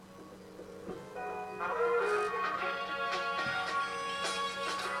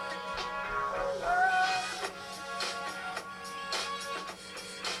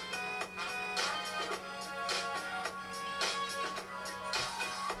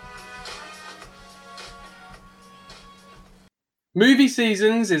Movie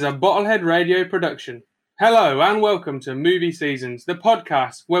Seasons is a Bottlehead Radio production. Hello and welcome to Movie Seasons, the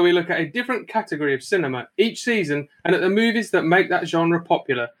podcast where we look at a different category of cinema each season and at the movies that make that genre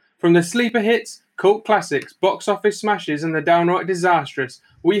popular. From the sleeper hits, cult classics, box office smashes and the downright disastrous,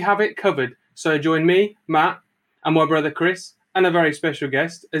 we have it covered. So join me, Matt, and my brother Chris, and a very special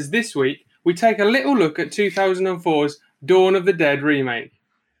guest, as this week we take a little look at 2004's Dawn of the Dead remake.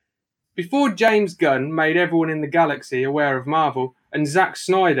 Before James Gunn made everyone in the galaxy aware of Marvel and Zack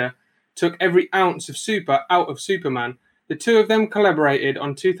Snyder took every ounce of super out of Superman, the two of them collaborated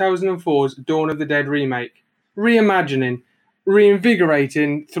on 2004's Dawn of the Dead remake, reimagining,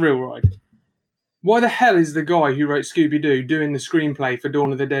 reinvigorating thrill ride. Why the hell is the guy who wrote Scooby-Doo doing the screenplay for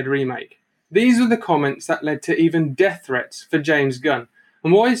Dawn of the Dead remake? These were the comments that led to even death threats for James Gunn.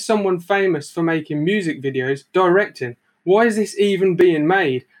 And why is someone famous for making music videos directing? Why is this even being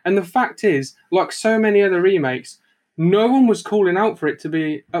made? And the fact is, like so many other remakes, no one was calling out for it to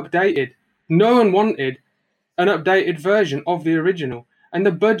be updated. No one wanted an updated version of the original. And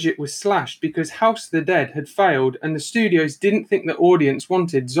the budget was slashed because House of the Dead had failed and the studios didn't think the audience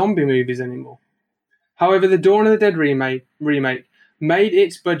wanted zombie movies anymore. However, the Dawn of the Dead remake made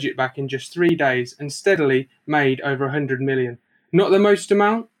its budget back in just 3 days and steadily made over 100 million. Not the most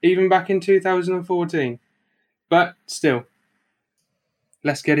amount, even back in 2014. But still,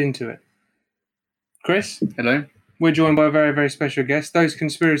 let's get into it. Chris? Hello. We're joined by a very, very special guest, Those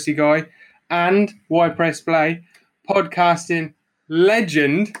Conspiracy Guy and Why Press Play podcasting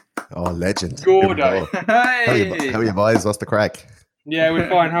legend. Oh, legend. Gordo. Hey! How are you boys? What's the crack? Yeah, we're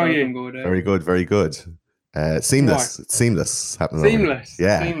fine. How are you? Gordo. Very good, very good. Seamless. It's seamless. Happening Seamless.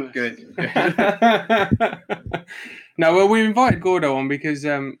 Yeah. Seamless. Good. No, well, we invited Gordo on because,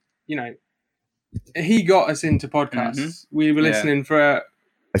 he got us into podcasts. Mm-hmm. We were listening for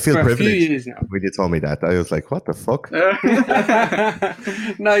I feel a few privileged years now. when you told me that. I was like, what the fuck?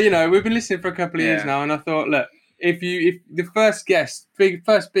 No, we've been listening for a couple of years now, and I thought, look, if the first guest, big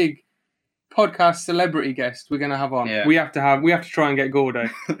podcast celebrity guest we're going to have on, we have to try and get Gordo.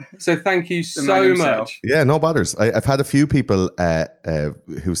 So thank you so much. Yeah, no bothers. I've had a few people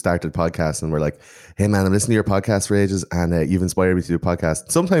who started podcasts and were like, hey man, I'm listening to your podcast for ages and you've inspired me to do a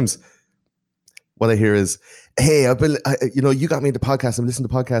podcast. Sometimes what I hear is, hey, you got me into podcasts. I'm listening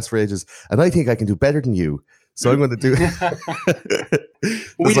to podcasts for ages and I think I can do better than you. So I'm going to do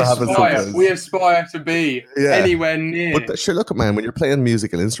We aspire to be anywhere near. But sure, look, man, when you're playing a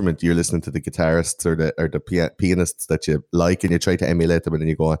musical instrument, you're listening to the guitarists or the pianists that you like, and you try to emulate them, and then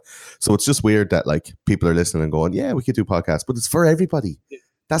you go on. So it's just weird that like people are listening and going, "Yeah, we could do podcasts," but it's for everybody.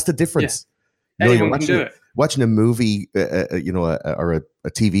 That's the difference. Yeah. Anyone can do it. Watching a movie, or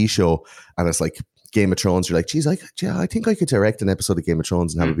a TV show, and it's like Game of Thrones, you're like, geez, I think I could direct an episode of Game of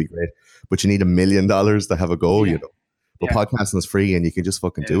Thrones and have it be great. But you need $1 million to have a go, you know. But podcasting is free and you can just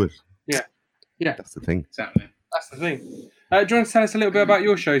fucking do it. Yeah. Yeah. That's the thing. Exactly. That's the thing. Do you want to tell us a little bit about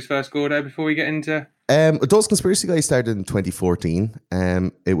your shows first, Gordo, before we get into... Those Conspiracy Guys started in 2014.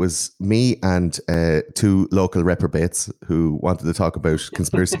 It was me and two local reprobates who wanted to talk about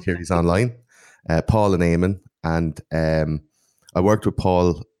conspiracy theories online, Paul and Eamon. And I worked with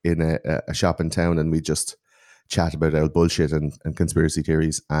Paul in a shop in town, and we just chat about old bullshit and conspiracy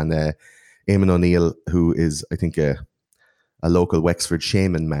theories. And Eamon O'Neill, who is, I think, a local Wexford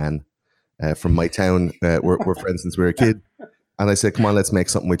shaman man from my town, we're friends since we were a kid. And I said, come on, let's make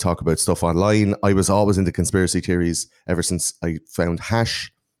something. We talk about stuff online. I was always into conspiracy theories ever since I found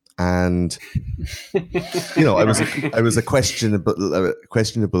hash. And, I was a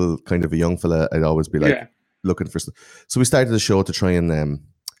questionable kind of a young fella. I'd always be like looking for stuff. So we started the show to try and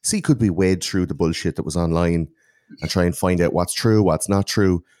see, could we wade through the bullshit that was online and try and find out what's true, what's not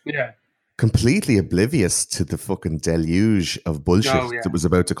true. Yeah. Completely oblivious to the fucking deluge of bullshit that was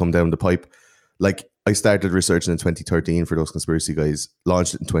about to come down the pipe. Like, I started researching in 2013 for Those Conspiracy Guys,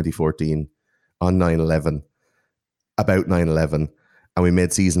 launched it in 2014 on 9/11, about 9/11, and we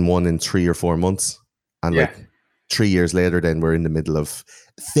made season 1 in 3 or 4 months. And like 3 years later, then we're in the middle of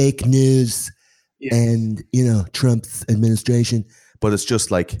fake news and, Trump's administration. But it's just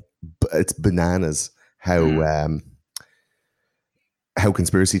like, it's bananas how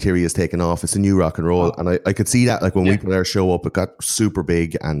conspiracy theory has taken off. It's a new rock and roll. And I could see that, like, when we put our show up, it got super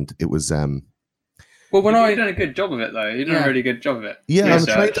big, and it was... Well, you've done a good job of it, though. You've done a really good job of it. Yeah,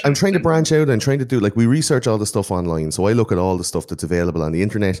 I'm trying to branch out and trying to do, like, we research all the stuff online. So I look at all the stuff that's available on the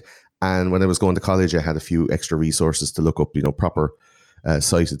internet. And when I was going to college, I had a few extra resources to look up, proper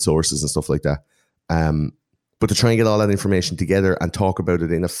cited sources and stuff like that. But to try and get all that information together and talk about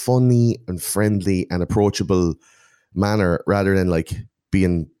it in a funny and friendly and approachable manner, rather than like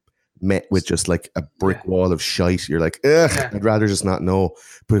being met with just like a brick wall of shite, you're like, ugh, I'd rather just not know,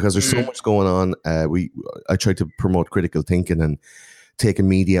 because there's so much going on. I try to promote critical thinking and taking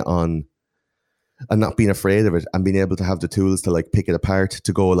media on and not being afraid of it, and being able to have the tools to like pick it apart,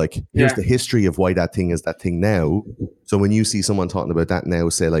 to go like, here's the history of why that thing is that thing now. So when you see someone talking about that now,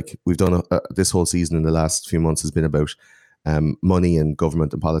 say like we've done this whole season in the last few months has been about money and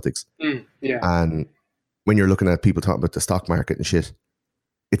government and politics. And when you're looking at people talking about the stock market and shit,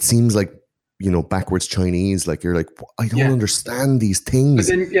 it seems like, you know, backwards Chinese. Like you're like, I don't understand these things.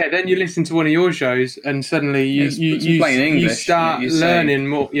 But then you listen to one of your shows and suddenly you start learning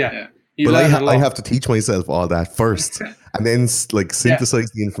more. But I have to teach myself all that first, and then like synthesize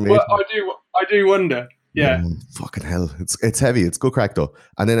the information. Well, I do wonder. Yeah. Fucking hell, it's heavy. It's good crack though.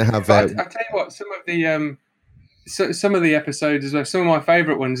 And then I have. I'll tell you what. Some of the episodes as well. Some of my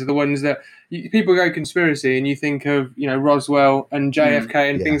favourite ones are the ones that people go conspiracy, and you think of, you know, Roswell and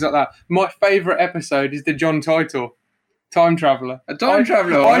JFK and things like that. My favourite episode is the John Titor, Time Traveller. A time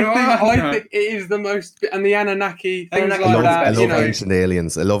traveller. I think it is the most, and the Anunnaki, things like that. I love Ancient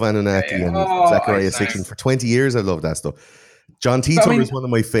Aliens. I love Anunnaki and Zechariah Sitchin. For 20 years, I love that stuff. John Titor is one of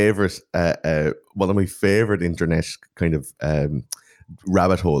my favorite internet kind of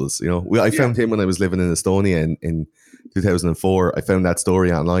rabbit holes. You know, I found him when I was living in Estonia in 2004. I found that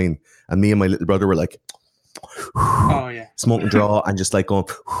story online, and me and my little brother were like, smoking draw and just like going,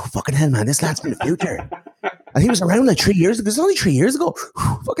 fucking hell, man, this lad's from the future. And he was around like 3 years ago. This is only 3 years ago.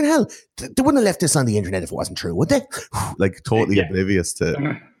 Fucking hell. They wouldn't have left this on the internet if it wasn't true, would they? Like totally oblivious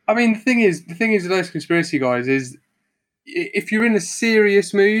to. I mean, the thing is with those conspiracy guys is, if you're in a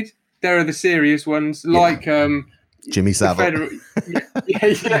serious mood, there are the serious ones, like Jimmy Savile.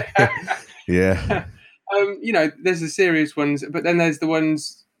 You know, there's the serious ones, but then there's the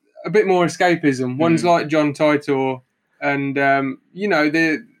ones a bit more escapism. Ones like John Titor and you know,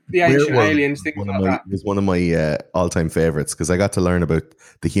 the Ancient Aliens, things like that. It was one of my all-time favorites, because I got to learn about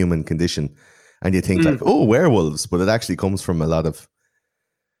the human condition, and you think like, oh, werewolves, but it actually comes from a lot of,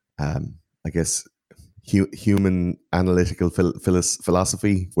 I guess, human analytical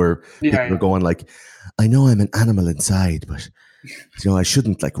philosophy, where people are going like, I know I'm an animal inside, but you know, I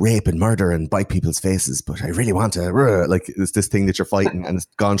shouldn't like rape and murder and bite people's faces, but I really want to, like, it's this thing that you're fighting, and it's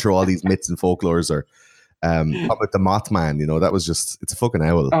gone through all these myths and folklores. Or how about the Mothman? You know, that was just, it's a fucking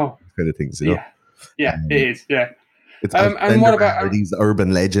owl kind of things, you know? It is, It's and what about these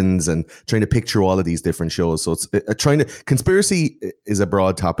urban legends, and trying to picture all of these different shows? So it's conspiracy is a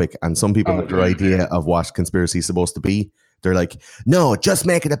broad topic, and some people have their idea of what conspiracy is supposed to be. They're like, no, just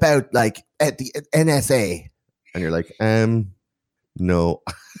make it about like at the NSA, and you're like, no,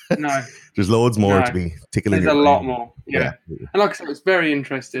 there's loads more to be tickling. There's a lot more, and like I said, it's very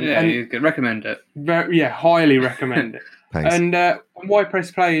interesting. Yeah, and you could recommend it. Highly recommend it. Thanks. And Why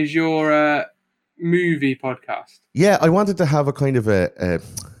Press Play is your movie podcast. Yeah, I wanted to have a kind of a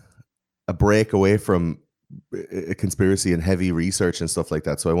break away from a conspiracy and heavy research and stuff like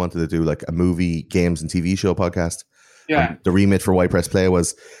that. So I wanted to do like a movie, games, and TV show podcast. Yeah. The remit for Why Press Play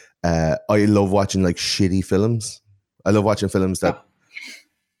was I love watching like shitty films. I love watching films that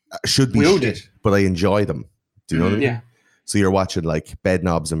should be shit, but I enjoy them. Do you know what I mean? Yeah. So you're watching like Bed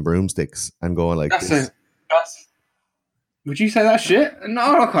Knobs and Broomsticks and going like, would you say that's shit?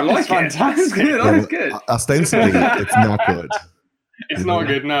 No, I quite like it. Fantastic. That's good. Ostensibly, it's not good. It's not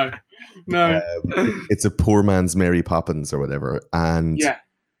good, no. It's a poor man's Mary Poppins or whatever. And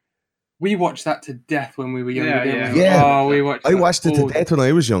we watched that to death when we were younger. I watched it to death when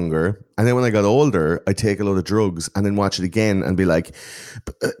I was younger, and then when I got older, I'd take a load of drugs and then watch it again and be like,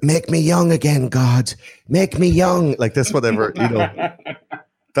 make me young again, God, make me young, like this, whatever, you know.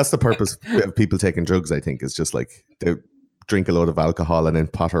 That's the purpose of people taking drugs, I think, is just like they drink a load of alcohol and then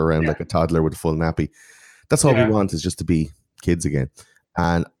potter around like a toddler with a full nappy. That's all we want, is just to be kids again.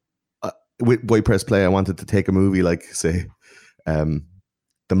 And with Why Press Play, I wanted to take a movie like, say,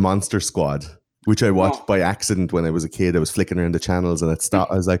 The Monster Squad, which I watched by accident when I was a kid. I was flicking around the channels and it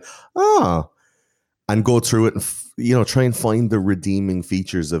stopped. I was like, and go through it and, you know, try and find the redeeming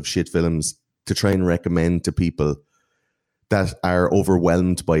features of shit films to try and recommend to people that are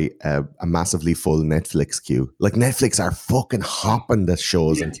overwhelmed by a massively full Netflix queue. Like Netflix are fucking hopping the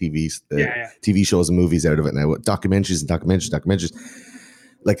shows and TV shows and movies out of it now. Documentaries.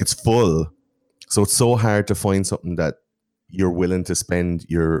 Like it's full. So it's so hard to find something that you're willing to spend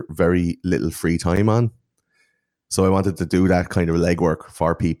your very little free time on. So I wanted to do that kind of legwork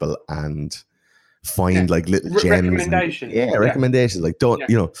for people and find like little gems. Recommendations. Recommendations. Like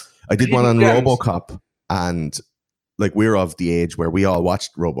you know, I did one on RoboCop, and like we're of the age where we all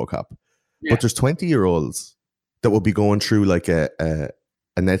watched RoboCop, but there's 20-year-olds that will be going through like a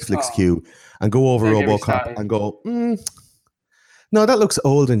a Netflix queue and go over Don't get me RoboCop started. and go, no, that looks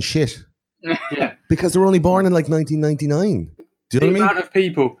old and shit. Yeah. Because they were only born in like 1999. Do you The know what I mean? amount of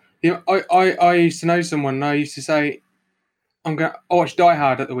people. You know, I used to know someone, and I used to say, I watch Die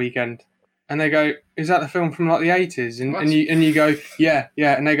Hard at the weekend. And they go, is that the film from like the 80s? And you go, yeah.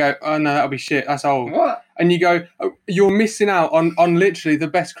 And they go, oh no, that'll be shit. That's old. What? And you go, oh, you're missing out on literally the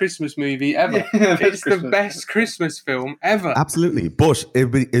best Christmas movie ever. Yeah, It's the best Christmas film ever. Absolutely. But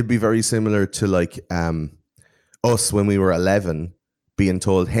it'd be very similar to like us when we were 11 being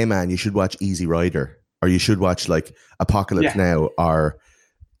told, hey man, you should watch Easy Rider, or you should watch like Apocalypse Now, or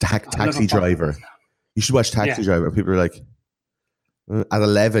Taxi Driver. You should watch Taxi Driver. And people are like, at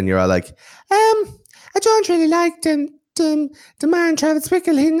 11, you're all like, I don't really like the man Travis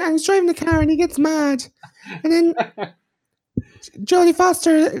Bickle, and he's driving the car and he gets mad. And then Jodie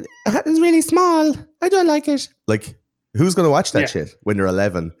Foster is really small. I don't like it. Like, who's going to watch that shit when you're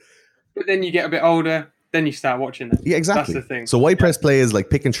 11? But then you get a bit older, then you start watching it. Yeah, exactly. That's the thing. So why press play is like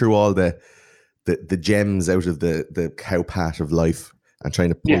picking through all the gems out of the cow pat of life and trying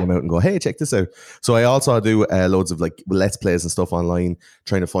to pull them out and go, hey, check this out. So I also do loads of like Let's Plays and stuff online,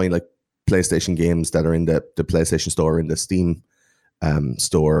 trying to find like PlayStation games that are in the PlayStation Store, in the Steam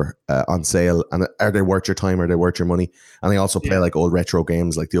store on sale. And are they worth your time? Are they worth your money? And I also play like old retro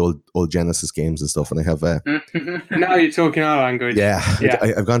games, like the old Genesis games and stuff. And I have... now you're talking our language. Yeah.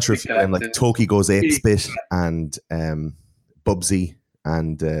 I've gone through a few of them, like Toki Goes 8-Bit and Bubsy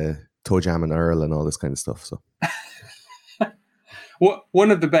and Toe Jam and Earl and all this kind of stuff. So... One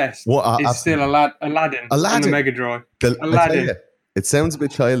of the best is still Aladdin on the Mega Drive. Aladdin. It sounds a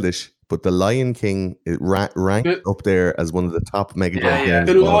bit childish, but The Lion King ranked up there as one of the top Mega Drive games.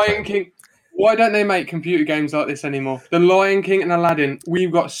 The Lion King. Why don't they make computer games like this anymore? The Lion King and Aladdin.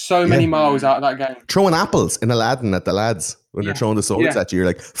 We've got so many miles out of that game. Throwing apples in Aladdin at the lads when they're throwing the swords at you. You're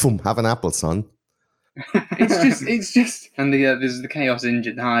like, have an apple, son. It's just. And there's the Chaos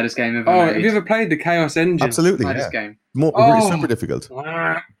Engine, the hardest game ever made. Have you ever played the Chaos Engine? Absolutely, hardest game. Super difficult.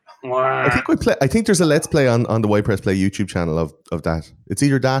 I think there's a Let's Play on the Why Press Play YouTube channel of that. It's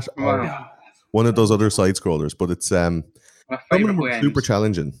either that or one of those other side scrollers, but it's some of them were super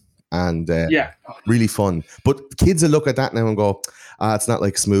challenging and really fun. But kids will look at that now and go, it's not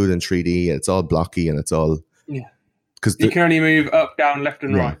like smooth and 3D. It's all blocky and it's all because you can only move up, down, left,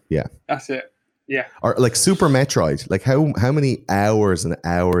 and right. Yeah, that's it. Yeah, or like Super Metroid. Like how many hours and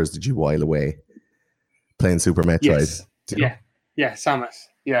hours did you while away playing Super Metroid? Yes. Yeah, Samus.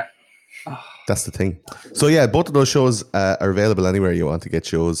 Yeah. That's the thing. So yeah, both of those shows are available anywhere you want to get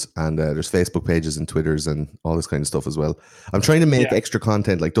shows, and there's Facebook pages and Twitters and all this kind of stuff as well. I'm trying to make extra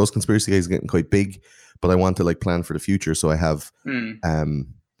content. Like those conspiracy guys are getting quite big, but I want to like plan for the future. So I have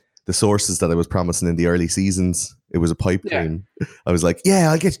the sources that I was promising in the early seasons. It was a pipe dream. I was like,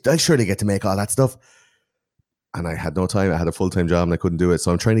 I'll surely get to make all that stuff. And I had no time. I had a full-time job and I couldn't do it.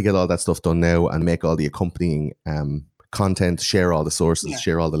 So I'm trying to get all that stuff done now and make all the accompanying content, share all the sources,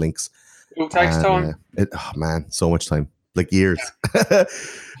 share all the links. It takes time. So much time. Like years.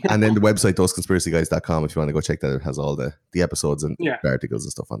 And then the website, thoseconspiracyguys.com, if you want to go check that, it has all the episodes and the articles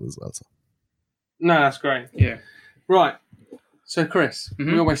and stuff on it as well. So. No, that's great. Yeah. Right. So, Chris,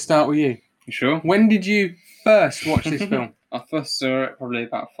 we always start with you. You sure? When did you first watch this film? I first saw it probably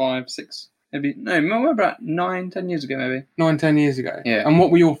about 5, 6, maybe, no, about 9, 10 years ago, maybe. 9, 10 years ago? Yeah. And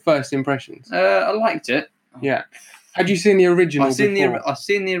what were your first impressions? I liked it. Yeah. Had you seen the original I've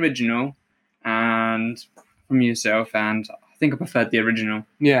seen the original and from yourself, and I think I preferred the original.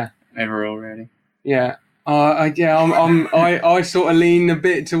 Yeah. Overall, really. Yeah. I sort of lean a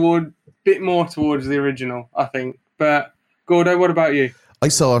bit more towards the original, I think. But Gordo, what about you? I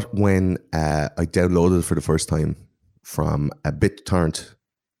saw it when I downloaded it for the first time from a BitTorrent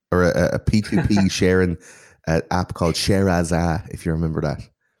or a P2P sharing app called Shareazza, if you remember that.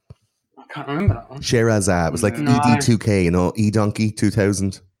 I can't remember that one. Shareazza. It was like ED2K, eDonkey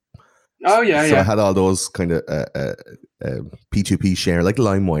 2000. Oh, yeah, So I had all those kind of P2P share, like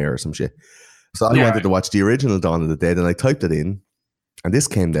LimeWire or some shit. So I wanted to watch the original Dawn of the Dead, and I typed it in, and this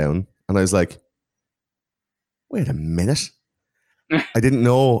came down, and I was like, wait a minute. I didn't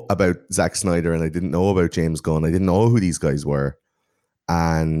know about Zack Snyder, and I didn't know about James Gunn. I didn't know who these guys were.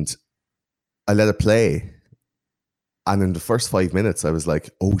 And I let it play. And in the first 5 minutes, I was like,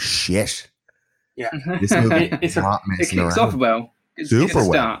 oh, shit. Yeah. This movie is not messing around. It kicks off well. Super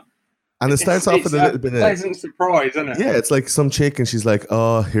well. And it starts off with a little bit of... pleasant surprise, isn't it? Yeah, it's like some chick and she's like,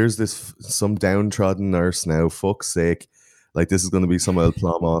 oh, here's some downtrodden nurse now, fuck's sake. Like, this is going to be some old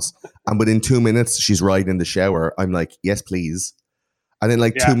plumos. And within 2 minutes, she's right in the shower. I'm like, yes, please. And then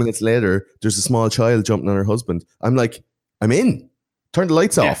 2 minutes later, there's a small child jumping on her husband. I'm like, I'm in. turn the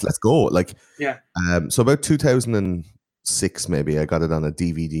lights off. Let's go. Like, Yeah. So about 2006, maybe I got it on a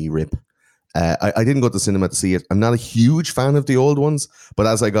DVD rip. I didn't go to the cinema to see it. I'm not a huge fan of the old ones, but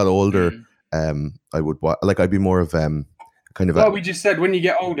as I got older, I would I'd be more of kind of. Well, we just said when you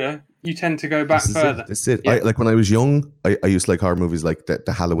get older, you tend to go back further. That's it. Yeah. Like when I was young, I used to like horror movies like the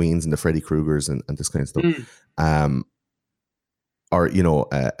Halloweens and the Freddy Kruegers and this kind of stuff. Or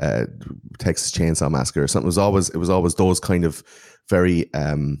Texas Chainsaw Massacre or something. It was always those kind of very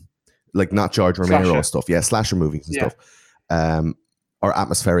like not George Romero Slasher. stuff. Yeah, slasher movies and stuff. Or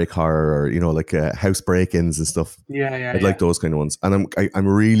atmospheric horror, or like house break-ins and stuff. Yeah. I'd like those kind of ones, and I'm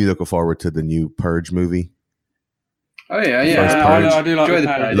really looking forward to the new Purge movie. Oh yeah. I do like Enjoy the the Purge.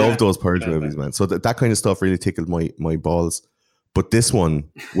 I love those Purge movies, man. So that kind of stuff really tickled my balls. But this one,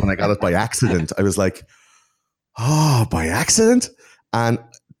 when I got it by accident, I was like, oh, by accident? And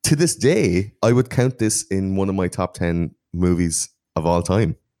to this day, I would count this in one of my top 10 movies of all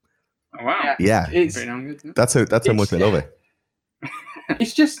time. Oh, wow. Yeah. It's Pretty damn good. That's how much I love it.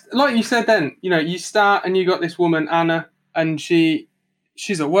 it's just like you said then, you start and you got this woman, Anna, and she's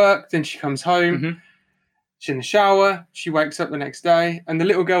at work, then she comes home, Mhm. she's in the shower, she wakes up the next day, and the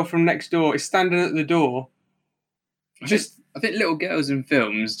little girl from next door is standing at the door. I think little girls in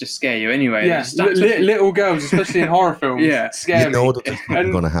films just scare you anyway. Yeah, little girls, especially in horror films, scare You know me. that there's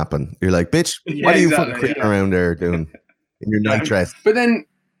something going to happen. You're like, bitch, Yeah, what are you exactly, fucking creeping around there doing in your night dress? But then,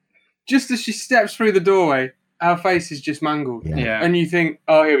 just as she steps through the doorway, her face is just mangled. Yeah. And you think,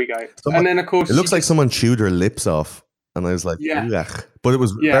 oh, here we go. And then, of course, It looks like someone chewed her lips off. And I was like, Yeah. ugh. But it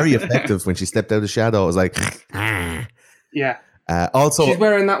was very effective when she stepped out of the shadow. I was like, yeah. also, She's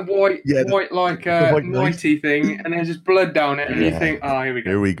wearing that white white nighty thing, and there's just blood down it, and you think, oh, here we go.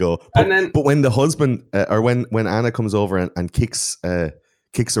 here we go. But when the husband, or when Anna comes over and kicks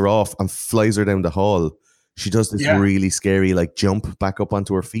her off and flies her down the hall, she does this really scary like jump back up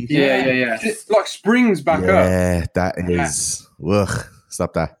onto her feet. Yeah. It like springs back up. Yeah, that is. Ugh,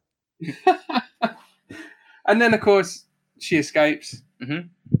 stop that. And then, of course, she escapes.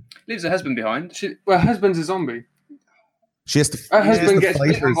 Leaves her husband behind. Her husband's a zombie. She has to. Her husband she has to gets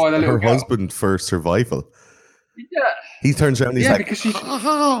fight bitten by the little her girl. husband for survival. Yeah. He turns around. And he's like, because she's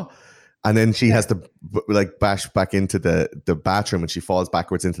and then she has to like bash back into the bathroom, and she falls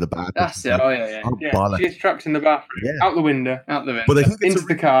backwards into the bathroom. That's it. Oh yeah. Oh, yeah, bollocks. she gets trapped in the bathroom, out the window, Out the window. But I think into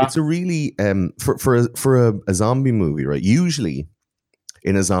the car. it's a really for a zombie movie, right? Usually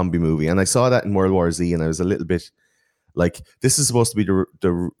in a zombie movie, and I saw that in World War Z, and I was a little bit like, this is supposed to be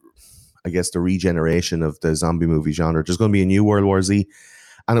the I guess the regeneration of the zombie movie genre. There's going to be a new World War Z,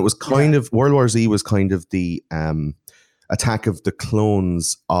 and it was kind of World War Z was kind of the Attack of the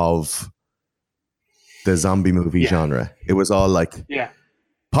Clones of the zombie movie genre. It was all like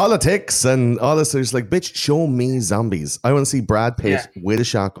politics and all this. It's like, bitch, show me zombies. I want to see Brad Pitt with a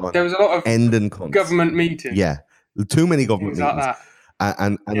shotgun. There was a lot of ending cunts. government meetings. Yeah, too many government Things like meetings. that.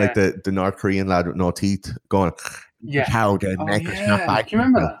 And like the North Korean lad with no teeth going, how the neck is not back. Do you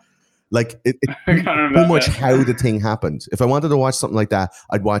remember that? Like it I can't remember too much that. how the thing happened. If I wanted to watch something like that,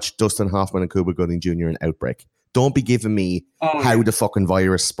 I'd watch Dustin Hoffman and Cuba Gooding Jr. in Outbreak. Don't be giving me how the fucking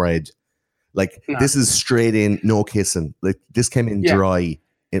virus spread. Like, this is straight in, no kissing. Like, this came in dry.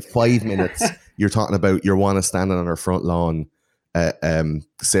 In 5 minutes, you're talking about your Juana standing on her front lawn,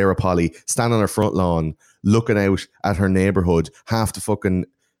 Sarah Polly standing on her front lawn, looking out at her neighborhood. Half the fucking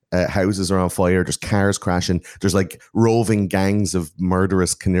houses are on fire. There's cars crashing. There's like roving gangs of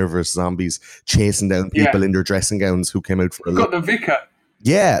murderous, carnivorous zombies chasing down people in their dressing gowns who came out for a Got the vicar.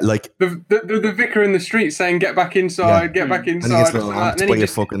 Yeah, like the vicar in the street saying, "Get back inside, get back inside." And he gets lamped by a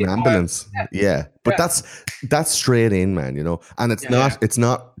fucking ambulance. But Yeah. that's straight in, man. And it's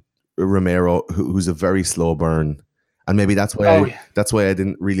not Romero who's a very slow burn, and maybe that's why I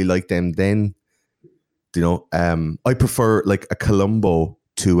didn't really like them then. I prefer like a Columbo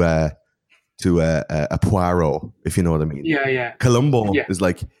to a Poirot, if you know what I mean. Yeah. Columbo is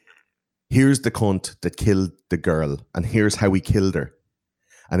like, here's the cunt that killed the girl, and here's how he killed her.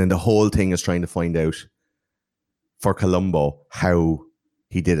 And then the whole thing is trying to find out for Columbo how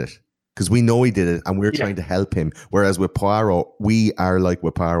he did it. Because we know he did it, and we're trying to help him. Whereas with Poirot, we are like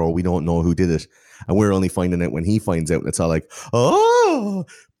with Poirot, we don't know who did it. And we're only finding out when he finds out. And it's all like, oh!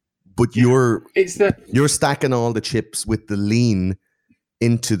 But you're stacking all the chips with the lean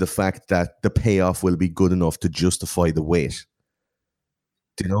into the fact that the payoff will be good enough to justify the wait.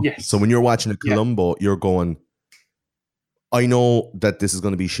 Do you know? Yes. So when you're watching a Columbo, you're going, I know that this is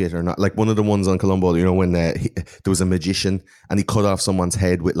going to be shit or not. Like one of the ones on Columbo, when there was a magician and he cut off someone's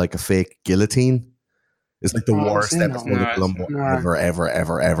head with like a fake guillotine. It's like the worst episode of Columbo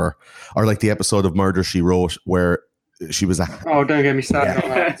ever. Or like the episode of Murder, She Wrote where she was a Oh, don't get me started on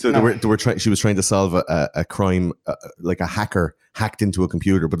that. so No. they were trying. She was trying to solve a crime, like a hacker hacked into a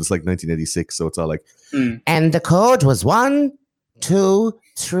computer, but it's like 1986, so it's all like, and the code was 1, 2,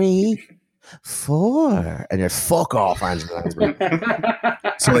 3, 4, and you're fuck off, Angela Lansbury.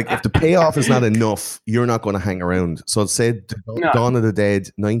 So like, if the payoff is not enough, you're not going to hang around. So it said Dawn of the Dead,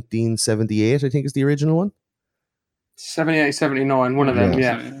 1978, I think is the original one. 78, 79, one of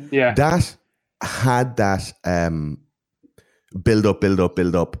them. Yeah. That had that build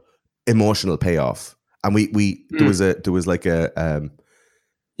up emotional payoff, and we there was like a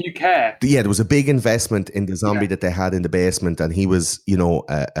you care. there was a big investment in the zombie that they had in the basement, and he was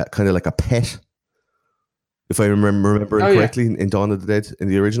kind of like a pet, if I remember correctly, in Dawn of the Dead, in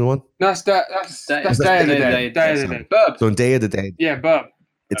the original one. That's Day of the Dead. Bub. So in Day of the Dead, Yeah, Bub.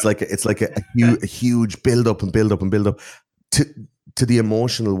 it's like a huge build up to the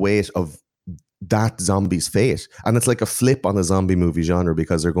emotional weight of that zombie's fate. And it's like a flip on the zombie movie genre,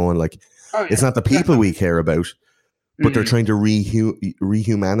 because they're going like, it's not the people we care about, but they're trying to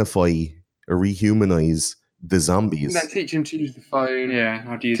rehumanify or rehumanize the zombies. Then teach him to use the phone. Yeah,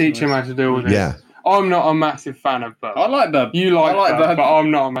 how do you Teach him how to deal with it. Yeah. I'm not a massive fan of Bub. I like Bub. You like Bub, but I'm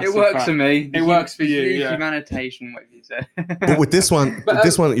not a massive It works fan. for me. It works for you, The yeah. humanization, what you say. But with this one,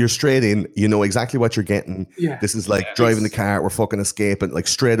 you're straight in. You know exactly what you're getting. Yeah. This is like driving the car. We're fucking escaping like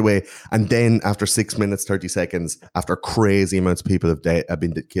straight away. And then after 6 minutes, 30 seconds, after crazy amounts of people have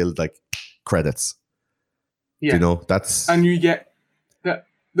been killed, like credits. Yeah. You know, that's And you get the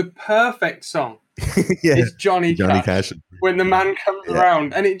perfect song. yeah, It's Johnny Cash. Cash. When the man comes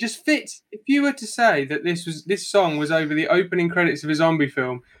around, and it just fits. If you were to say that this song was over the opening credits of a zombie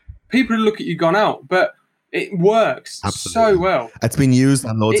film, people would look at you gone out. But it works Absolutely. so well. It's been used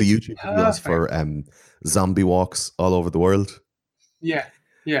on loads of It's YouTube videos for zombie walks all over the world. Yeah.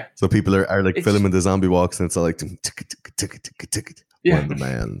 So people are like It's- filming the zombie walks, and it's all like, Yeah. Wonder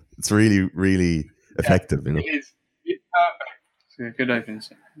Man. It's really, really effective, you know. It is. It's perfect. It's a good opening.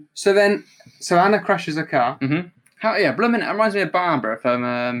 So Anna crashes a car. Mm-hmm. Blooming, it reminds me of Barbara from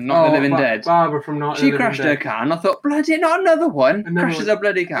Not the Living Dead. Barbara from Not the She Living crashed Dead. her car, and I thought, bloody, not another one. Another Crashes one. a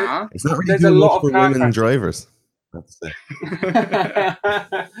bloody car. It's not really There's a doing lot much of for car women and crashes. drivers. That's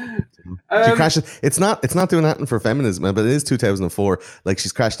she crashes. It's not doing nothing for feminism, but it is 2004. Like,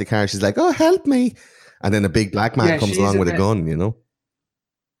 she's crashed the car. She's like, "Oh, help me!" And then a big black man comes she's along with a bit- gun. You know.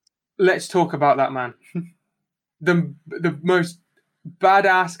 Let's talk about that man. the most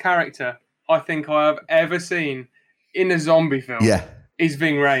badass character I think I have ever seen in a zombie film. Yeah. Is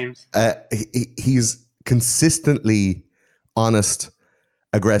Ving Rhames. He's consistently honest,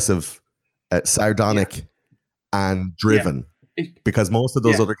 aggressive, sardonic, and driven. Because most of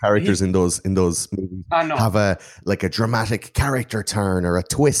those other characters in those movies have a dramatic character turn or a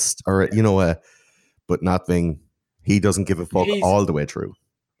twist or but not Ving. He doesn't give a fuck all the way through.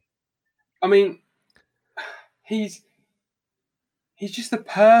 I mean, he's just the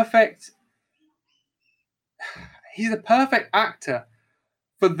perfect. He's the perfect actor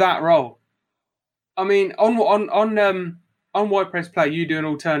for that role. I mean, on White Press Play, you do an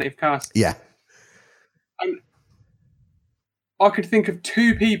alternative cast. Yeah. I could think of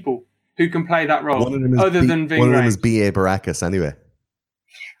two people who can play that role than Ving Rhames. One of them is B.A. Baracus, anyway.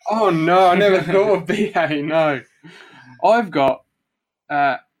 Oh no, I never thought of B.A. No, I've got.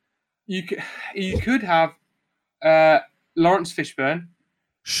 You could have Lawrence Fishburne.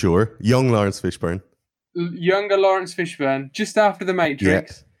 Sure, young Lawrence Fishburne. Younger Lawrence Fishburne, just after The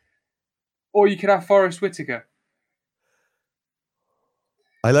Matrix. Or you could have Forrest Whitaker.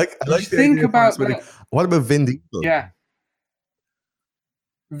 I like think about that. What about Vin Diesel? Yeah.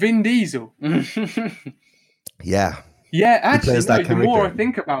 Vin Diesel. Yeah. Yeah, actually, the more I character.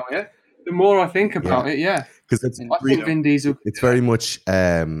 think about it, yeah. Because it's I think Vin Diesel. It's very much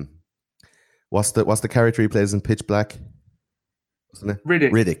what's the character he plays in Pitch Black? Wasn't it?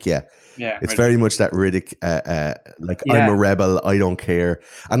 Riddick. Yeah. Yeah, it's very much that Riddick, I'm a rebel, I don't care.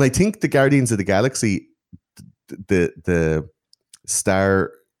 And I think the Guardians of the Galaxy, the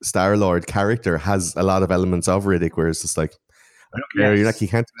Star-Lord character has a lot of elements of Riddick, where it's just like, I don't care, you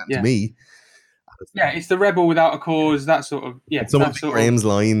can't do that to me. Yeah, it's the rebel without a cause, that sort of, Some of Graham's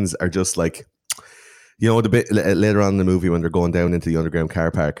lines are just like, the bit later on in the movie when they're going down into the underground car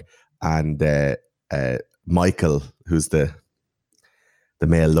park, and Michael, who's the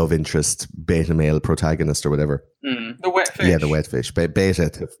male love interest, beta male protagonist or whatever. The wet fish. Yeah, the wet fish.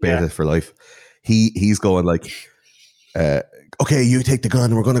 Beta for life. He's going like, okay, you take the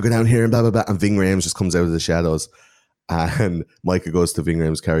gun, we're going to go down here and blah, blah, blah. And Ving Rhames just comes out of the shadows. And Micah goes to Ving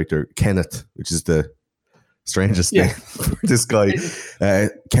Rhames' character, Kenneth, which is the strangest name for this guy.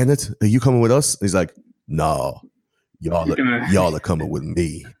 Kenneth, are you coming with us? And he's like, no, y'all are coming with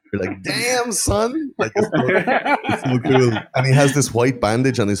me. You're like, damn, son. Like, it's so cool. And he has this white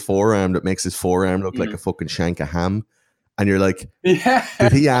bandage on his forearm that makes his forearm look like a fucking shank of ham. And you're like, Yeah.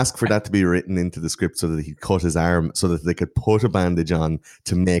 did he ask for that to be written into the script so that he cut his arm so that they could put a bandage on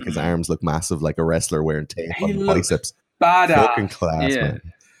to make his arms look massive like a wrestler wearing tape He on the looks biceps? Badass. Fucking class, Yeah. man.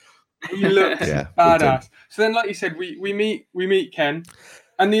 He looks Yeah, badass. So then, like you said, we meet Ken,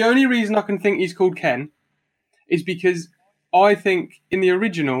 and the only reason I can think he's called Ken is because I think in the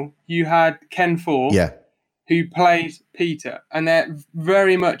original you had Ken Ford, Yeah. who plays Peter, and they're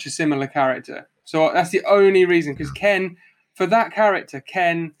very much a similar character. So that's the only reason, because Ken, for that character,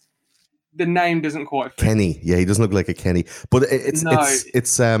 Ken, the name doesn't quite fit. Kenny. Yeah, he doesn't look like a Kenny. But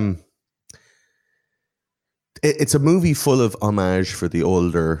it's a movie full of homage for the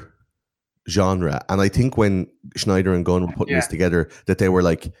older genre. And I think when Schneider and Gunn were putting this together, that they were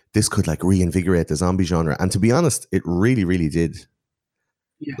like, this could like reinvigorate the zombie genre. And to be honest, it really, really did.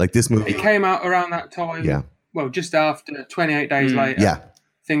 Yeah. Like this movie. It came out around that time. Yeah. Well, just after 28 days later. Yeah.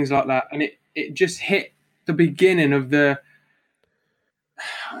 Things like that. And it just hit the beginning of the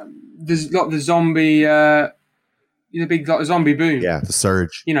zombie, the big like zombie boom. Yeah, the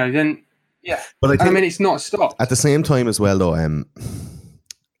surge. Then, But I mean, it's not stopped. At the same time as well, though,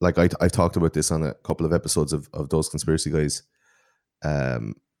 like I've talked about this on a couple of episodes of Those Conspiracy Guys.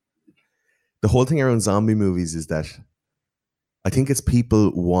 The whole thing around zombie movies is that I think it's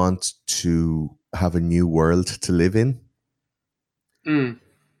people want to have a new world to live in. Mm.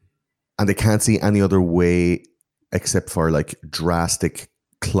 And they can't see any other way except for like drastic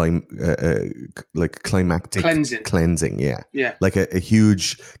climactic cleansing. Yeah. Like a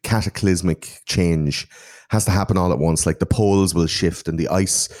huge cataclysmic change has to happen all at once. Like the poles will shift and the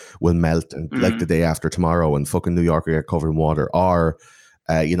ice will melt, and like the day after tomorrow, and fucking New York will get covered in water. Or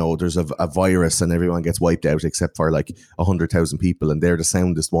there's a virus and everyone gets wiped out except for like 100,000 people, and they're the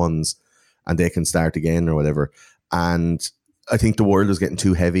soundest ones, and they can start again or whatever. And I think the world was getting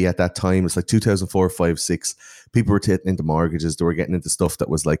too heavy at that time. It's like 2004, 5, 6. People were taking into mortgages. They were getting into stuff that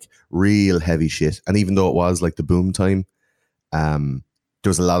was like real heavy shit. And even though it was like the boom time, there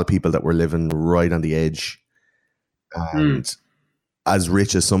was a lot of people that were living right on the edge. And as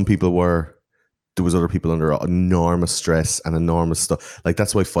rich as some people were, there was other people under enormous stress and enormous stuff. Like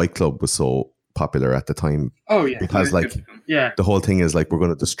that's why Fight Club was so popular at the time. Oh yeah, because like the whole thing is like, we're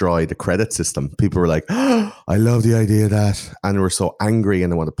going to destroy the credit system. People were like, oh, I love the idea of that, and they were so angry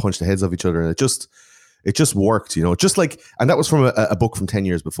and they want to punch the heads off each other, and it just worked, just like, and that was from a book from 10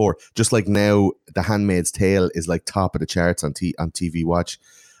 years before. Just like now, The Handmaid's Tale is like top of the charts on TV Watch,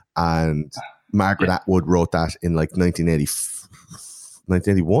 and Margaret Atwood wrote that in like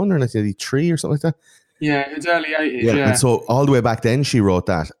 1981 or 1983 or something like that. Yeah, it's early 80s. Yeah. And so all the way back then she wrote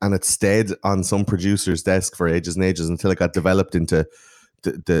that, and it stayed on some producer's desk for ages and ages until it got developed into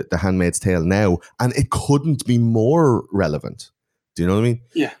the Handmaid's Tale now, and it couldn't be more relevant. Do you know what I mean?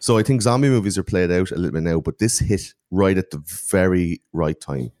 Yeah. So I think zombie movies are played out a little bit now, but this hit right at the very right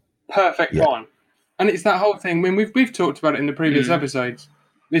time. Perfect time. And it's that whole thing, when we've talked about it in the previous episodes,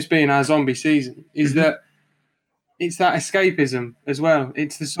 this being our zombie season, is that it's that escapism as well.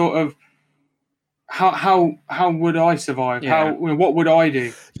 It's the sort of how would I survive? Yeah. What would I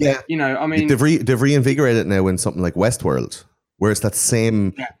do? Yeah. I mean, they've reinvigorated it now in something like Westworld, where it's that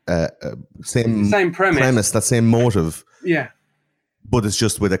same premise, that same motive. Yeah. But it's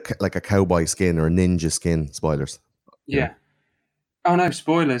just with a cowboy skin or a ninja skin. Spoilers. Yeah. Oh no,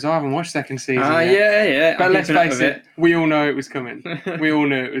 spoilers! I haven't watched second season. Yeah. But let's face it, we all know it was coming. We all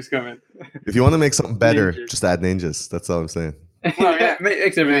knew it was coming. If you want to make something better, just add ninjas. That's all I'm saying. Well, yeah.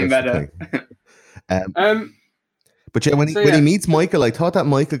 Makes everything better. But yeah, when he meets Michael, I thought that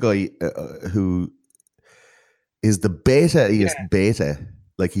Michael guy who is the beta,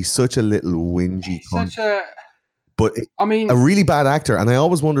 like he's such a little whingy cunt. But I mean, a really bad actor, and I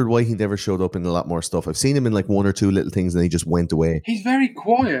always wondered why he never showed up in a lot more stuff. I've seen him in like one or two little things, and he just went away. He's very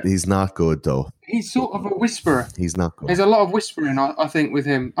quiet. He's not good, though. He's sort of a whisperer. He's not good. There's a lot of whispering, I think, with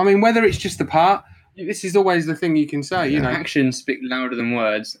him. I mean, whether it's just the part, this is always the thing you can say. Actions speak louder than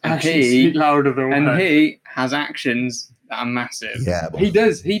words, and actions speak louder than words. And he has actions that are massive. Yeah, he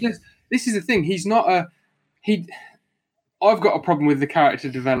does. This is the thing. He's not I've got a problem with the character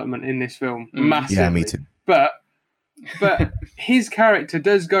development in this film, massively. Yeah, me too. But his character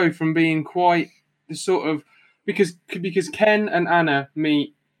does go from being quite the sort of, because Ken and Anna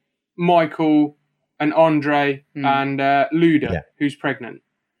meet Michael and Andre and Luda, who's pregnant,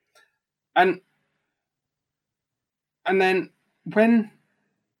 and then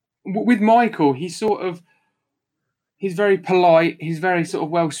with Michael, he's very polite, he's very sort of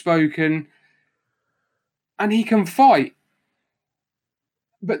well spoken, and he can fight.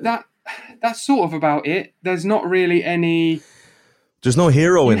 But that's sort of about it. There's not really any. There's no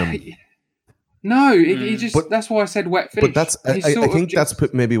hero in him. No, he just. That's why I said wet fish. But that's. I think that's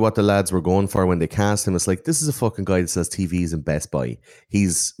maybe what the lads were going for when they cast him. It's like, this is a fucking guy that sells TVs in Best Buy.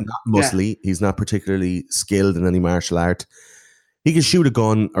 He's not muscly. Yeah. He's not particularly skilled in any martial art. He can shoot a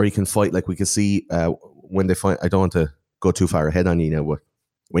gun or he can fight. Like we can see when they fight. I don't want to go too far ahead on you now, but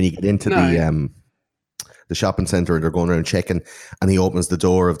when you get into the shopping center, they're going around checking, and he opens the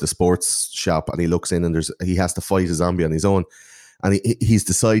door of the sports shop and he looks in, and he has to fight a zombie on his own. And he's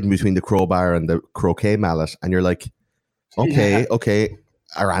deciding between the crowbar and the croquet mallet. And you're like, okay.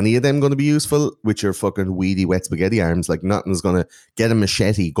 Are any of them going to be useful with your fucking weedy wet spaghetti arms? Like, nothing's going to get a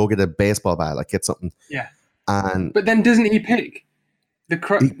machete. Go get a baseball bat. Like, get something. Yeah. But then doesn't he pick the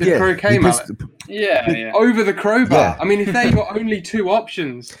croquet mallet? Over the crowbar. Yeah. I mean, if they got only two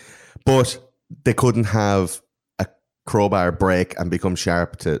options. But they couldn't have crowbar break and become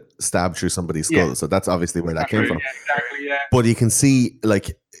sharp to stab through somebody's skull. So that's obviously where that came from. Yeah, exactly, yeah. But you can see,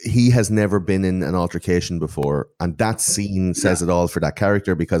 like, he has never been in an altercation before. And that scene says it all for that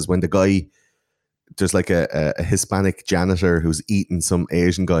character, because when the guy, there's like a Hispanic janitor who's eating some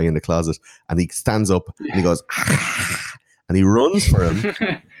Asian guy in the closet, and he stands up and he goes, and he runs for him.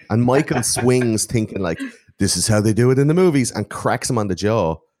 And Michael swings thinking like, this is how they do it in the movies, and cracks him on the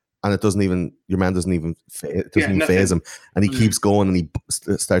jaw. And your man doesn't even phase him. And he keeps going, and he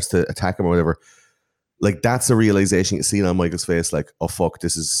starts to attack him or whatever. Like, that's a realization you see on Michael's face, like, oh, fuck,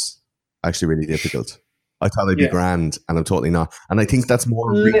 this is actually really difficult. I thought I'd be grand, and I'm totally not. And I think that's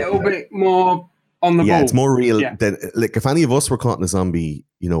more... A little bit more on the ball. Yeah, it's more real. Yeah. Like, if any of us were caught in a zombie,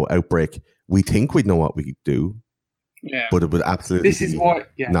 outbreak, we think we'd know what we do. Yeah. But it would absolutely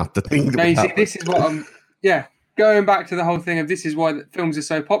not the thing. This is what I'm... Yeah. Going back to the whole thing of this is why films are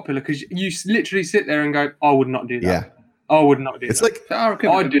so popular, because you literally sit there and go, I would not do that. Yeah. I would not do it's that. Like, our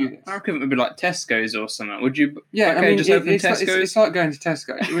equivalent would be like Tesco's or something. Would you? Yeah, I mean, it's like going to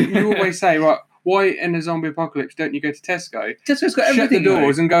Tesco. You always say, right, why in a zombie apocalypse don't you go to Tesco? Tesco's got everything. Shut the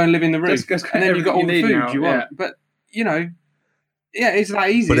doors and go and live in the room. And then you've got all the food you want. But, it's that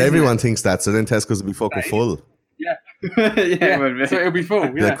easy. But everyone thinks that, so then Tesco's will be fucking full. Yeah. It would be. So it'll be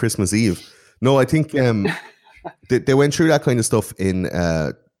full. Like Christmas Eve. No, I think... They went through that kind of stuff in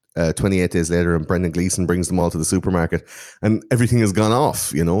 28 Days Later, and Brendan Gleeson brings them all to the supermarket, and everything has gone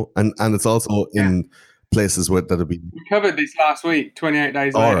off, and it's also in places where that'll be. We covered this last week, 28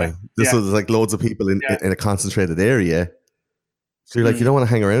 Days Later. All right. This was like loads of people in a concentrated area. So you're like, you don't want to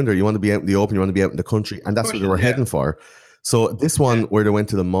hang around there. You want to be out in the open. You want to be out in the country. And that's what they were heading for. So this one where they went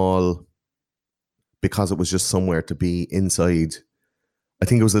to the mall because it was just somewhere to be inside, I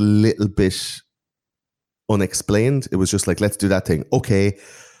think it was a little bit unexplained. It was just like, let's do that thing. Okay.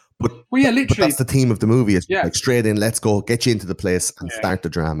 But literally, but that's the theme of the movie. It's like straight in, let's go, get you into the place and start the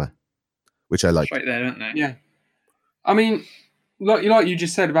drama, which I like. Right there, don't they? Yeah. I mean, like you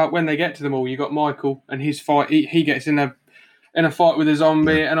just said about when they get to the mall, you got Michael and his fight. He gets in a fight with a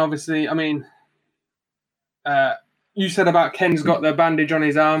zombie, and obviously, I mean, you said about Ken's got the bandage on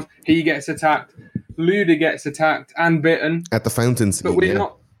his arm. He gets attacked. Luda gets attacked and bitten at the fountain scene. But we're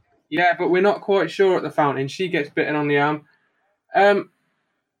not. Yeah, but we're not quite sure at the fountain. She gets bitten on the arm.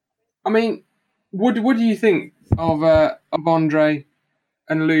 I mean, what do you think of Andre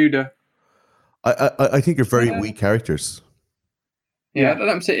and Luda? I think they're very weak characters. Yeah, I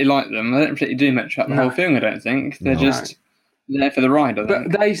don't particularly like them. They don't particularly do much about the whole thing, I don't think. They're just there for the ride, I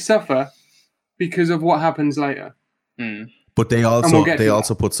think. But they suffer because of what happens later. But they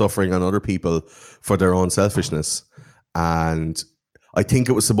also put suffering on other people for their own selfishness. And I think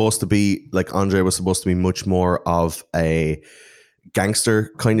it was supposed to be, like, Andre was supposed to be much more of a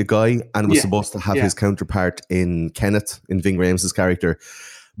gangster kind of guy, and was supposed to have his counterpart in Kenneth, in Ving Rhames' character.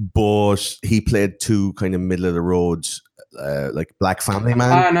 But he played too kind of middle of the road, like black family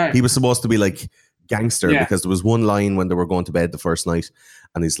man. No. He was supposed to be like gangster because there was one line when they were going to bed the first night,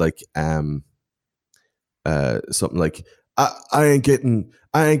 and he's like, something like, I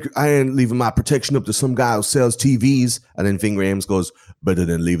ain't leaving my protection up to some guy who sells TVs. And then Ving Rhames goes, better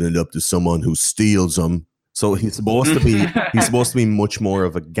than leaving it up to someone who steals them. So he's supposed to be much more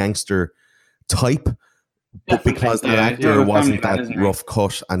of a gangster type. But because the actor wasn't that rough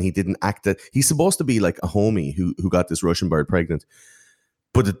cut, and he didn't act it, he's supposed to be like a homie who got this Russian bird pregnant.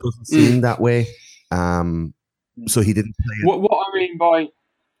 But it doesn't seem that way. So he didn't play it. What I mean by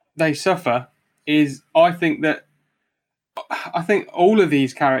they suffer is I think all of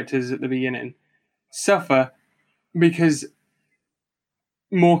these characters at the beginning suffer because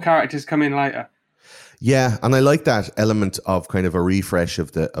more characters come in later. Yeah, and I like that element of kind of a refresh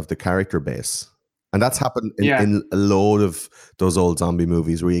of the character base. And that's happened in a load of those old zombie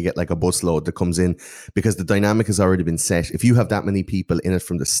movies where you get like a busload that comes in because the dynamic has already been set. If you have that many people in it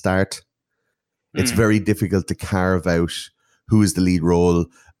from the start, it's very difficult to carve out who is the lead role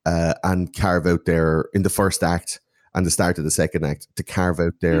and carve out their, in the first act and the start of the second act, to carve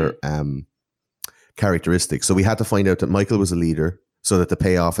out their characteristics. So we had to find out that Michael was a leader so that the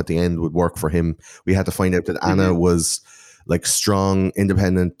payoff at the end would work for him. We had to find out that Anna was like strong,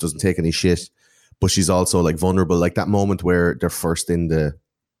 independent, doesn't take any shit, but she's also like vulnerable. Like that moment where they're first in the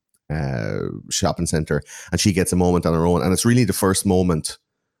shopping center and she gets a moment on her own. And it's really the first moment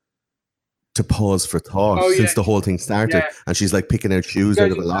to pause for thought since the whole thing started. Yeah. And she's like picking out shoes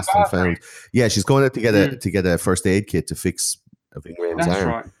out of a lost and found. Yeah, she's going out to get a first aid kit to fix Ving Rhames' arm.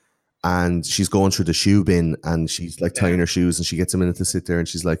 Right. And she's going through the shoe bin and she's like tying her shoes and she gets a minute to sit there and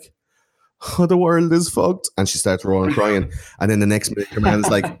she's like, oh, the world is fucked. And she starts rolling crying. And then the next minute her man's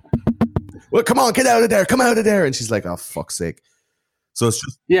like, well, come on, get out of there, come out of there. And she's like, oh, fuck's sake. So it's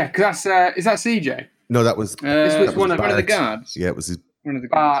just... Yeah, because that's... is that CJ? No, that was... This was one of the guards. Yeah, it was his... One of the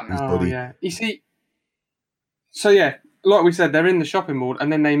guards. His buddy. Yeah. You see... So, yeah, like we said, they're in the shopping mall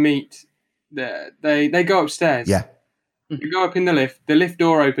and then they meet... They go upstairs. Yeah. You go up in the lift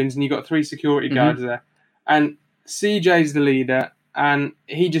door opens and you've got 3 security guards there. And CJ's the leader and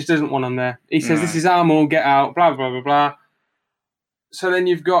he just doesn't want them there. He says, this is our mall, get out, blah, blah, blah, blah. So then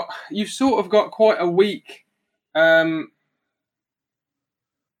you've sort of got quite a weak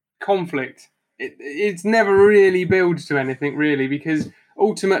conflict. It's never really builds to anything, really, because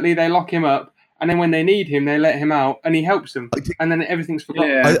ultimately they lock him up and then when they need him, they let him out and he helps them. And then everything's forgotten.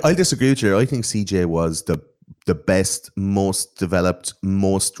 Yeah. I disagree with you. I think CJ was the best, most developed,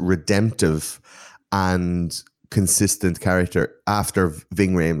 most redemptive and consistent character after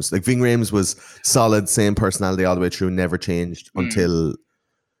Ving Rhames. Like Ving Rhames was solid, same personality all the way through, never changed until,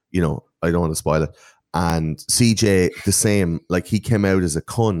 you know, I don't want to spoil it. And CJ, the same, like he came out as a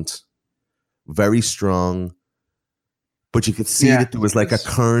cunt, very strong, but you could see that there was like a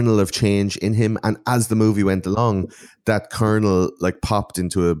kernel of change in him. And as the movie went along, that kernel like popped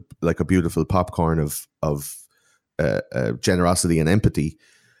into a beautiful popcorn of generosity and empathy.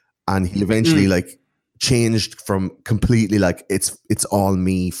 And he eventually like changed from completely like, it's all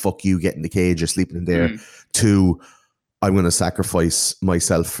me, fuck you, get in the cage, you're sleeping in there, to I'm going to sacrifice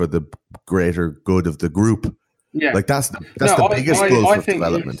myself for the greater good of the group. Yeah. Like that's the biggest growth of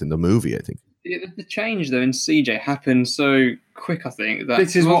development in the movie, I think. The change though in CJ happened so quick. I think that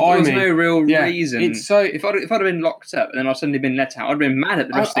this is what I mean. There was no real reason. It's so if I'd have been locked up and then I'd suddenly been let out, I'd have been mad at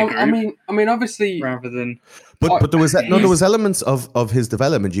the rest of the group. I mean, obviously, rather than. But there was elements of his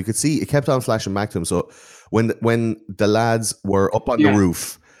development. You could see it kept on flashing back to him. So when the lads were up on the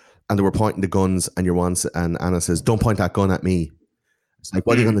roof and they were pointing the guns, and and Anna says, "Don't point that gun at me." It's like,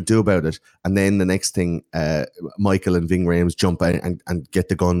 what are you going to do about it? And then the next thing, Michael and Ving Rhames jump out and get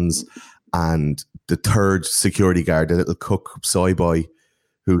the guns. And the third security guard, the little cook soy boy,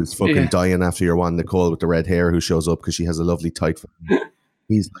 who's fucking dying after your one, Nicole with the red hair, who shows up because she has a lovely tight.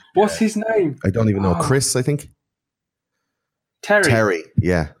 He's like, what's his name? I don't even know. Chris, I think. Terry.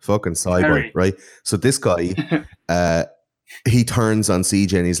 Yeah, fucking soy boy, right? So this guy, he turns on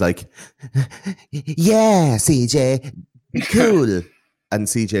CJ and he's like, "Yeah, CJ, cool." And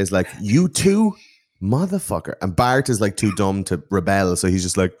CJ's like, "You too? Motherfucker." And Bart is like too dumb to rebel, so he's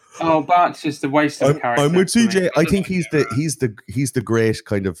just like, oh, Bart's just a waste of character. I'm with CJ. I think he's the great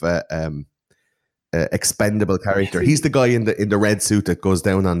kind of expendable character. He's the guy in the red suit that goes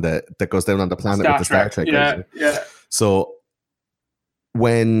down on the planet with the Star Trek. Yeah. So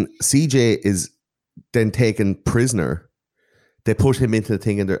when CJ is then taken prisoner, they put him into the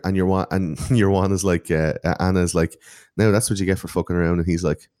thing, and Yerwan is like, Anna's like, "No, that's what you get for fucking around." And he's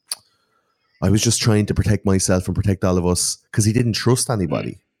like, "I was just trying to protect myself and protect all of us," because he didn't trust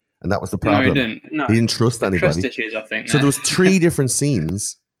anybody, and that was the problem. No, he didn't. No. He didn't trust anybody. Trust issues, I think. So there was 3 different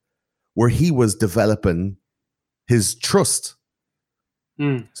scenes where he was developing his trust.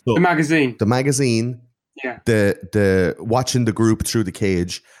 So the magazine, the watching the group through the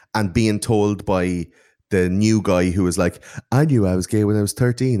cage and being told by the new guy who was like, "I knew I was gay when I was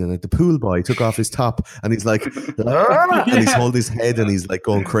 13," and the pool boy took off his top and he's like, and he's holding his head and he's like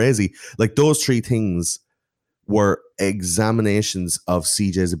going crazy. Like those 3 things were examinations of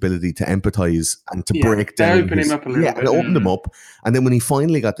CJ's ability to empathize and to break down. Open him up a little bit. Yeah, opened him up. And then when he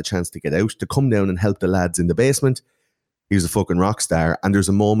finally got the chance to get out, to come down and help the lads in the basement, he was a fucking rock star. And there's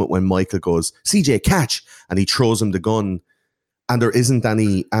a moment when Michael goes, "CJ, catch!" And he throws him the gun. And there isn't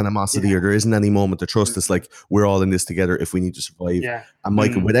any animosity or there isn't any moment of trust. It's like, we're all in this together if we need to survive. Yeah. And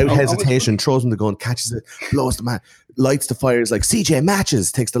Michael, without hesitation, throws him the gun, catches it, blows the man, lights the fires, like CJ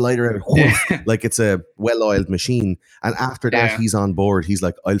matches, takes the lighter out, like it's a well-oiled machine. And after that, he's on board. He's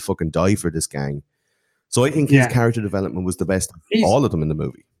like, I'll fucking die for this gang. So I think his character development was the best of all of them in the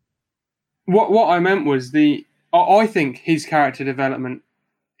movie. What I meant was I think his character development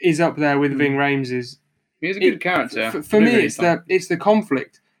is up there with Ving Rhames'. He's a good character. For me, it's the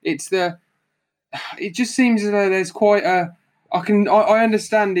conflict. It just seems as though there's quite a. I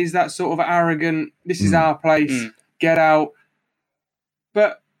understand he's that sort of arrogant. This is our place. Get out.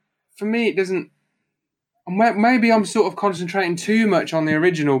 But for me, it doesn't. Maybe I'm sort of concentrating too much on the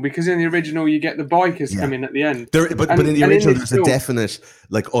original, because in the original you get the bikers come in at the end. But in the original, there's a definite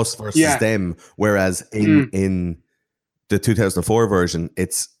like us versus them. Whereas in the 2004 version,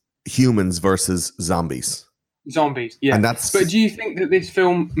 it's humans versus zombies. Yeah. And that's. But do you think that this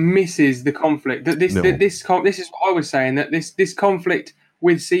film misses the conflict? That this is what I was saying, that this conflict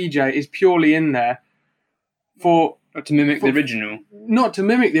with CJ is purely in there to mimic the original. Not to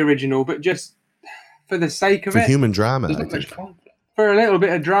mimic the original, but just for the sake of it. For human drama. There's not much conflict. For a little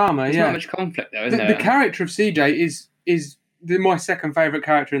bit of drama, There's not much conflict though, isn't there? The character of CJ is my second favourite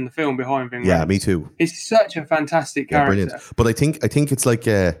character in the film behind Ving Rhames. Yeah, me too. He's such a fantastic character. Brilliant. But I think it's like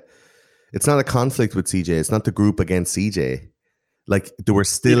it's not a conflict with CJ. It's not the group against CJ. Like, they were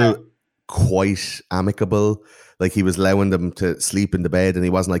still quite amicable. Like, he was allowing them to sleep in the bed, and he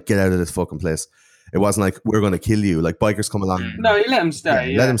wasn't like, get out of this fucking place. It wasn't like, we're going to kill you. Like, bikers come along. No, he let him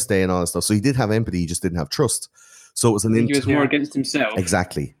stay. Let him stay and all that stuff. So he did have empathy. He just didn't have trust. So it was he was more against himself.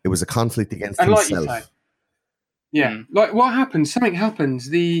 Exactly. It was a conflict against himself. Like you say, like, what happens? Something happens.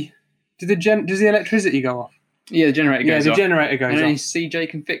 Does the electricity go off? Yeah, the generator goes off. Yeah, the generator goes off. And only CJ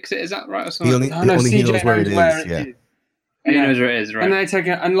can fix it, is that right? Or something? Only he knows where it is. Yeah. He knows where it is, right? And they take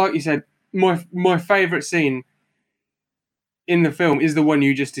it, and like you said, my favourite scene in the film is the one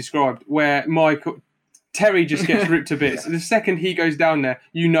you just described, where Terry just gets ripped to bits. The second he goes down there,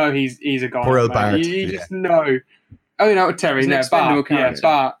 you know he's a guy. Poor old Bart. You just know. Oh, no, Terry. No, Bart. Yeah,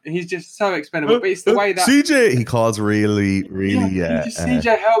 Bart. He's just so expendable. But it's the way that CJ, he calls really,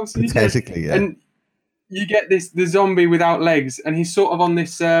 CJ helps pathetically. And you get the zombie without legs, and he's sort of on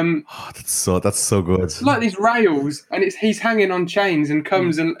this. That's so good. Like these rails, and he's hanging on chains and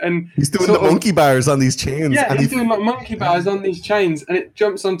comes and he's doing the monkey bars on these chains. Yeah, he's doing like monkey bars on these chains, and it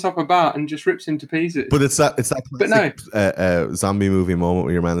jumps on top of Bart and just rips him to pieces. But it's that classic, zombie movie moment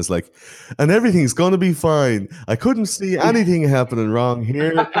where your man is like, and everything's gonna be fine. I couldn't see anything happening wrong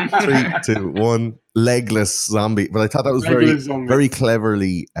here. 3, 2, 1, legless zombie. But I thought that was very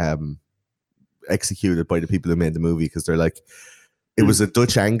cleverly executed by the people who made the movie, because they're like, it was a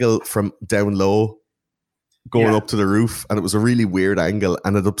Dutch angle from down low going up to the roof, and it was a really weird angle,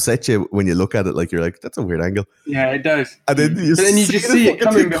 and it upsets you when you look at it. Like, you're like, that's a weird angle. Yeah, it does. And then you just see it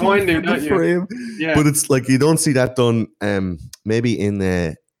coming behind him, don't you? Yeah. But it's like, you don't see that done maybe in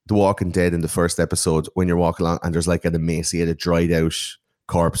The Walking Dead in the first episode, when you're walking along and there's like an emaciated, dried out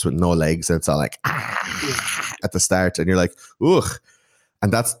corpse with no legs, and it's all like at the start, and you're like, ugh.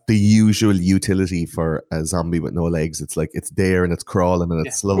 And that's the usual utility for a zombie with no legs. It's like, it's there and it's crawling and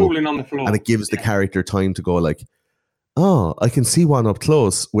it's slow. Crawling on the floor. And it gives the character time to go like, oh, I can see one up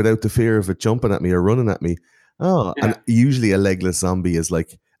close without the fear of it jumping at me or running at me. Oh, and usually a legless zombie is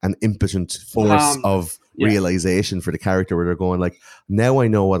like an impotent force of realization for the character, where they're going like, now I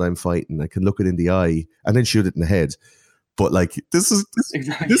know what I'm fighting. I can look it in the eye and then shoot it in the head. But like, this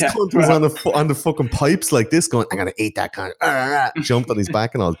cunt was on the fucking pipes like this, going, I'm gonna eat that cunt. Jumped on his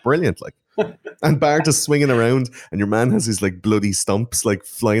back and all. It's brilliant. Like, and Bart is swinging around, and your man has his like bloody stumps like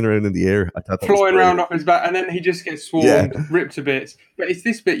flying around in the air. I thought that flying around off his back, and then he just gets swarmed, ripped to bits. But it's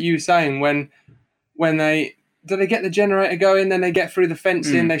this bit you were saying when they get the generator going, then they get through the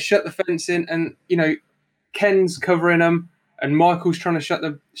fencing, they shut the fence in, and Ken's covering them, and Michael's trying to shut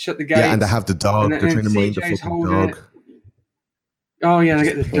the gates. Yeah, and they have the dog. They're trying to mind the fucking dog. Oh yeah, they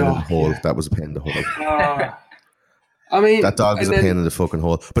get the dog. That was a pain in the hole. I mean, that dog was a pain in the fucking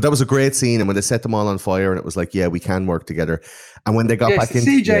hole. But that was a great scene, and when they set them all on fire, and it was like, yeah, we can work together. And when they got back in,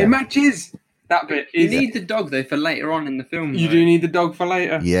 CJ matches that bit. You need the dog though for later on in the film. You do need the dog for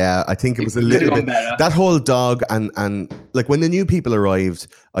later. Yeah, I think it was a little bit better. That whole dog and like when the new people arrived,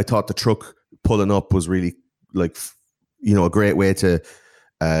 I thought the truck pulling up was really like, a great way to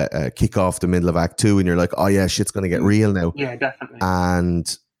kick off the middle of Act 2, and you're like, oh yeah, shit's gonna get real now. Yeah, definitely.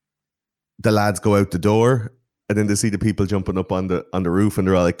 And the lads go out the door, and then they see the people jumping up on the roof, and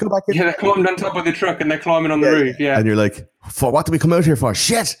they're all like, go back in. Yeah, they climbed on top of the truck and they're climbing on the roof. Yeah. And you're like, for what do we come out here for?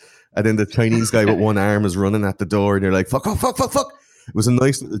 Shit. And then the Chinese guy with one arm is running at the door, and you're like, fuck, fuck, fuck, fuck, fuck. It was a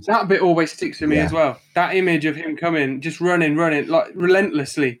nice... That bit always sticks with me as well. That image of him coming, just running, like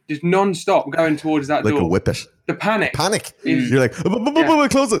relentlessly, just non-stop going towards that door. Like a whippet. The panic. You're like,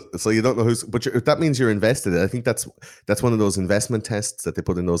 close it. So you don't know who's... But that means you're invested. I think that's one of those investment tests that they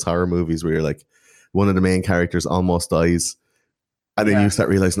put in those horror movies where you're like, one of the main characters almost dies. And then you start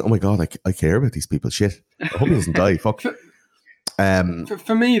realizing, oh my God, I care about these people. Shit. I hope he doesn't die. Fuck.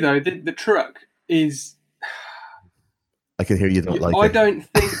 For me, though, the truck is... I can hear you don't like it.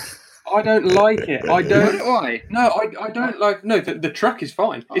 I don't like it. I don't. Why? No, I don't like. No, the truck is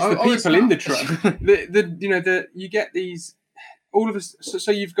fine. It's the people in the truck. You get these. All of us. So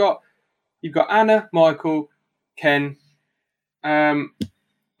you've got Anna, Michael, Ken,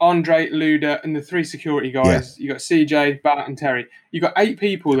 Andre, Luda, and the 3 security guys. You got CJ, Bat, and Terry. You got 8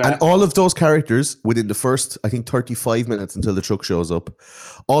 people there, and all of those characters within the first, I think, 35 minutes until the truck shows up.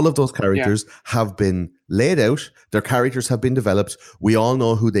 All of those characters have been laid out. Their characters have been developed. We all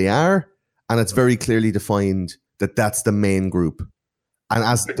know who they are, and it's very clearly defined that that's the main group. And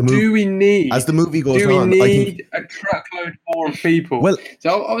as the movie goes on, do we need a truckload more of people? Well,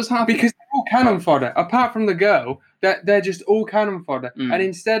 so I was happy because they're all cannon fodder. Apart from the girl, they're just all cannon fodder. And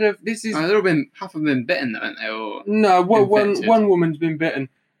instead of this is, half of them been bitten, haven't they? Or no, one woman's been bitten,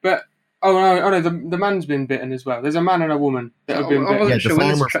 but no, the man's been bitten as well. There's a man and a woman that have been bitten. Yeah, the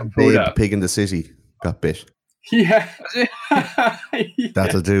farmer from Pig in the City got bit. Yeah,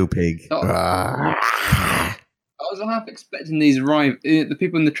 that'll do, Pig. I was half expecting the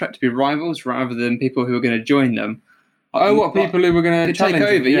people in the truck to be rivals rather than people who are going to join them. People who were going to take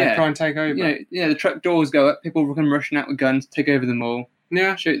over? Try and take over. The truck doors go up. People will come rushing out with guns, take over them all.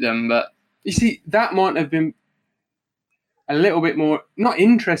 Yeah, shoot them. But you see, that might have been a little bit more not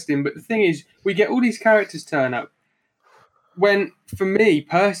interesting. But the thing is, we get all these characters turn up. When, for me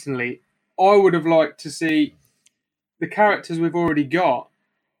personally, I would have liked to see the characters we've already got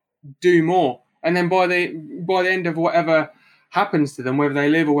do more. And then by the end of whatever happens to them, whether they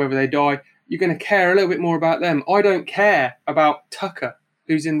live or whether they die, you're going to care a little bit more about them. I don't care about Tucker,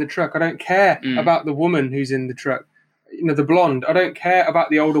 who's in the truck. I don't care about the woman who's in the truck. The blonde. I don't care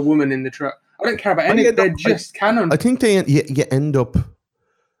about the older woman in the truck. I don't care about any of them. They're just canon. I think you end up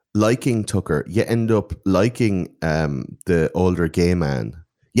liking Tucker. You end up liking the older gay man.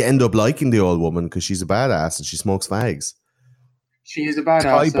 You end up liking the old woman because she's a badass and she smokes fags. She is a badass.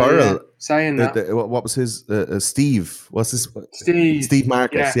 Ty Burrell, saying that. What was his Steve? What's his Steve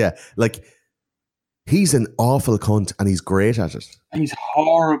Marcus? Yeah, like he's an awful cunt and he's great at it. And he's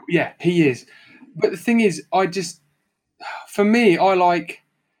horrible. Yeah, he is. But the thing is, for me, I like,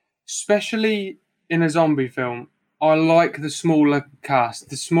 especially in a zombie film, I like the smaller cast,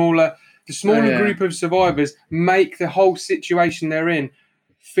 the smaller group of survivors make the whole situation they're in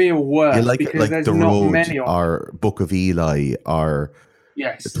feel worse. You like because it, like there's The not Road, many of or Book of Eli, or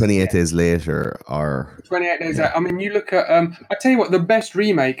 28 Days Later, or 28 Days Later. I mean, you look at I tell you what, the best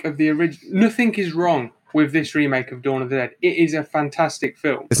remake of the original. Nothing is wrong with this remake of Dawn of the Dead. It is a fantastic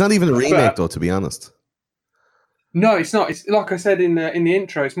film. It's not even a remake, though, to be honest. No, it's not. It's like I said in the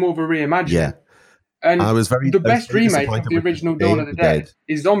intro. It's more of a reimagining. Yeah, and the best remake of the original Dawn of the Dead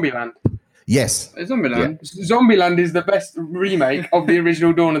is Zombieland. Yes. Zombieland. Yeah. Zombieland is the best remake of the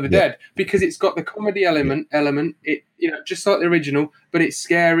original Dawn of the Dead because it's got the comedy element. It just like the original, but it's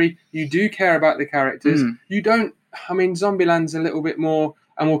scary. You do care about the characters. You don't. I mean, Zombieland's a little bit more,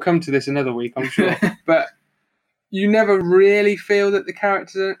 and we'll come to this another week, I'm sure. But you never really feel that the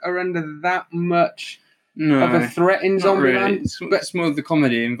characters are under that much of a threat in Zombieland. Really. It's more the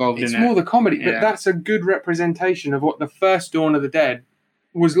comedy involved in it. It's more the comedy, but that's a good representation of what the first Dawn of the Dead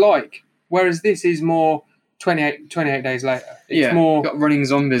was like. Whereas this is more 28 Days Later. It's more got running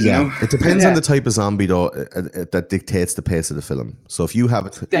zombies. Yeah, it depends on the type of zombie though that dictates the pace of the film. So if you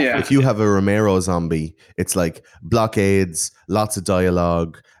have a Romero zombie, it's like blockades, lots of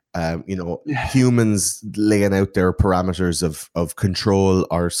dialogue, humans laying out their parameters of control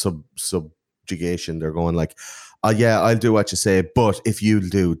or subjugation. They're going like, oh yeah, I'll do what you say, but if you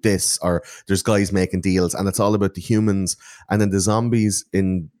do this, or there's guys making deals, and it's all about the humans. And then the zombies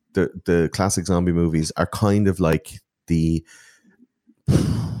in the classic zombie movies are kind of like the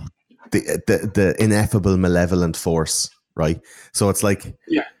ineffable malevolent force, right? So it's like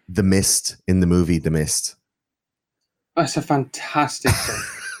the Mist in the movie The Mist. That's a fantastic thing.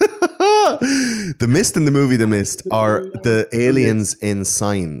 The Mist in the movie The Mist are the aliens in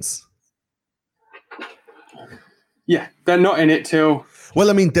Signs. Yeah, they're not in it till... Well,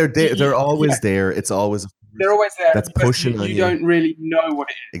 I mean, they're always there. It's always... They're always there. That's pushing on you. You don't really know what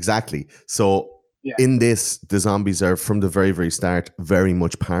it is. Exactly. So in this, the zombies are from the very, very start very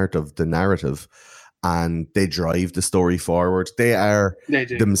much part of the narrative, and they drive the story forward. They are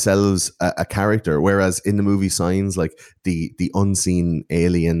themselves a character, whereas in the movie Signs, like the unseen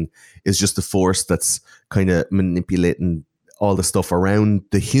alien is just a force that's kind of manipulating all the stuff around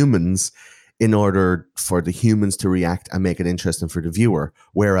the humans in order for the humans to react and make it interesting for the viewer.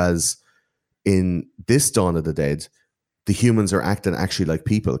 Whereas in this Dawn of the Dead, the humans are acting actually like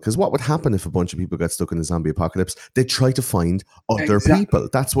people. Because what would happen if a bunch of people got stuck in a zombie apocalypse? They'd try to find other people.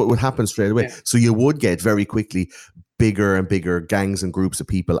 That's what would happen straight away. Yeah. So you would get very quickly bigger and bigger gangs and groups of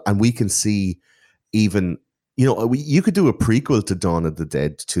people. And we can see even, you could do a prequel to Dawn of the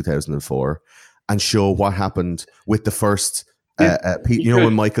Dead 2004 and show what happened with the first,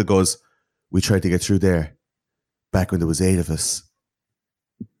 when Michael goes, we tried to get through there back when there was 8 of us.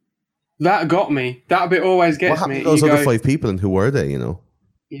 That got me. That bit always gets me. What happened to those other 5 people, and who were they?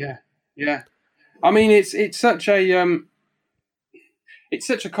 Yeah. I mean, it's such a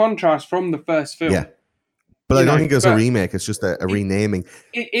contrast from the first film. Yeah, but I don't think it's a remake. It's just a renaming.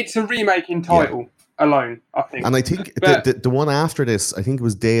 It's a remake in title alone, I think. And I think the one after this, I think it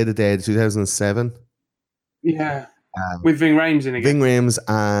was Day of the Dead, 2007. Yeah, with Ving Rhames in again. Ving Rhames,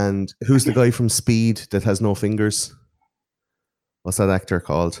 and who's the guy from Speed that has no fingers? What's that actor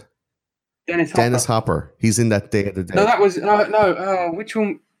called? Dennis Hopper. He's in that Day of the Dead. No, that was which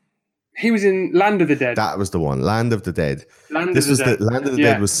one? He was in Land of the Dead. That was the one, Land of the Dead. Land of the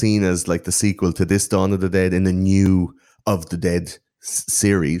Dead was seen as like the sequel to this Dawn of the Dead in the new of the Dead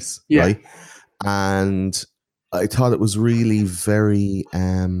series, right? And I thought it was really very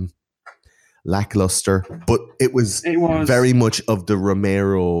lackluster, but it was very much of the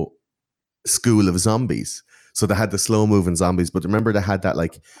Romero school of zombies. So they had the slow moving zombies, but remember they had that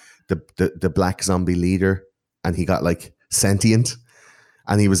like the black zombie leader, and he got like sentient,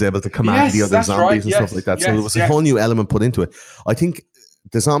 and he was able to command the other zombies and stuff like that. So there was a whole new element put into it. I think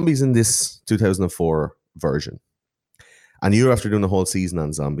the zombies in this 2004 version, and you're after doing a whole season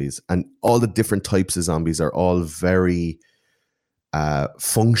on zombies, and all the different types of zombies are all very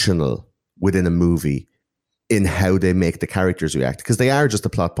functional within a movie in how they make the characters react, because they are just a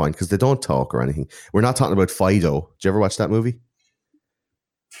plot point, because they don't talk or anything. We're not talking about Fido. Did you ever watch that movie?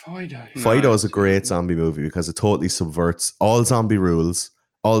 Fido is a great zombie movie because it totally subverts all zombie rules,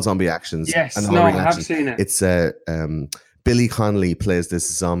 all zombie actions. Yes, and I have seen it. It's Billy Connolly plays this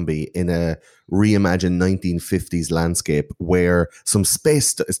zombie in a reimagined 1950s landscape where some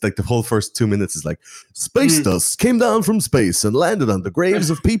space, it's like the whole first 2 minutes is like, space dust came down from space and landed on the graves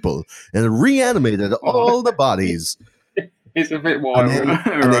of people and reanimated all the bodies. It's a bit wild.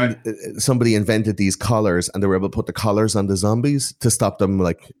 And then somebody invented these collars, and they were able to put the collars on the zombies to stop them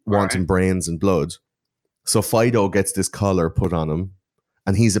like wanting brains and blood. So Fido gets this collar put on him,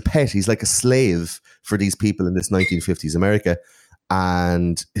 and he's a pet. He's like a slave for these people in this 1950s America.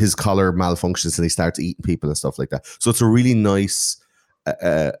 And his collar malfunctions, and he starts eating people and stuff like that. So it's a really nice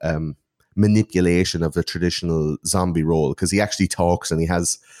manipulation of the traditional zombie role, because he actually talks and he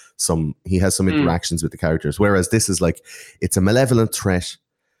has some interactions with the characters, whereas this is like, it's a malevolent threat.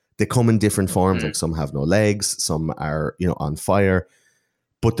 They come in different forms, like some have no legs, some are on fire,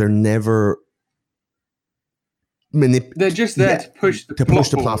 but they're never they're just there to push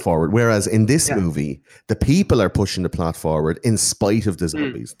the plot forward. Whereas in this movie, the people are pushing the plot forward in spite of the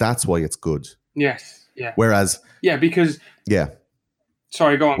zombies. That's why it's good. Yes. Yeah. Whereas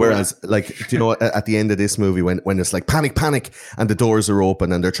sorry, go on. Whereas, at the end of this movie, when it's like panic, and the doors are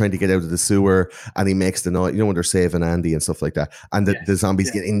open and they're trying to get out of the sewer, and he makes the noise, when they're saving Andy and stuff like that, and the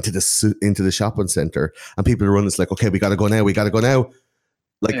zombies get into the shopping center, and people are running. It's like, okay, we got to go now.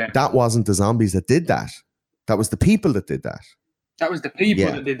 Like that wasn't the zombies that did that. That was the people that did that. That was the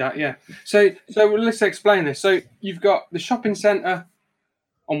people that did that. Yeah. So let's explain this. So you've got the shopping center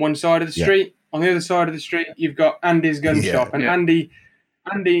on one side of the street. On the other side of the street, you've got Andy's gun shop, and Andy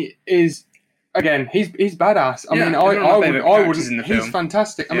is, again, he's badass. I mean, I would. He's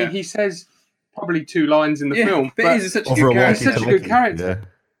fantastic. I mean, he says probably 2 lines in the film, but he's such a good character.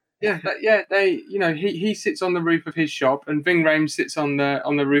 He sits on the roof of his shop, and Ving Rhames sits on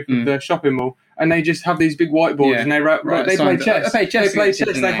the roof of the shopping mall, and they just have these big whiteboards, and they play chess.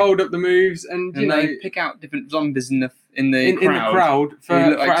 They hold up the moves, and they pick out different zombies in the crowd for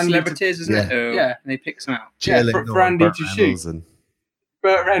like Andy celebrities, isn't it? And they pick some out. For Andy to shoot.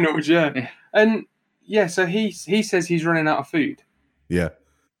 Burt Reynolds, and so he says he's running out of food. Yeah.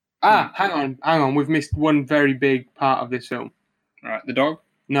 Hang on. We've missed one very big part of this film. Right, the dog?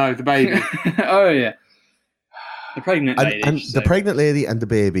 No, the baby. Oh yeah, the pregnant lady. The pregnant lady and the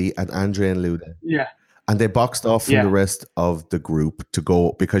baby and Andre and Luda. Yeah. And they boxed off from the rest of the group to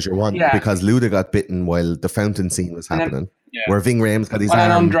go because because Luda got bitten while the fountain scene was happening, where Ving Rhames got his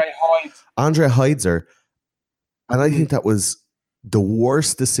arm. And Andre hides her. And I think that was the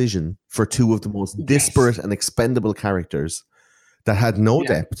worst decision for two of the most disparate and expendable characters that had no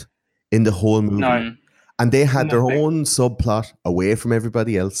depth in the whole movie. No. And they had their own subplot away from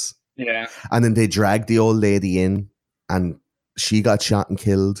everybody else. Yeah. And then they dragged the old lady in and she got shot and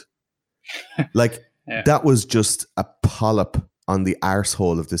killed. Like, that was just a polyp on the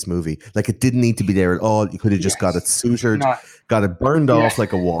arsehole of this movie. Like, it didn't need to be there at all. You could have just got it sutured, got it burned off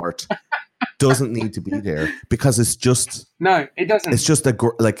like a wart. Doesn't need to be there because it's just... No, it doesn't. It's just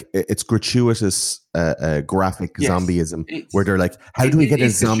it's gratuitous graphic zombieism where they're like, how do we get a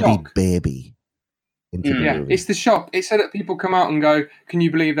zombie baby into the movie? It's the shock. It's so that people come out and go, can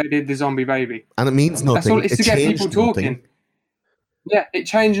you believe they did the zombie baby? And it means nothing. That's all. It's to get people talking. Nothing. Yeah, it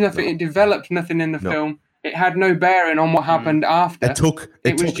changed nothing. It developed nothing in the film. It had no bearing on what happened after. It took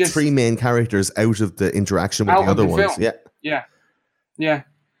just three main characters out of the interaction with the other ones. Yeah.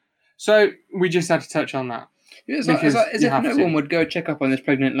 So we just had to touch on that. It's as if no one would go check up on this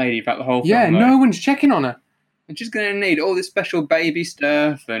pregnant lady throughout the whole film. Yeah, no one's checking on her. And she's going to need all this special baby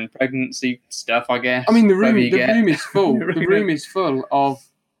stuff and pregnancy stuff, I guess. I mean, the room is full. The room is full of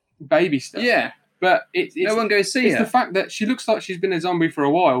baby stuff. Yeah. But it's no one goes see her. It's the fact that she looks like she's been a zombie for a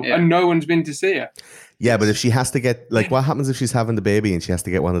while and no one's been to see her. Yeah, but if she has to get, like, what happens if she's having the baby and she has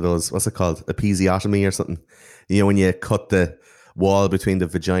to get one of those, what's it called? Episiotomy or something? You know, when you cut the wall between the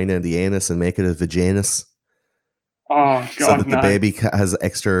vagina and the anus and make it a vaginus. Oh, God, so that the baby has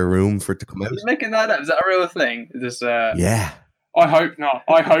extra room for it to come out. You're making that up. Is that a real thing? Yeah. I hope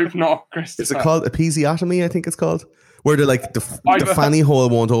not, Christopher. Is it called episiotomy, I think it's called? Where they're like, the fanny hole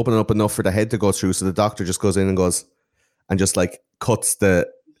won't open up enough for the head to go through, so the doctor just goes in and just like cuts the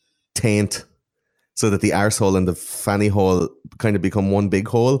taint so that the arsehole and the fanny hole kind of become one big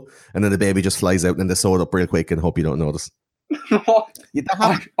hole, and then the baby just flies out and then they sew it up real quick and hope you don't notice. What?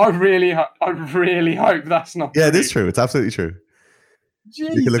 I really hope that's not true. Yeah, it is true. It's absolutely true.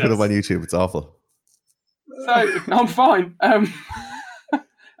 Jesus. You can look it up on YouTube. It's awful. So, I'm fine.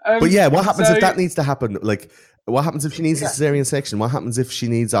 But yeah, what happens if that needs to happen? Like, what happens if she needs a cesarean section? What happens if she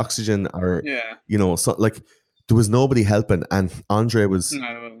needs oxygen or, you know, so, like, there was nobody helping. And Andre was,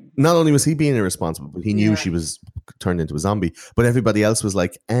 not only was he being irresponsible, but he knew she was turned into a zombie. But everybody else was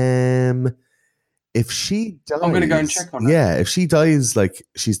like, if she dies... I'm going to go and check on her. Yeah, if she dies, like,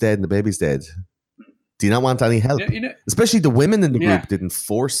 she's dead and the baby's dead. Do you not want any help? Especially the women in the group didn't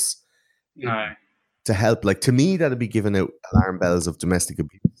force to help. Like, to me, that'd be giving out alarm bells of domestic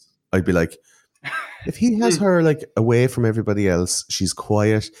abuse. I'd be like, if he has her, like, away from everybody else, she's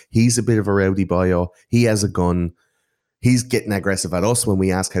quiet, he's a bit of a rowdy boyo, he has a gun, he's getting aggressive at us when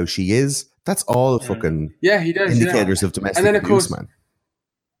we ask how she is, that's all fucking he does, indicators of domestic abuse, man.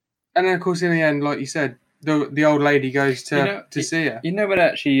 And then, of course, in the end, like you said, the old lady goes to see her. You know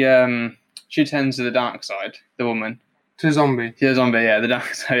when she turns to the dark side, the woman? To a zombie. To a zombie, the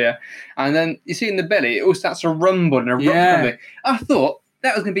dark side, And then you see in the belly, it all starts to rumble and erupt. I thought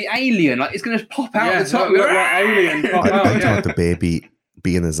that was going to be Alien. Like, it's going to pop out the top. Like Alien pop out. I thought the baby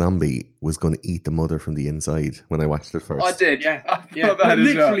being a zombie was going to eat the mother from the inside when I watched it first. I did, I thought that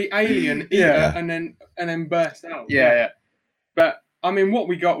literally Alien eat her and then burst out. But I mean, what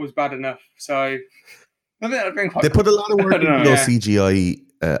we got was bad enough. So I think that'd been quite. They put a lot of work into those CGI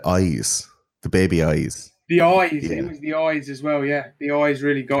eyes, the baby eyes. The eyes, it was the eyes as well. Yeah, the eyes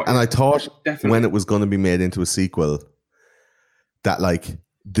really got. And I thought when it was going to be made into a sequel, that like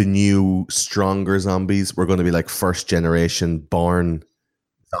the new stronger zombies were going to be like first generation born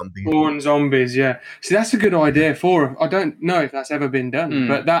zombies. Born zombies, yeah. See, that's a good idea for them. I don't know if that's ever been done,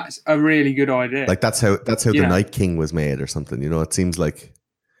 but that's a really good idea. Like that's how the Night King was made or something. You know, it seems like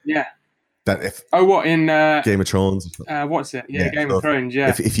that if in Game of Thrones? What's it? Yeah, Game of Thrones.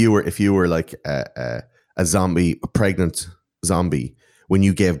 Yeah. If you were like a zombie, a pregnant zombie, when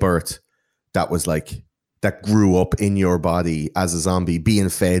you gave birth, that was like that grew up in your body as a zombie, being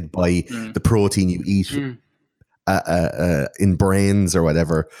fed by the protein you eat. In brains or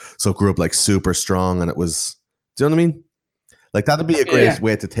whatever, so it grew up like super strong, and it was, do you know what I mean? Like that'd be a great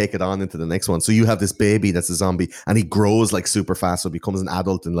way to take it on into the next one. So you have this baby that's a zombie and he grows like super fast, so he becomes an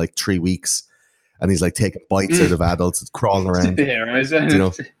adult in like 3 weeks, and he's like taking bites out of adults, it's crawling around. You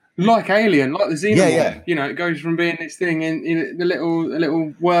know? Like Alien, like the Xenomorph. You know, it goes from being this thing in the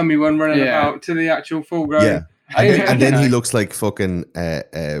little wormy one running about to the actual full grown. And then he looks like fucking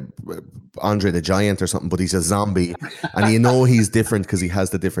Andre the Giant or something, but he's a zombie, and you know he's different because he has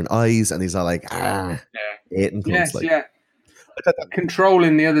the different eyes, and he's all like, eating things like.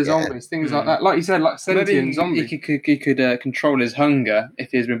 controlling the other zombies, things like that. Like you said, like sentient zombies. He could control his hunger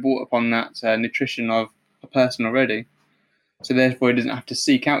if he's been brought upon that nutrition of a person already. So therefore, he doesn't have to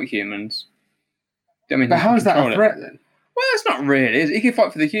seek out humans. But how is that a threat then? Well, it's not really. He can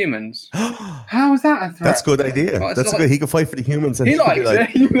fight for the humans. How is that a threat? That's a good idea. That's good. He can fight for the humans. And he likes it.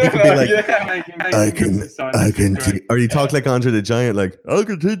 He could be like, I can. Or you talk like Andre the Giant, like, I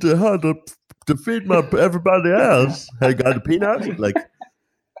can teach you how to feed everybody else. I got a peanut. Like,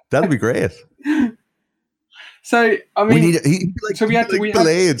 that'd be great. So I mean, he'd be like,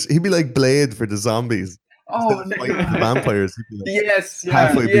 he'd be like Blade for the zombies. Oh, the vampires. Yes,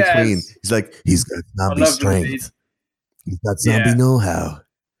 halfway between. He's like, he's got zombie strength. He's got zombie know-how.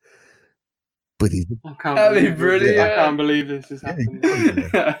 But he's... I can't believe this is happening.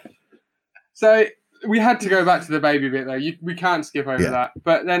 So we had to go back to the baby bit though. We can't skip over that.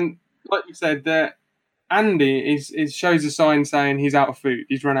 But then, like you said, Andy shows a sign saying he's out of food.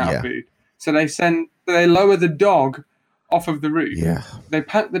 He's run out of food. So they lower the dog off of the roof. Yeah. They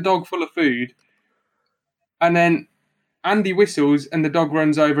pack the dog full of food. And then Andy whistles and the dog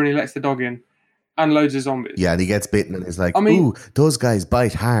runs over and he lets the dog in. And loads of zombies. Yeah, and he gets bitten and he's like, ooh, those guys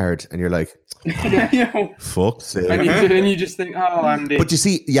bite hard. And you're like, fuck's sake. And you just think, oh, Andy. But you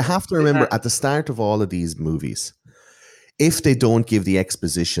see, you have to remember at the start of all of these movies, if they don't give the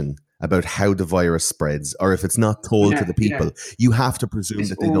exposition about how the virus spreads, or if it's not told to the people, you have to presume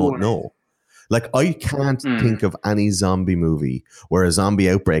that they don't know. Like, I can't think of any zombie movie where a zombie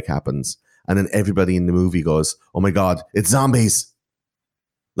outbreak happens and then everybody in the movie goes, oh my God, it's zombies.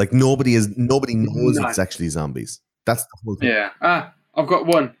 Like, nobody knows it's actually zombies. That's the whole thing. Yeah. I've got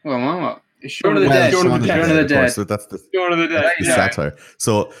one. Well, it's Shaun of the Dead. Shaun of the Dead. So that's the Shaun of the Dead. Satire.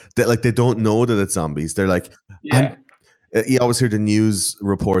 So they don't know that it's zombies. They're like, you always hear the news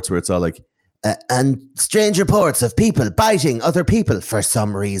reports where it's all like, and strange reports of people biting other people for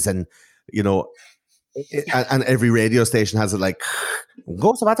some reason, you know. And every radio station has it like,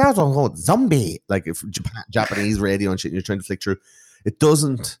 zombie, like if Japanese radio and shit. And you're trying to flick through. It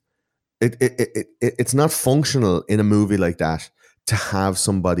doesn't. It's not functional in a movie like that to have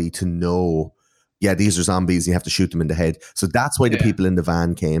somebody to know, yeah, these are zombies. You have to shoot them in the head. So that's why the people in the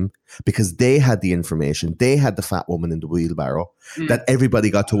van came, because they had the information. They had the fat woman in the wheelbarrow that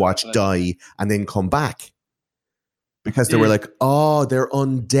everybody got to watch die and then come back, because they were like, oh, they're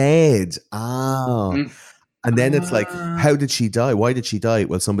undead. And then it's like, how did she die? Why did she die?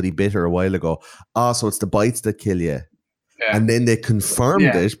 Well, somebody bit her a while ago. So it's the bites that kill you. Yeah. And then they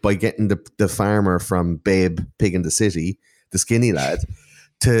confirmed it by getting the farmer from Babe Pig in the City, the skinny lad,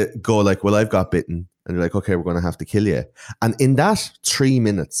 to go like, well, I've got bitten. And they're like, okay, we're going to have to kill you. And in that 3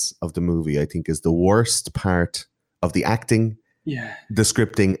 minutes of the movie, I think is the worst part of the acting, the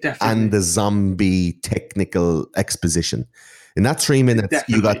scripting, and the zombie technical exposition. In that 3 minutes,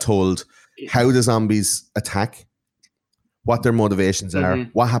 you got told how the zombies attack, what their motivations are,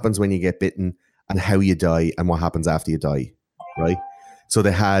 what happens when you get bitten, and how you die, and what happens after you die, right? So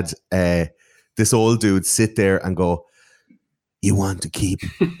they had this old dude sit there and go, you want to keep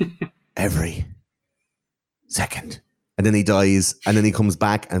every second. And then he dies, and then he comes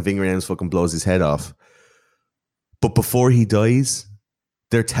back, and Ving Rhames fucking blows his head off. But before he dies,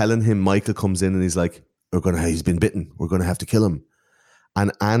 they're telling him, Michael comes in, and he's like, he's been bitten. We're going to have to kill him.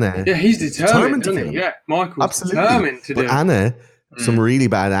 And Anna... Yeah, he's determined to do. Yeah, Michael's determined to do. But Anna... some really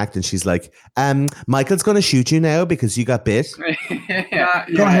bad acting. She's like, Michael's going to shoot you now because you got bit.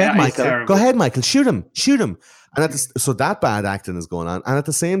 Go ahead, Michael. Go ahead, Michael. Shoot him. And so that bad acting is going on. And at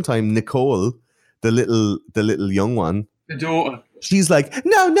the same time, Nicole, the little young one, the daughter, she's like,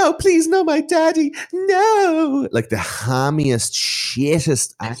 no, please, no, my daddy, no. Like the hammiest,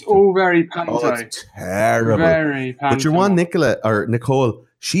 shittest acting. It's all very panto. Oh, it's terrible. Very panto. But your one, Nicole,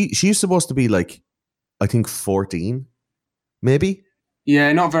 she's supposed to be like, I think 14. Maybe?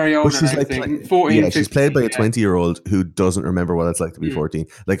 Yeah, not very old. She's like 14, 15, she's played by a 20-year-old who doesn't remember what it's like to be 14.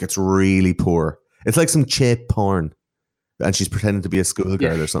 Like, it's really poor. It's like some cheap porn. And she's pretending to be a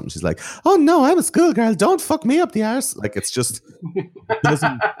schoolgirl or something. She's like, oh no, I'm a schoolgirl. Don't fuck me up the arse. Like, it's just, it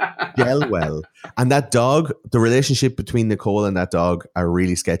doesn't gel well. And that dog, the relationship between Nicole and that dog are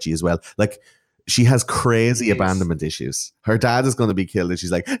really sketchy as well. Like, she has crazy abandonment issues. Her dad is going to be killed, and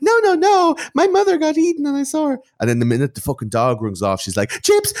she's like, no, my mother got eaten and I saw her. And then the minute the fucking dog runs off, she's like,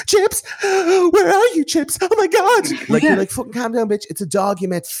 Chips, where are you, Chips? Oh my God. Like, you're like, fucking calm down, bitch. It's a dog you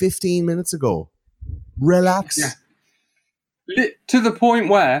met 15 minutes ago. Relax. Yeah. To the point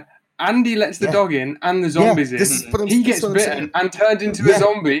where Andy lets the dog in and the zombies in. He gets bitten and turned into a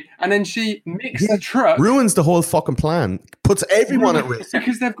zombie, and then she nicks the truck. Ruins the whole fucking plan. Puts everyone at risk.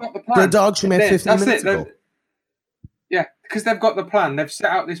 Because they've got the plan. The dog she made 15 minutes ago. Yeah, because they've got the plan. They've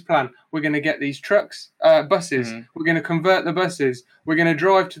set out this plan. We're going to get these trucks, buses. We're going to convert the buses. We're going to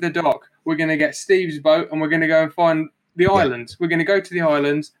drive to the dock. We're going to get Steve's boat, and we're going to go and find the islands. We're going to go to the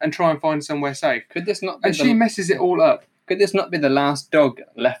islands and try and find somewhere safe. Could this not be And she messes it all up. Could this not be the last dog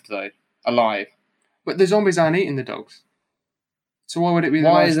left, though, alive? But the zombies aren't eating the dogs. So why would it be the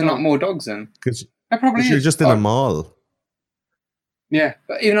Why last is there dog? not more dogs then? Because There probably you're is. just in a mall. Yeah.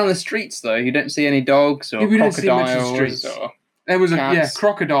 But even on the streets, though, you don't see any dogs or Yeah, we don't see much in the crocodiles. streets. Or... There was Cats.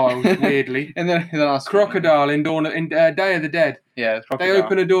 crocodiles, weirdly. And then the last Crocodile in Day of the Dead. Yeah, They crocodile.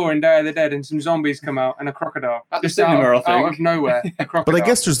 open a door in Day of the Dead and some zombies come out and a crocodile. At the Just cinema, I out think. of nowhere, a crocodile. But I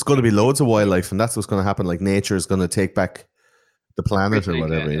guess there's going to be loads of wildlife, and that's what's going to happen. Like nature is going to take back the planet or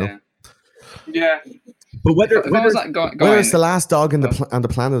whatever, you know. Yeah. But whether If I was that guy whether it's in- the last dog on the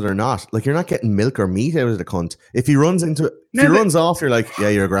planet or not, like you're not getting milk or meat out of the cunt. If he runs runs off, you're like, yeah,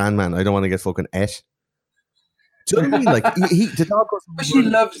 you're a grand man. I don't want to get fucking et. Do you know what I mean? Like the dog goes. But she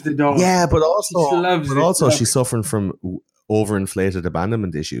loves the dog. Yeah, but She also, loves she's suffering from overinflated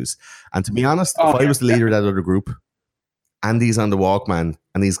abandonment issues. And to be honest, Oh, if I was the leader of that other group, Andy's on the Walkman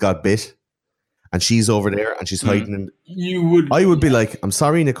and he's got bit, and she's over there and she's hiding in. You would. I would be like, I'm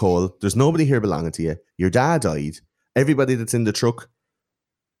sorry, Nicole. There's nobody here belonging to you. Your dad died. Everybody that's in the truck,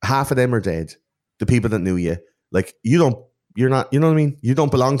 half of them are dead. The people that knew you, like you're not. You know what I mean? You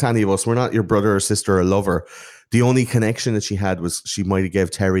don't belong to any of us. We're not your brother or sister or lover. The only connection that she had was she might have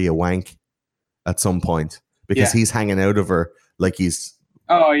gave Terry a wank at some point because he's hanging out of her like he's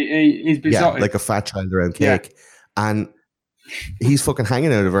he's besotted. like a fat child around cake, and he's fucking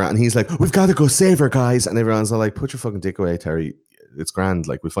hanging out of her, and he's like, "We've got to go save her, guys!" And everyone's all like, "Put your fucking dick away, Terry. It's grand.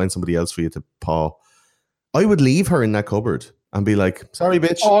 Like we'll find somebody else for you to paw." I would leave her in that cupboard and be like, "Sorry,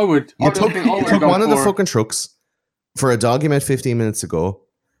 bitch. I would. You took one of the fucking trucks for a dog you met 15 minutes ago,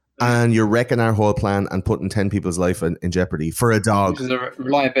 and you're wrecking our whole plan and putting 10 people's life in jeopardy for a dog." Which is a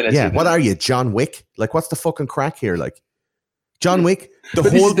reliability. Yeah, what are you, John Wick? Like, what's the fucking crack here? Like, John Wick, the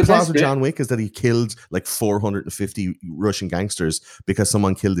But this whole is the plot best of bit. John Wick is that he killed like 450 Russian gangsters because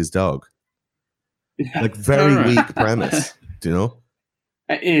someone killed his dog. Yeah. Like, very Alright. weak premise, do you know?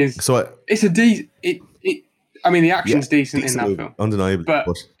 It is. So, It's a I mean, the action's decent in that movie, film. undeniably, But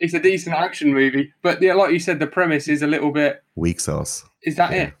it's a decent action movie. But yeah, like you said, the premise is a little bit. weak sauce. Is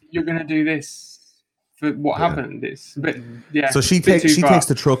that it? You're going to do this for what happened? It's a bit. Yeah. So she a bit takes too far.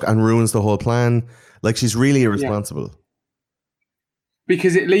 the truck and ruins the whole plan. Like, she's really irresponsible.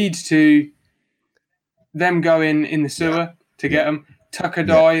 Because it leads to them going in the sewer to get them. Tucker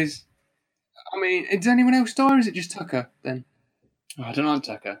dies. I mean, does anyone else die, or is it just Tucker then? Oh, I don't know,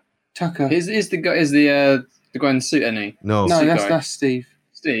 Tucker. Tucker. Is the guy the guy in the suit, isn't he? No, No, Suit that's guy. Steve.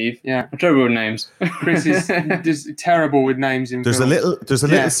 Steve. Yeah. I'm terrible with names. Chris is just terrible with names in there's a films.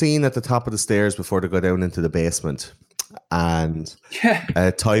 little scene at the top of the stairs before they go down into the basement, and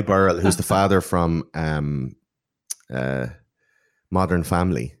Yeah. Ty Burrell, who's the father from Modern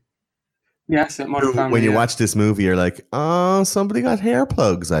Family. Yes, at Modern Family. When you yeah. watch this movie, you're like, oh, somebody got hair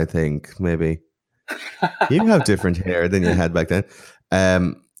plugs, I think, maybe. You have different hair than you had back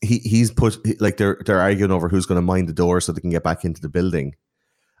then. He's like they're arguing over who's going to mind the door so they can get back into the building.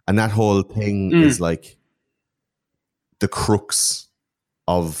 And that whole thing is like the crux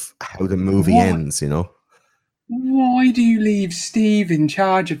of how the movie ends, you know? Why do you leave Steve in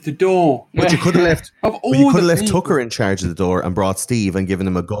charge of the door? But you could have left Of all But you could have the left people. Tucker in charge of the door and brought Steve and given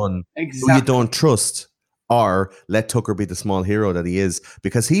him a gun who you Exactly. don't trust, or let Tucker be the small hero that he is,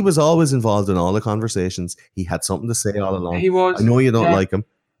 because he was always involved in all the conversations. He had something to say all along. He was. I know you don't yeah. like him,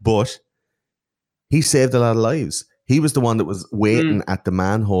 but he saved a lot of lives. He was the one that was waiting at the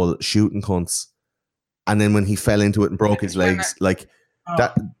manhole shooting cunts, and then when he fell into it and broke his legs, like Oh.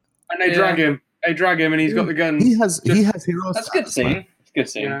 that, And they drag him. They drag him, and he's got the guns. he has hero That's a good status, man. scene. It's a good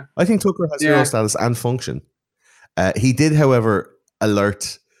scene. Yeah. I think Tucker has Yeah. hero status and function. He did, however,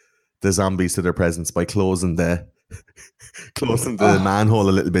 alert the zombies to their presence by closing the manhole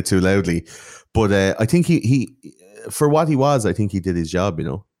a little bit too loudly. But I think he for what he was, I think he did his job, you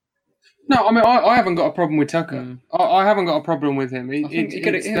know. No, I mean, I haven't got a problem with Tucker. I haven't got a problem with him. I think he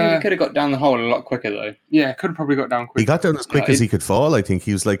could have got down the hole a lot quicker though. Yeah, could have probably got down He quick. got down as quick as he could fall. I think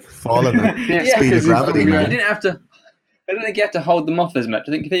he was like falling at Yeah, speed of because gravity, he's- man. He didn't have to. I don't think you had to hold them off as much.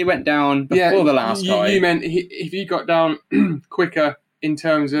 I think if he went down before the last guy, You meant if he got down quicker in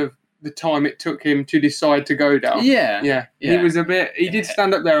terms of the time it took him to decide to go down. yeah, He was a bit. He did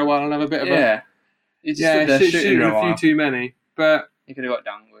stand up there a while and have a bit of yeah. He just yeah, stood there shooting shoot a a few while. too many. But He could have got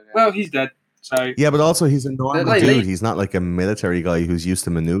down with it. well, he's dead. So Yeah, but also he's a normal Like, dude. He's not like a military guy who's used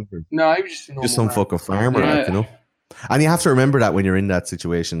to maneuvering. no, he was just a normal Just some man. fucking farmer, Yeah. like, you know. And you have to remember that when you're in that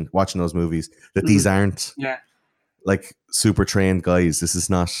situation, watching those movies, that these aren't Yeah. like super trained guys. This is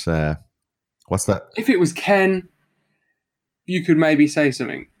not what's that? If it was Ken, you could maybe say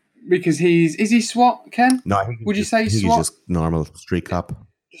something because is he SWAT, Ken? No, I think would you say he's SWAT? just normal street cop.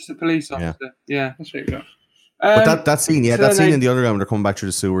 Just a police officer. Yeah. That's really good. But that scene, so that scene in the underground, they're coming back through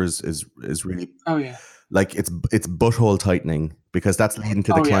the sewers is really. Oh yeah. Like it's butthole tightening because that's leading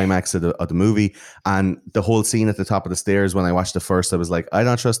to the climax of the movie, and the whole scene at the top of the stairs. When I watched the first, I was like, I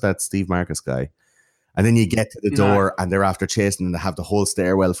don't trust that Steve Marcus guy. And then you get to the door, and they're after chasing, and they have the whole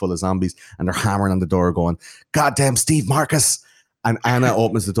stairwell full of zombies, and they're hammering on the door, going, "Goddamn Steve Marcus!" And Anna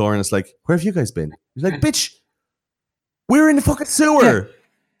opens the door, and it's like, "Where have you guys been?" He's like, "Bitch, we're in the fucking sewer." Yeah.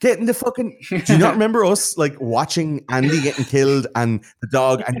 Getting the fucking. Do you not remember us like watching Andy getting killed and the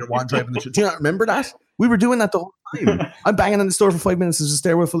dog and your one driving the truck? Do you not remember that? We were doing that the whole time. I'm banging on the door for 5 minutes. There's a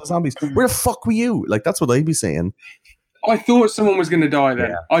stairwell full of zombies. Where the fuck were you? Like, that's what I'd be saying. I thought someone was going to die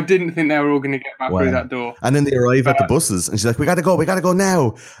then. Yeah. I didn't think they were all going to get back through that door. And then they arrive at the buses, and she's like, we got to go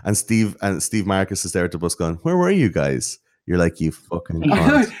now. And Steve Marcus is there at the bus going, where were you guys? You're like, you fucking I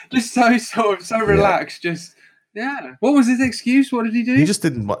know, just so relaxed, just... Yeah. What was his excuse? What did he do? He just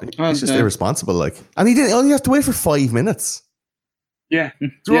didn't. He's just irresponsible, like, and he didn't. Only have to wait for 5 minutes. Yeah,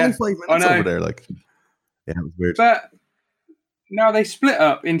 there were only 5 minutes over there. Like, yeah, it was weird. But now they split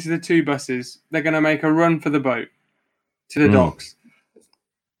up into the two buses. They're going to make a run for the boat to the docks.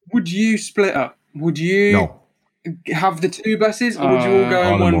 Would you split up? Would you have the two buses, or would you all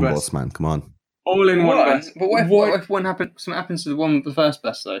go in one bus? Man, come on, all in one bus. But what if something happens to the first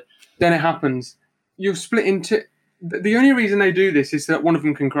bus though? Then it happens. You'll split into. The only reason they do this is that one of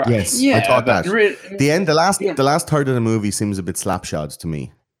them can crash. Yes, I thought that. The last third of the movie seems a bit slapshod to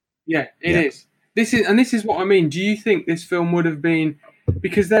me. Yeah, it is. This is what I mean. Do you think this film would have been?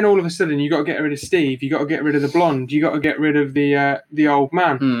 Because then all of a sudden you got to get rid of Steve, you got to get rid of the blonde, you got to get rid of the old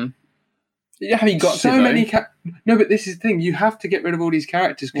man. Yeah, have you got so many? No, but this is the thing. You have to get rid of all these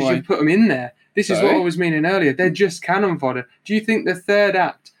characters because you put them in there. This is what I was meaning earlier. They're just cannon fodder. Do you think the third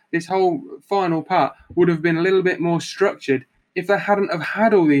act? This whole final part would have been a little bit more structured if they hadn't have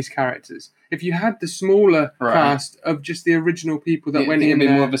had all these characters. If you had the smaller cast of just the original people that went in there.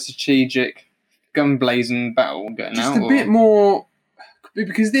 More of a strategic, gun blazing battle going just a bit more,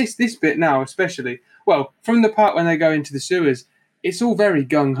 because this bit now especially, well, from the part when they go into the sewers, it's all very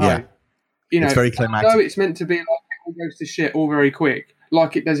gung-ho. Yeah. You know, it's very climactic. I know it's meant to be like it all goes to shit all very quick,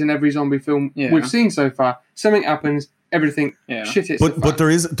 like it does in every zombie film we've seen so far. Something happens. Everything shit hits. But there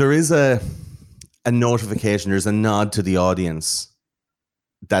is a notification. There's a nod to the audience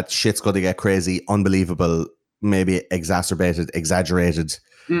that shit's going to get crazy, unbelievable, maybe exacerbated, exaggerated,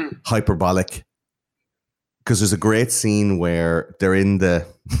 hyperbolic. Because there's a great scene where they're in the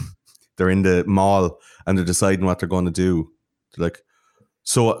mall and they're deciding what they're going to do. They're like,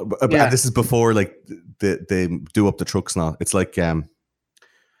 this is before like they do up the trucks now. It's like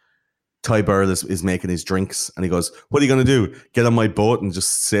Ty Burrell is making his drinks and he goes, what are you going to do? Get on my boat and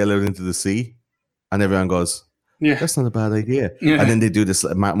just sail out into the sea? And everyone goes, that's not a bad idea. Yeah. And then they do this,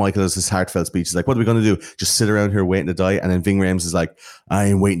 Michael does this heartfelt speech. He's like, what are we going to do? Just sit around here waiting to die? And then Ving Rhames is like, I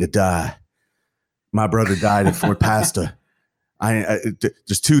ain't waiting to die. My brother died at Fort Pasta.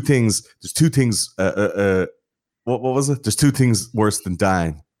 There's two things. What was it? There's two things worse than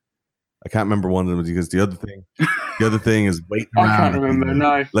dying. I can't remember one of them because the other thing is waiting around. I can't remember,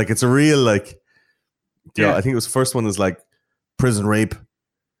 no. Like, it's a real, like, I think it was the first one is like prison rape.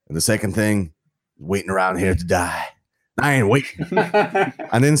 And the second thing, waiting around here to die. I ain't waiting.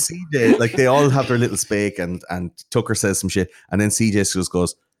 And then CJ, like, they all have their little spake and Tucker says some shit. And then CJ just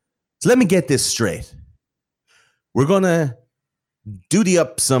goes, so let me get this straight. We're going to duty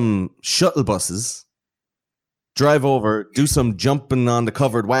up some shuttle buses, drive over, do some jumping on the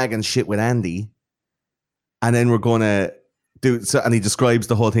covered wagon shit with Andy, and then we're going to and he describes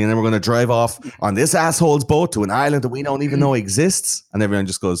the whole thing, and then we're going to drive off on this asshole's boat to an island that we don't even know exists, and everyone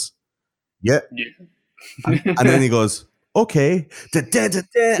just goes, yeah. And then he goes, okay,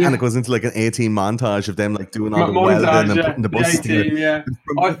 and it goes into like an 18 montage of them like doing all the welding and putting the buses together.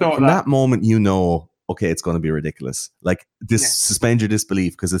 I thought from that moment, you know, okay, it's going to be ridiculous. Like, suspend your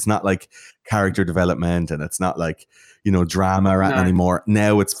disbelief, because it's not like character development and it's not like, you know, drama anymore.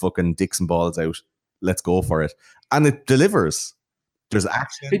 Now it's fucking dicks and balls out. Let's go for it. And it delivers. There's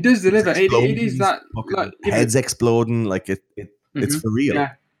action. It does deliver. It is that, like, heads exploding. Like, it's for real.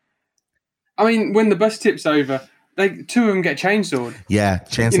 Yeah. I mean, when the bus tips over, two of them get chainsawed. Yeah,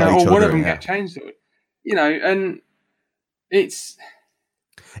 chainsaw each or other, one of them get chainsawed. You know, and it's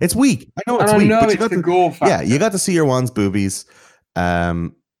weak. I know it's weak. I know but it's the gore factor. Yeah, you got to see your one's boobies.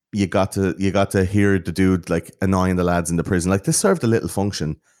 You got to hear the dude like annoying the lads in the prison. Like, this served a little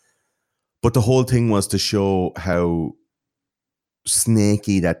function. But the whole thing was to show how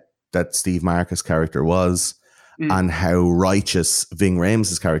snaky that Steve Marcus character was and how righteous Ving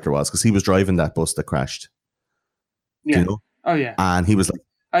Rhames' character was, because he was driving that bus that crashed. Yeah. You know? Oh, yeah. And he was like,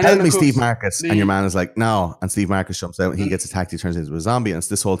 help me, Steve Marcus. And your man is like, no. And Steve Marcus jumps out and he gets attacked. He turns into a zombie. And it's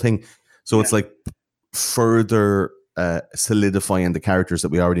this whole thing. So it's like further solidifying the characters that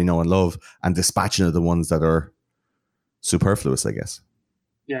we already know and love and dispatching of the ones that are superfluous, I guess.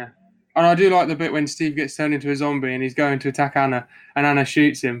 Yeah. And I do like the bit when Steve gets turned into a zombie and he's going to attack Anna and Anna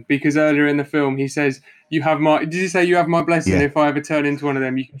shoots him, because earlier in the film he says, did you say you have my blessing? If I ever turn into one of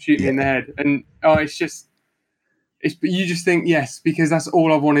them, you can shoot me in the head. And you just think, yes, because that's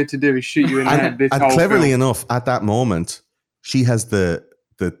all I've wanted to do is shoot you in the head. And cleverly enough, at that moment, she has the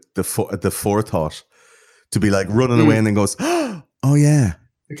forethought to be like running away and then goes, oh yeah,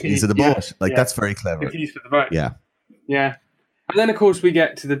 the keys of the boat. That's very clever. The keys for the boat. Yeah. Yeah. And then, of course, we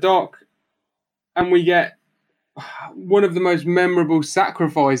get to the dock and we get one of the most memorable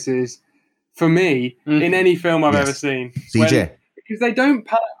sacrifices for me in any film I've ever seen. CJ. Because they don't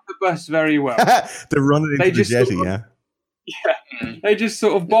pack the bus very well. They're running into the jetty, Yeah. They just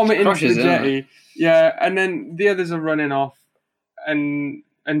sort of bomb it into the jetty. Yeah. And then the others are running off and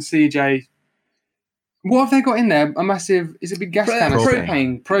CJ... What have they got in there? A massive... Is it a big gas canister?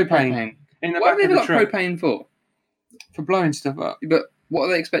 Propane. In the what back have they got truck. propane for? For blowing stuff up. But what are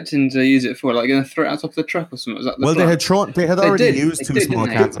they expecting to use it for? Like, going to throw it out top of the truck or something? Was that they had already used two small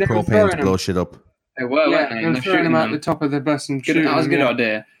cans of propane to blow shit up. They were, weren't they? They were throwing them out the top of the bus and shooting them. That was a good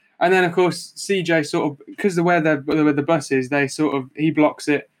idea. And then, of course, CJ sort of, because of where the bus is, he blocks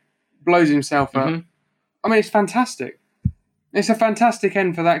it, blows himself up. I mean, it's fantastic. It's a fantastic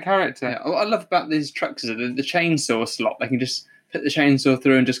end for that character. Yeah, what I love about these trucks is the chainsaw slot. They can just put the chainsaw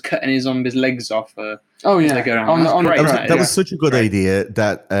through and just cut any zombies' legs off. They go around. That was such a good idea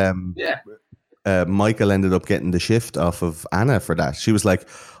that Michael ended up getting the shift off of Anna for that. She was like,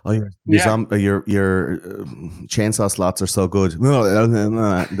 "Oh, your chainsaw slots are so good."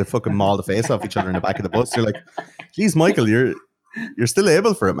 They fucking maul the face off each other in the back of the bus. You're like, "Geez, Michael, you're still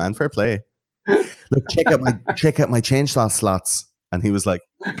able for it, man. Fair play." Look, check out my chainsaw slots. And he was like,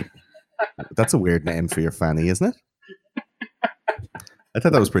 "That's a weird name for your fanny, isn't it?" I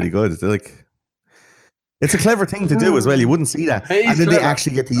thought that was pretty good. It's a clever thing to do as well. You wouldn't see that. And then they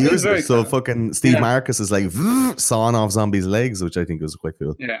actually get to use it. So fucking Steve Marcus is like sawing off zombies' legs, which I think was quite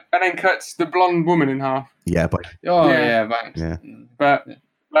cool. Yeah. And then cuts the blonde woman in half. Yeah, but But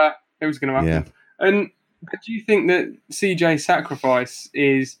it was going to happen. Yeah. And do you think that CJ's sacrifice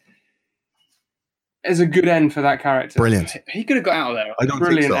is a good end for that character? Brilliant. He could have got out of there. I don't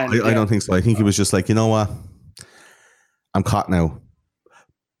think so. I don't think so. I think he was just like, you know what? I'm caught now.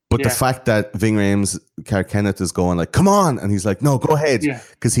 But the fact that Ving Rhames' Kenneth is going like, come on, and he's like, no, go ahead,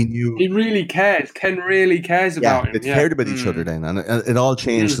 because he knew he really cares. Ken really cares about him. They cared about each other then, and it all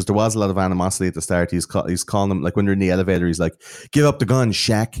changed because there was a lot of animosity at the start. He's calling them, like when they're in the elevator, he's like, give up the gun,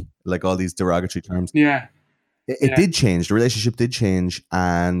 Shaq, like all these derogatory terms. Yeah, it did change. The relationship did change,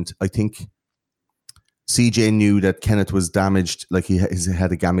 and I think CJ knew that Kenneth was damaged, like he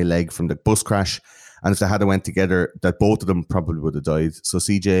had a gammy leg from the bus crash. And if they had went together, that both of them probably would have died. So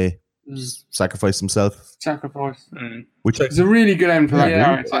CJ sacrificed himself. Which is a really good end for that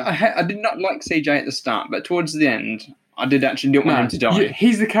character. I did not like CJ at the start, but towards the end, I did actually not want him to die.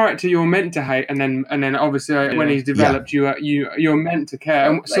 He's the character you're meant to hate, and then obviously when he's developed, you're meant to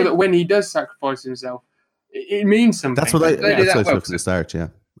care, so that when he does sacrifice himself, it means something. That's what I took at the start. Yeah,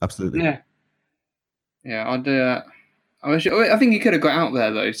 absolutely. Yeah, I'd. I think he could have got out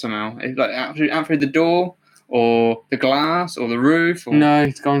there though somehow, like out through the door or the glass or the roof. No,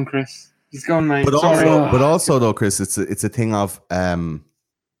 he's gone, Chris. He's gone, mate. But also, though, Chris, it's a thing of that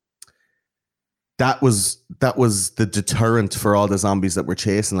was the deterrent for all the zombies that were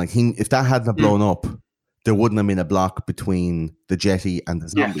chasing. Like if that hadn't blown up, there wouldn't have been a block between the jetty and the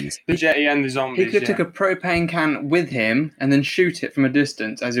zombies. The jetty and the zombies. He could have took a propane can with him and then shoot it from a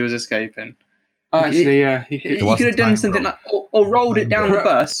distance as he was escaping. Actually, he could have done something like, or rolled it down the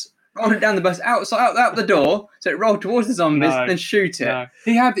bus, out the door, so it rolled towards the zombies, then shoot it. No.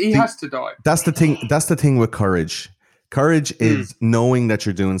 He has to die. That's the thing. That's the thing with courage. Courage is knowing that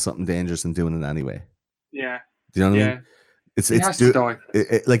you're doing something dangerous and doing it anyway. Yeah. Do you know what I mean? He has to die.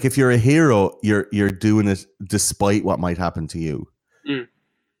 Like if you're a hero, you're doing it despite what might happen to you.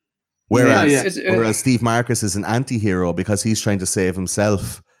 Whereas Steve Marcus is an anti-hero because he's trying to save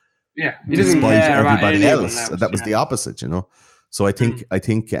himself. Yeah, he doesn't despite care everybody about else. That was the opposite, you know. So I think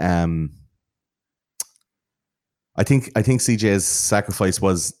CJ's sacrifice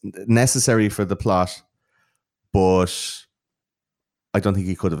was necessary for the plot, but I don't think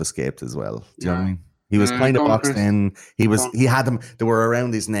he could have escaped as well. Do you know what I No. mean? He was kind of Go on, boxed Chris. in. He had them. They were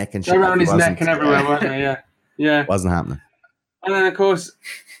around his neck and shit. They're around He his neck wasn't- and everywhere, weren't they? Yeah. Yeah. Wasn't happening. And then, of course,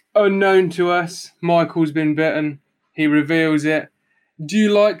 unknown to us, Michael's been bitten. He reveals it. Do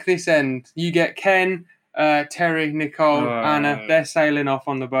you like this end? You get Ken, Terry, Nicole, Anna. They're sailing off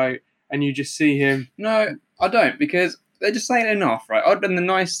on the boat, and you just see him. No, I don't, because they're just sailing off, right? I'd done the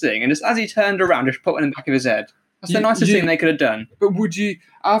nice thing, and just as he turned around, just put it in the back of his head. That's the nicest thing they could have done. But would you,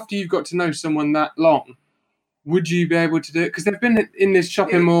 after you've got to know someone that long, would you be able to do it? Because they've been in this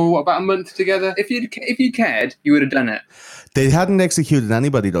shopping mall, about a month together? If you cared, you would have done it. They hadn't executed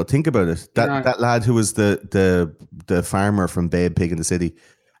anybody though. Think about it. That No. that lad who was the farmer from Babe Pig in the City,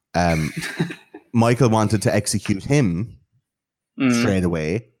 Michael wanted to execute him straight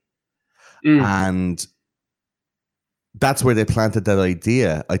away, and that's where they planted that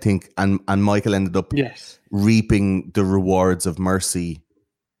idea, I think. And Michael ended up reaping the rewards of mercy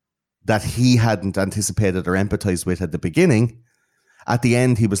that he hadn't anticipated or empathized with at the beginning. At the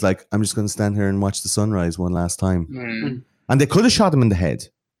end, he was like, "I'm just going to stand here and watch the sunrise one last time." And they could have shot him in the head.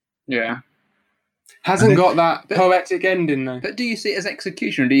 Yeah. Hasn't got that poetic ending, though. But do you see it as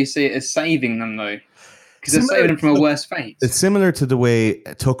execution, or do you see it as saving them, though? Because they're saving them from a worse fate. It's similar to the way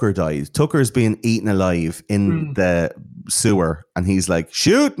Tucker died. Tucker's being eaten alive in the sewer, and he's like,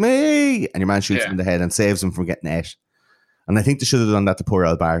 "Shoot me!" And your man shoots him in the head and saves him from getting ate. And I think they should have done that to poor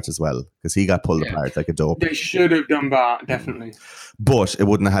Albert as well, because he got pulled apart like a dope. They should have done that, definitely. But it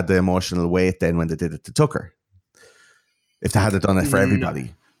wouldn't have had the emotional weight then when they did it to Tucker, if they had done it for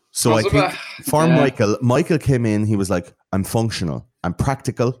everybody. So I think for Michael came in, he was like, "I'm functional, I'm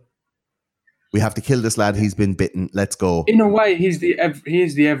practical. We have to kill this lad. He's been bitten. Let's go." In a way, he is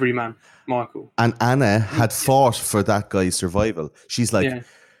the everyman, Michael. And Anna had fought for that guy's survival. She's like,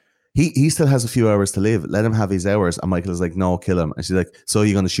 he still has a few hours to live. Let him have his hours. And Michael is like, "No, kill him." And she's like, "So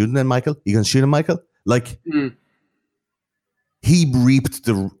you're going to shoot him then, Michael? You going to shoot him, Michael?" Like, he reaped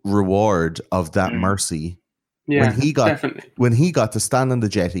the reward of that mercy. Yeah, when he got to stand on the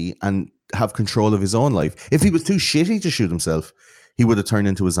jetty and have control of his own life. If he was too shitty to shoot himself, he would have turned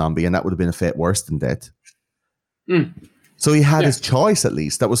into a zombie, and that would have been a fate worse than death. So he had his choice, at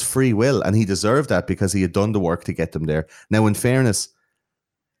least. That was free will, and he deserved that because he had done the work to get them there. Now, in fairness,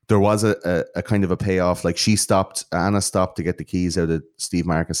 there was a kind of a payoff. Like, Anna stopped to get the keys out of Steve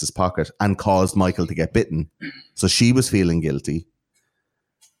Marcus's pocket and caused Michael to get bitten. So she was feeling guilty.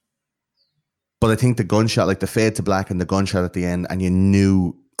 But I think the gunshot, like the fade to black and the gunshot at the end, and you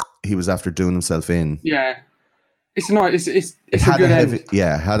knew he was after doing himself in. Yeah. It's nice. It's a good end.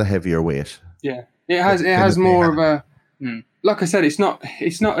 Yeah, had a heavier weight. Yeah. It has more of a like I said, it's not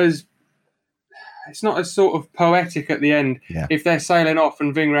as sort of poetic at the end if they're sailing off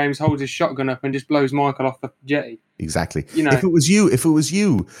and Ving Rhames holds his shotgun up and just blows Michael off the jetty. Exactly. You know, if it was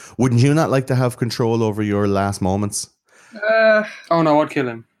you, wouldn't you not like to have control over your last moments? Oh no, I'd kill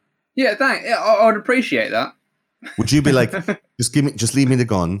him. Yeah, I would appreciate that. Would you be like, just leave me the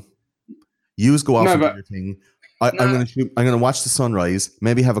gun. You go off and do your thing. I'm gonna watch the sunrise,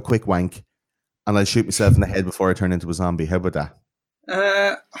 maybe have a quick wank, and I'll shoot myself in the head before I turn into a zombie. How about that?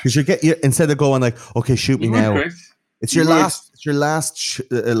 Because you instead of going like, "Okay, shoot me now," Chris. It's your last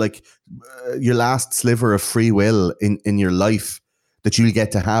sliver of free will in your life that you'll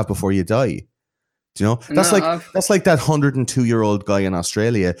get to have before you die. Do you know? That's like that 102-year-old guy in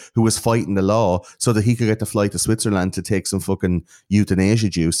Australia who was fighting the law so that he could get to fly to Switzerland to take some fucking euthanasia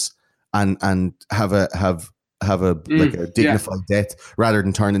juice and have a dignified death rather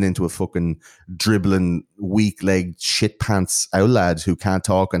than turning into a fucking dribbling, weak-legged, shit-pants outlad who can't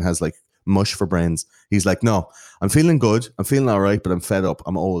talk and has like mush for brains. He's like, "No, I'm feeling good. I'm feeling all right, but I'm fed up.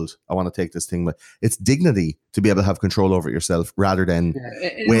 I'm old. I want to take this thing." But it's dignity to be able to have control over it yourself rather than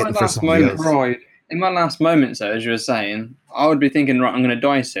waiting for somebody else. Right. In my last moments, though, as you were saying, I would be thinking, right, I'm going to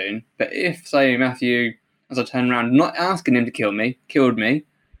die soon. But if, say, Matthew, as I turn around, not asking him to kill me, killed me,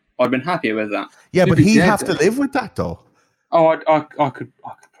 I'd have been happier with that. Yeah, but he'd have to live with that, though. Oh, I could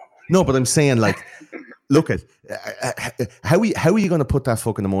probably. No, but I'm saying, like, look at how are you going to put that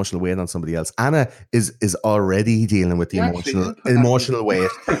fucking emotional weight on somebody else? Anna is already dealing with the emotional weight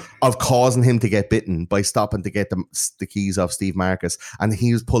of causing him to get bitten by stopping to get the keys off Steve Marcus, and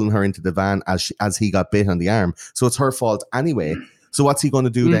he was pulling her into the van as he got bit on the arm. So it's her fault anyway. So what's he going to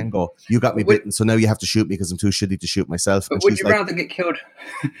do then? Go, "You got me bitten, so now you have to shoot me because I'm too shitty to shoot myself." But would you rather get killed?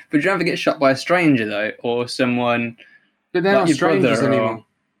 Would you rather get shot by a stranger though, or someone? But they're not strangers anymore.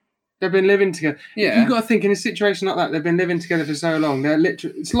 They've been living together. Yeah. You've got to think, in a situation like that, they've been living together for so long. They're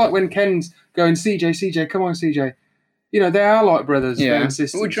literally. It's like when Ken's going, CJ, come on, CJ. they are like brothers Yeah. and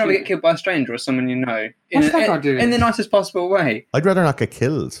sisters. Would you rather get killed by a stranger or someone you know? What's that got to do with in it? the nicest possible way. I'd rather not get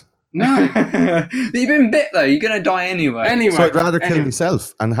killed. No. You've been bit though. You're gonna die anyway. Anyway. So I'd rather kill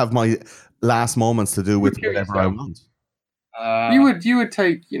myself and have my last moments to do with Kill whatever I yourself. want. You would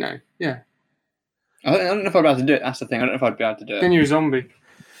take, yeah. I don't know if I'd be able to do it. That's the thing. I don't know if I'd be able to do it. Then you're a zombie.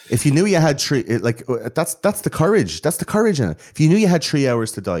 If you knew you had that's the courage. That's the courage in it. If you knew you had 3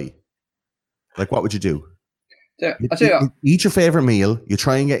 hours to die, like what would you do? So, I tell you what, You eat your favorite meal. You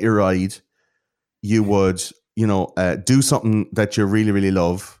try and get your ride. You would, do something that you really, really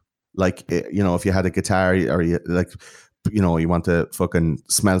love. Like, if you had a guitar or you want to fucking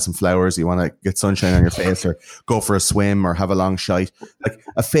smell some flowers, you want to get sunshine on your face or go for a swim or have a long shite. Like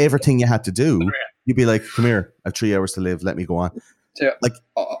a favorite thing you had to do, you'd be like, come here, I have 3 hours to live. Let me go on. so, Like,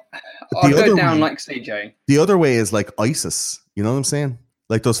 I'd go down like CJ. The other way is like ISIS. You know what I'm saying?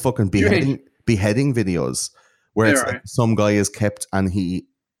 Like those fucking beheading videos where it's like some guy is kept and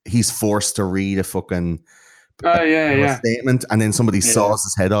he's forced to read a fucking statement and then somebody saws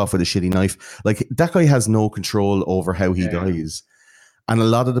his head off with a shitty knife. Like that guy has no control over how he dies. And a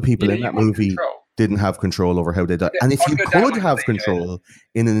lot of the people in that movie didn't have control over how they died. And if you could have control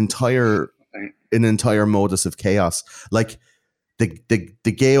in an entire modus of chaos, like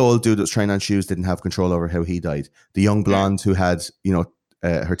the gay old dude that was trying on shoes didn't have control over how he died. The young blonde who had,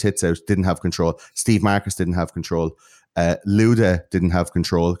 her tits out didn't have control. Steve Marcus didn't have control. Luda didn't have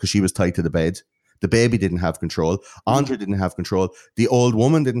control because she was tied to the bed. The baby didn't have control. Andre didn't have control. The old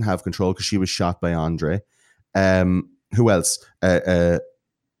woman didn't have control because she was shot by Andre. Who else?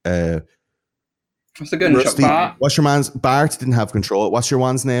 What's the gunshot? Bart didn't have control. What's your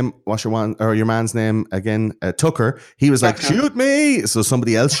man's name? Your man's name again? Tucker. He was like, shoot me. So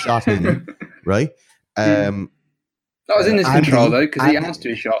somebody else shot him, right? That was in his control though, because he has to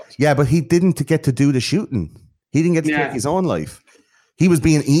be shot. Yeah, but he didn't get to do the shooting. He didn't get to take his own life. He was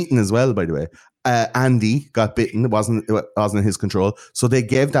being eaten as well, by the way. Andy got bitten. It wasn't in his control. So they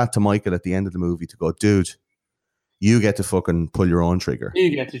gave that to Michael at the end of the movie to go, dude, you get to fucking pull your own trigger.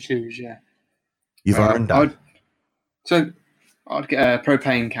 You get to choose, yeah. You've earned that. I'd get a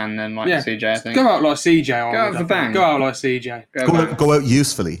propane can then, like CJ, I think. Go out like CJ. Go out for bang. Go out like CJ. Go out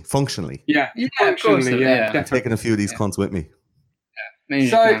usefully, functionally. Yeah, functionally, I'm taking a few of these cunts with me.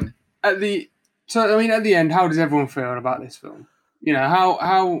 Yeah. At the end, how does everyone feel about this film?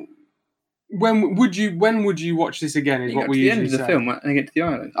 When would you watch this again? Is what we usually say. At the end of the film, when they get to the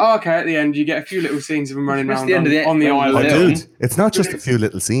island. Oh, okay. At the end, you get a few little scenes of them running around on the island. Oh, dude, it's not just a few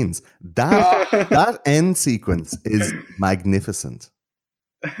little scenes. That end sequence is magnificent.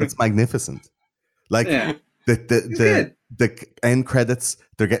 It's magnificent. Like the end credits,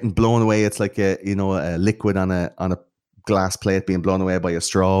 they're getting blown away. It's like a liquid on a glass plate being blown away by a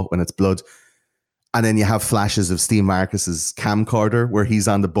straw when it's blood. And then you have flashes of Steve Marcus's camcorder where he's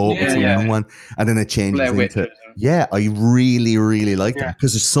on the boat with some young one, and then it changes into. Yeah, I really, really like that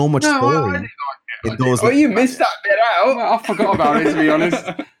because there's so much story. You missed that bit out. Well, I forgot about it, to be honest.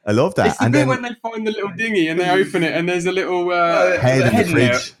 I love that. It's the bit when they find the little dinghy and they open it and there's a little head in the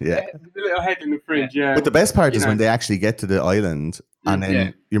fridge. Yeah, the little head in the fridge. Yeah. But the best part is when they actually get to the island and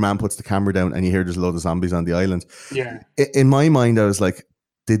then your man puts the camera down and you hear there's a load of zombies on the island. Yeah. In my mind, I was like,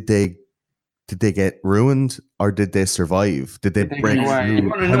 did they get ruined or did they survive? Did they break through?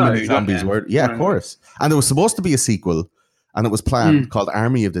 How many zombies were? Yeah, of course. And it was supposed to be a sequel, and it was planned called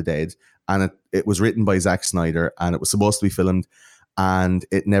Army of the Dead, and it was written by Zack Snyder, and it was supposed to be filmed, and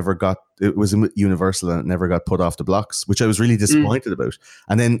it was in Universal, and it never got put off the blocks, which I was really disappointed about.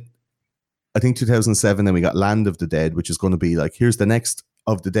 And then I think 2007, then we got Land of the Dead, which is going to be like, here's the next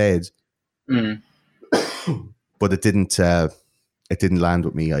of the Dead. But it didn't land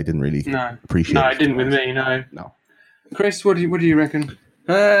with me. I didn't really appreciate it. No, it didn't with me, no. Chris, what do you reckon?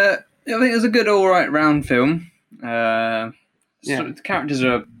 I think it was a good, all right round film. The characters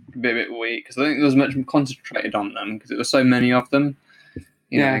are a bit weak because I think there was much more concentrated on them because there were so many of them.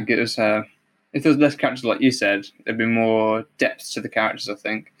 You know, it was, if there was less characters, like you said, there'd be more depth to the characters, I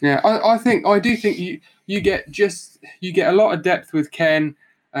think. Yeah, I do think you get a lot of depth with Ken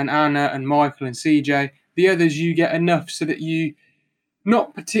and Anna and Michael and CJ. The others, you get enough so that you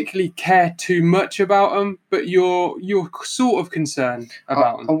not particularly care too much about them, but you're sort of concerned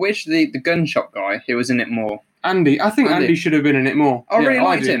about them. I wish the gunshot guy, he was in it more. Andy, I think Andy should have been in it more. I really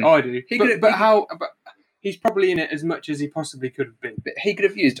liked him. I do. But he's probably in it as much as he possibly could have been. But he could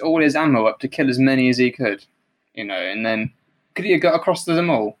have used all his ammo up to kill as many as he could, and then could he have got across to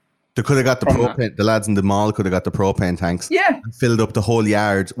them all? They could have got the propane. The lads in the mall could have got the propane tanks. Yeah, and filled up the whole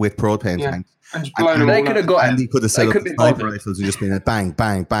yard with propane tanks. And they could have got. Andy could have set up the sniper rifles and just been like bang,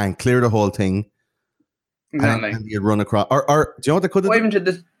 bang, bang, clear the whole thing. Exactly. And he'd run across. Or do you know what they could have Or done? even to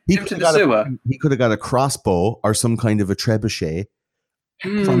the He to could the have sewer. he could have got a crossbow or some kind of a trebuchet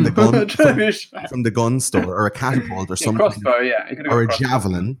from the Mm. gun Trebuchet. from the gun store, or a catapult, or Yeah, some kind of, crossbow, yeah. He could have or a got crossbow.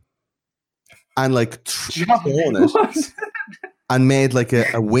 javelin, and like thrown it What? and made like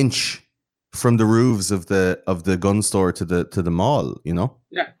a winch from the roofs of the gun store to the mall. You know,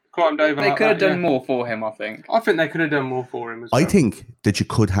 Yeah, climbed over. They like could have that, done more for him, I think. I think they could have done more for him as well. I think that you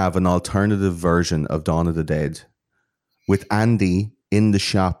could have an alternative version of Dawn of the Dead with Andy in the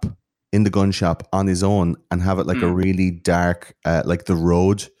shop, in the gun shop on his own, and have it like a really dark, like The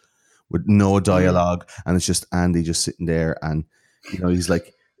Road, with no dialogue, and it's just Andy just sitting there, and you know he's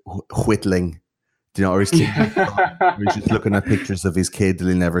like whittling, you know, or he's, or he's just looking at pictures of his kid that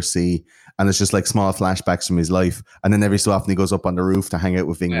he'll never see, and it's just like small flashbacks from his life, and then every so often he goes up on the roof to hang out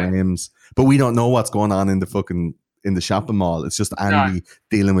with Ving Rhames, but we don't know what's going on in the shopping mall. It's just Andy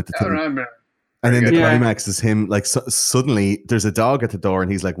dealing with the thing. And then the climax is him, like, suddenly there's a dog at the door,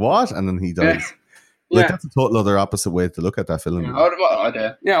 and he's like, "What?" And then he dies. Like, that's a total other opposite way to look at that film.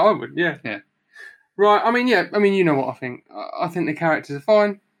 Yeah, I would. Yeah. Right. I mean, you know what I think. I think the characters are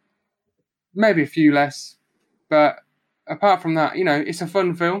fine. Maybe a few less, but apart from that, you know, it's a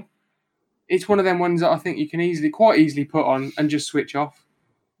fun film. It's one of them ones that I think you can quite easily put on and just switch off.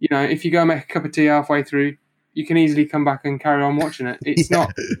 You know, if you go make a cup of tea halfway through, you can easily come back and carry on watching it. It's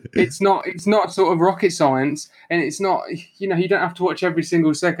not sort of rocket science, and it's not, you know, you don't have to watch every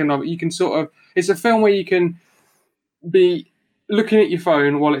single second of it. You can sort of, it's a film where you can be looking at your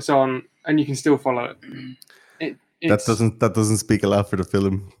phone while it's on, and you can still follow it. That doesn't speak a lot for the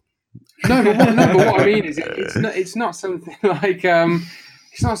film. No, but what I mean is, it's not something like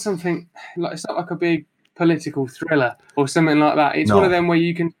it's not something like, it's not like a big political thriller or something like that. It's one of them where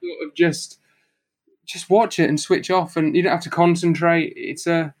you can sort of just watch it and switch off, and you don't have to concentrate. It's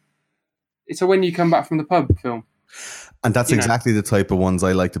a when you come back from the pub film. And that's exactly the type of ones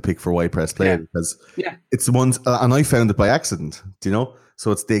I like to pick for White Press Play, because it's the ones, and I found it by accident, do you know?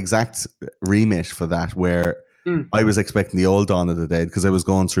 So it's the exact remit for that, where I was expecting the old Dawn of the Dead, because I was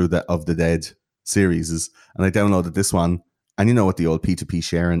going through the Of the Dead series, and I downloaded this one, and you know, with the old P2P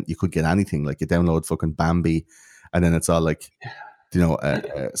sharing, you could get anything. Like, you download fucking Bambi, and then it's all like, you know,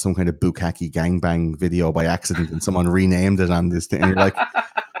 some kind of bukkake gangbang video by accident, and someone renamed it on this thing, and you're like,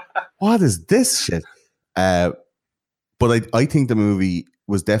 what is this shit? But I think the movie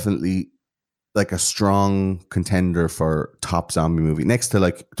was definitely like a strong contender for top zombie movie, next to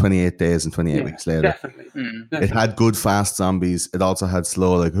like 28 Days and 28 Weeks Later. Definitely. It had good fast zombies. It also had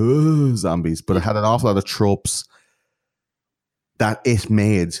slow, like, zombies, but it had an awful lot of tropes that it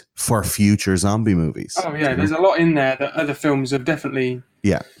made for future zombie movies. Oh yeah, there's a lot in there that other films have definitely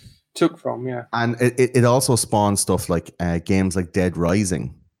took from. And it also spawned stuff like games like Dead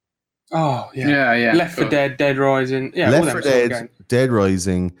Rising. Oh yeah. Left 4 Dead, Dead Rising, Left 4 Dead, Dead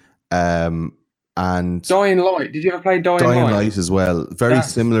Rising, and Dying Light. Did you ever play Dying Light as well? Very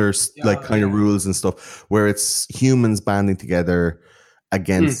similar, like, kind of rules and stuff, where it's humans banding together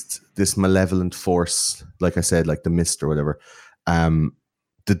against this malevolent force, like I said, like the Mist or whatever.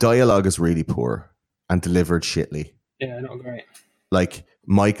 The dialogue is really poor and delivered shittily. Yeah, not great. Like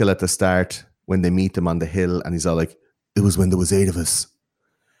Michael at the start, when they meet them on the hill, and he's all like, "It was when there was 8 of us,"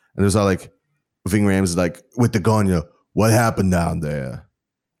 and there's all like, Ving Rhames is like, with the gun, you know, "What happened down there?"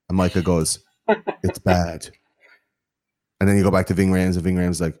 And Michael goes, "It's bad." And then you go back to Ving Rhames, and Ving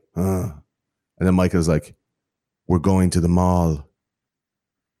Rhames is like, and then Michael's like, "We're going to the mall."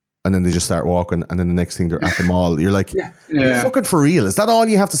 And then they just start walking, and then the next thing they're at the mall. You're like, you're fucking for real? Is that all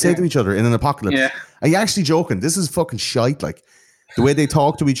you have to say to each other in an apocalypse? Yeah. Are you actually joking? This is fucking shite. Like, the way they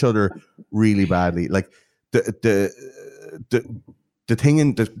talk to each other really badly. Like, the thing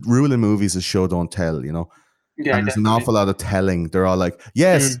in the rule in movies is show don't tell, you know? Yeah, and there's an awful lot of telling. They're all like,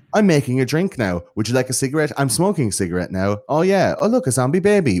 "Yes, I'm making a drink now. Would you like a cigarette? I'm smoking a cigarette now. Oh yeah. Oh look, a zombie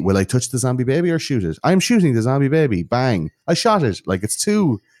baby. Will I touch the zombie baby or shoot it? I'm shooting the zombie baby. Bang. I shot it." Like, it's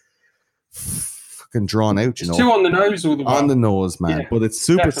too fucking drawn out, you know. It's too on the nose all the way. On the nose, man. But it's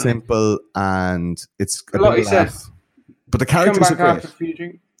super simple, and it's a like bit of laugh. But the characters are great. After a few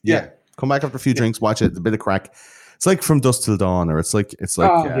drinks. Come back after a few drinks, watch it. It's a bit of crack. It's like From Dusk Till Dawn, or it's like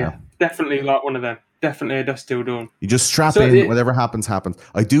definitely like one of them. Definitely a Dusk Till Dawn. You just strap in, whatever happens, happens.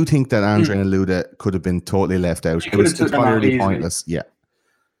 I do think that Andre and Luda could have been totally left out. It was utterly pointless. Yeah.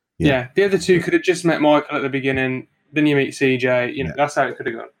 The other two could have just met Michael at the beginning, then you meet CJ. You know, that's how it could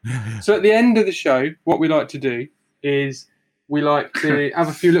have gone. So at the end of the show, what we like to do is we like to have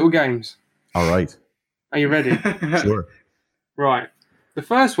a few little games. All right. Are you ready? Sure. Right. The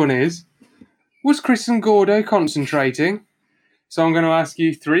first one is, was Chris and Gordo concentrating? So I'm going to ask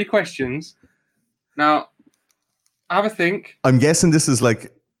you 3 questions. Now, Have a think. I'm guessing this is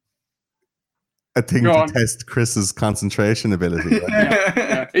like a thing Go to on. test Chris's concentration ability. Right?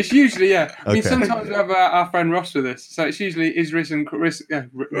 Yeah. It's usually, I mean, Okay. sometimes we have our friend Ross with us, so it's usually is Ross and Chris.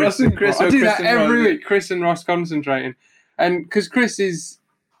 Ross and Chris I or do Chris that and every Ross. week. Chris and Ross concentrating, and because Chris is,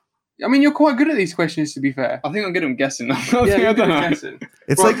 I mean, you're quite good at these questions. To be fair, I think I'm good at guessing. yeah, you're good at guessing.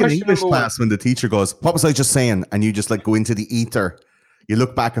 It's Right, like in question English number one. class when the teacher goes, "What was I just saying?" and you just like go into the ether. You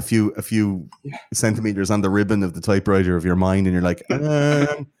look back a few centimeters on the ribbon of the typewriter of your mind, and you're like,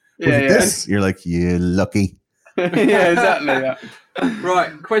 was it this? You're like, you lucky. Yeah, exactly. Yeah.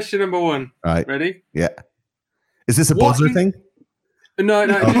 Right, question number one. Right. Ready? Yeah. Is this a What buzzer is- thing? No.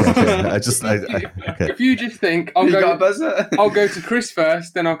 Okay. If you just think, You got a buzzer? I'll go to Chris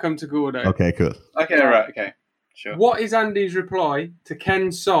first, then I'll come to Gordo. Okay, cool. Okay, right. Okay, sure. What is Andy's reply to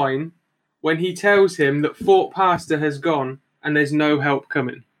Ken's sign when he tells him that Fort Pastor has gone and there's no help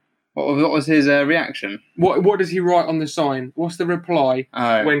coming? What was his reaction? What does he write on the sign? What's the reply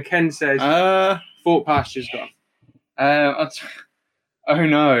when Ken says Fort Pasture's gone? Oh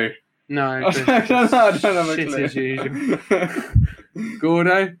no. No, I don't have a shit clue. as usual.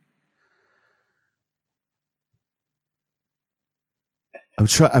 Gordo?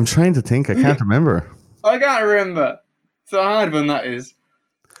 I'm trying to think. I can't remember. I can't remember. It's a hard one, that is.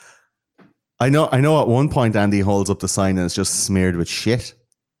 I know. At one point, Andy holds up the sign and it's just smeared with shit.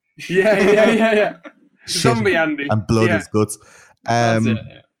 Yeah. Shit Zombie Andy. and blood Yeah. is guts. That's it.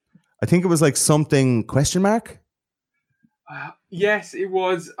 Yeah. I think it was like something question mark. Yes, it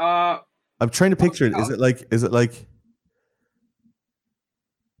was. I'm trying to picture it. Is it like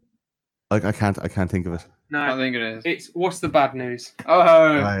I can't think of it. No, I think it is. it's what's the bad news? Oh,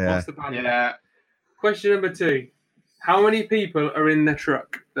 Yeah. What's the bad news? yeah. Question number 2. How many people are in the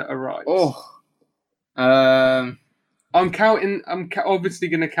truck that arrives? I'm I'm obviously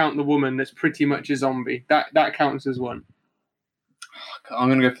going to count the woman that's pretty much a zombie. That counts as one.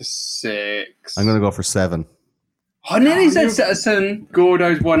 gonna go for 6. I'm gonna go for 7. I nearly said Citizen.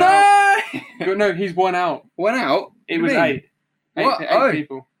 Gordo's one out. No, No, he's one out. went out. It What was do you mean? 8. What? Eight Oh.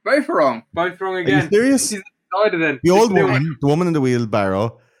 people. Both wrong. Both wrong Are you again. serious? She's decided then. The old 6-0. woman, the woman in the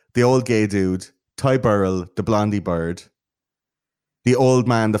wheelbarrow, the old gay dude, Ty Burrell, the blondie bird, the old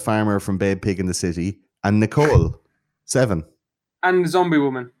man, the farmer from Babe Pig in the City, and Nicole. 7. And the zombie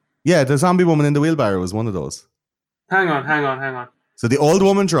woman. Yeah, the zombie woman in the wheelbarrow was one of those. Hang on. So the old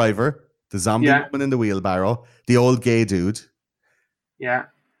woman driver, the zombie Yeah. woman in the wheelbarrow, the old gay dude. Yeah.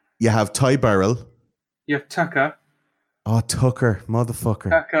 You have Ty Burrell. You have Tucker. Oh, Tucker, motherfucker.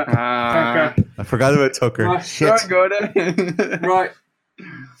 Tucker. I forgot about Tucker. Right, Shit. Right.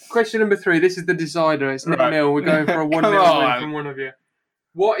 Question number 3. This is the decider. It's 0-0. Right. We're going for a 1-0 Come win on. from one of you.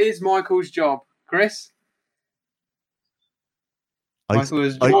 What is Michael's job? Chris? I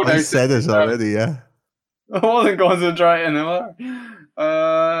said it already, yeah. I wasn't concentrating.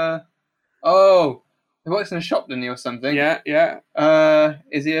 He works in a shop, didn't he, or something? Yeah.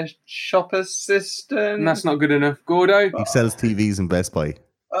 Is he a shop assistant? And that's not good enough. Gordo? He sells TVs in Best Buy.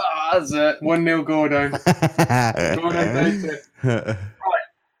 That's it. 1-0 Gordo. Gordo takes it.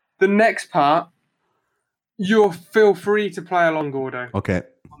 The next part, you'll feel free to play along, Gordo, Okay.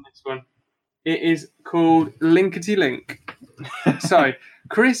 on this one. It is called Linkety Link. So,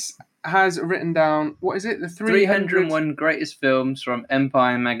 Chris has written down, what is it? The 301 greatest films from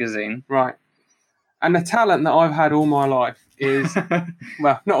Empire magazine. Right. And the talent that I've had all my life is,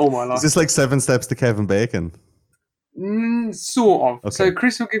 well, not all my Is life. this like 7 Steps to Kevin Bacon? Sort of. Okay. So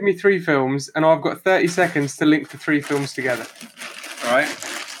Chris will give me 3 films, and I've got 30 seconds to link the 3 films together. Right.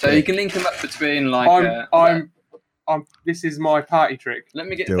 So you can link them up between This is my party trick. Let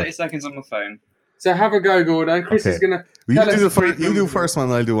me get Do 30 it. seconds on the phone. So have a go, Gordo. Chris Okay. is gonna. You Tell do, us the three you do films. first one,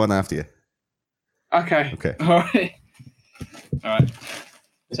 I'll do one after you. Okay. Okay. All right.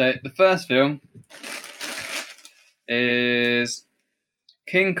 So the first film is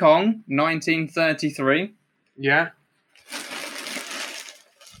King Kong, 1933. Yeah.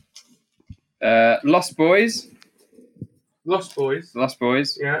 Lost Boys. Lost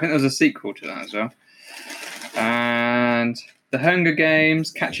Boys. Yeah. I think there was a sequel to that as well. And The Hunger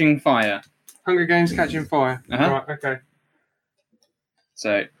Games, Catching Fire. Hunger Games Catching Fire. Uh-huh. Right. Okay.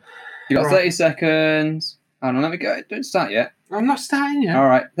 So you got Right. 30 seconds. Hold on, let me go. Don't start yet. I'm not starting yet. All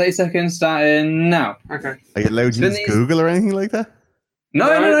right, 30 seconds starting now. Okay. Are you allowed to Then use these- Google or anything like that?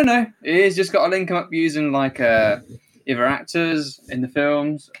 No. He's just got to link them up using like either actors in the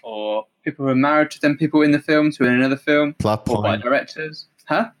films or people who are married to them people in the films who are in another film Plot or by point. directors.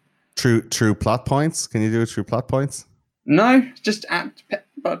 Huh? True plot points. Can you do it through plot points? No, just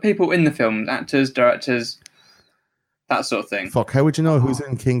people in the film, actors, directors, that sort of thing. Fuck, how would you know who's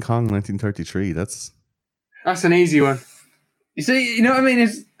in King Kong 1933? That's That's an easy one. You see, you know what I mean?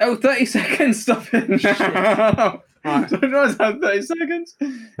 It's 30 seconds. Stop it now. Right. So it was 30 seconds.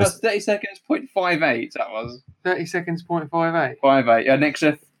 That's 30 seconds. 0.58. That was 30 seconds, 0.58. 58. Yeah, an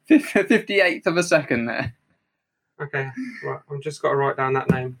extra 58th of a second there. Okay, right. I've just got to write down that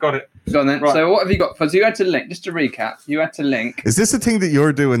name. Got it. Go on then. Right. So what have you got? So you had to link. Just to recap, you had to link. Is this a thing that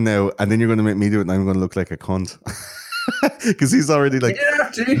you're doing now, and then you're going to make me do it, and I'm going to look like a cunt? Because he's already like, You don't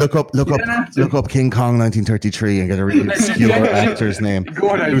have to. look up King Kong 1933 and get a really obscure actor's name.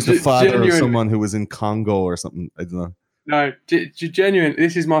 Gordo, Who's the father of genuine. someone who was in Congo or something? I don't know. No, genuine.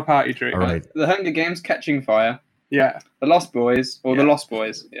 This is my party trick. All right. The Hunger Games, Catching Fire, Yeah. The Lost Boys, or The Yeah. Lost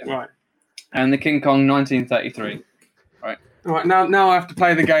Boys, yeah, Right. and the King Kong 1933. Right. Now I have to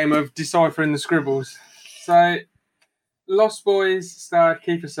play the game of deciphering the scribbles. So, Lost Boys starred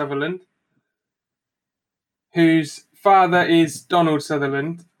Kiefer Sutherland, whose father is Donald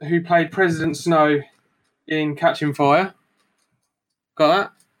Sutherland, who played President Snow in Catching Fire. Got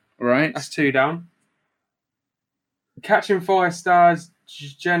that? Right. That's 2 down. Catching Fire stars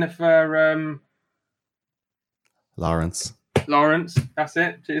Jennifer Lawrence. Lawrence. That's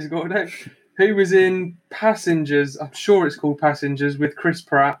it. Cheers, Gordo. Who was in Passengers? I'm sure it's called Passengers with Chris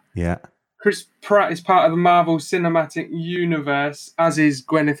Pratt. Yeah. Chris Pratt is part of the Marvel Cinematic Universe, as is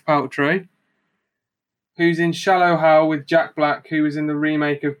Gwyneth Paltrow. Who's in Shallow Hal with Jack Black, who was in the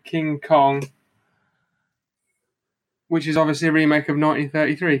remake of King Kong, which is obviously a remake of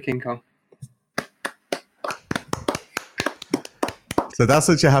 1933 King Kong. So that's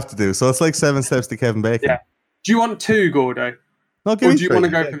what you have to do. So it's like 7 steps to Kevin Bacon. Yeah. Do you want 2, Gordo? No, Or give me do you 3. wanna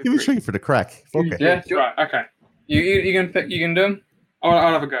go for the Give me 3? 3 for the crack. Fuck it. Yeah. Right, okay. You can pick. You can do them.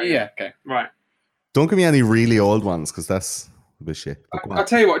 I'll have a go. Yeah. Okay. Right. Don't give me any really old ones because that's a bit shit. But go on. I'll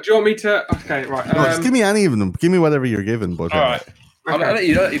tell you what, do you want me to... Okay, right. No, just give me any of them. Give me whatever you're given. But All right. I'll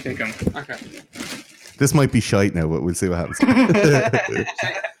Okay. let you pick them. Okay. this might be shite now, but we'll see what happens.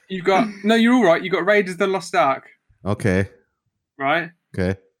 You've got... No, you're all right. You've got Raiders of the Lost Ark, Okay. right?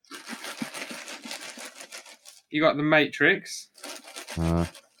 Okay. You got The Matrix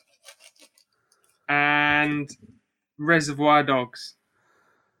and Reservoir Dogs.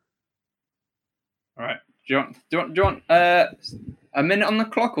 All right. Do you want a minute on the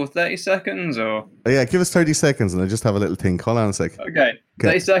clock or 30 seconds or? Oh, yeah, give us 30 seconds and I just have a little thing. Hold on a sec. Okay.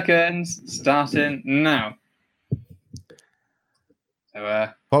 30 seconds starting now.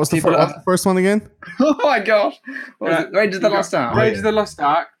 So What was the People what's the first one again? oh my gosh. What was it? Raiders of the You got Lost Ark. Raiders of the Lost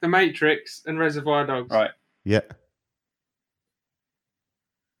Ark, The Matrix, and Reservoir Dogs. Right. Yeah.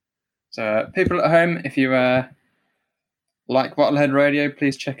 So people at home, if you like Bottlehead Radio,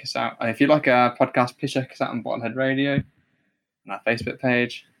 please check us out. And if you like our podcast, please check us out on Bottlehead Radio on our Facebook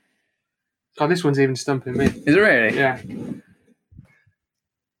page. Oh, this one's even stumping me. Is it really? Yeah.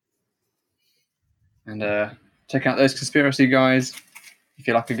 And check out those conspiracy guys if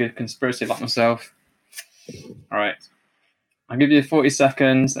you like a good conspiracy like myself. All right. I'll give you 40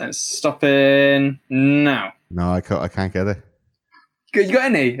 seconds and it's stopping now. No, I can't get it. You got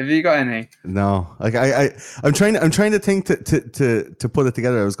any? Have you got any? No, like I'm trying to think to put it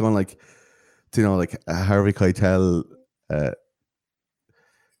together. I was going like, like Harvey Keitel,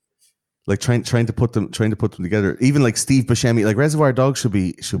 like trying to put them together. Even like Steve Buscemi, like Reservoir Dogs should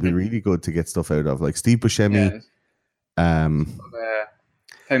be really good to get stuff out of. Like Steve Buscemi,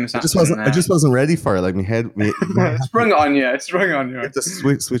 Famous. I just wasn't ready for it. Like my head, sprung on you. Sprung on you. just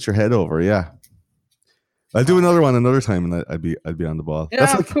switch your head over. Yeah. I'll do another one another time, and I'd be on the ball. Yeah,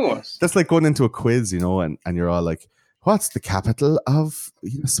 that's like, of course. That's like going into a quiz, and you're all like, "What's the capital of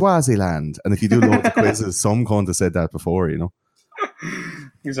Swaziland?" And if you do loads of quizzes, some cunt has said that before,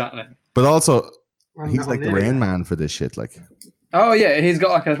 Exactly. But also, I'm he's not like the near Rain it. Man for this shit. Like, Oh yeah, he's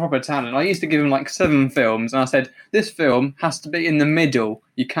got like a proper talent. I used to give him like 7 films, and I said this film has to be in the middle.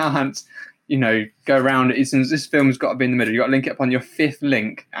 You can't, go around it. This film's got to be in the middle. You got to link it up on your 5th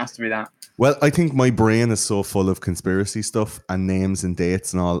link. It has to be that. well, I think my brain is so full of conspiracy stuff and names and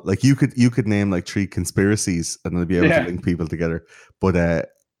dates and all. Like, you could name like 3 conspiracies, and I'd be able to link people together. But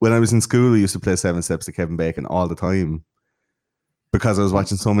when I was in school, we used to play 7 Steps to Kevin Bacon all the time because I was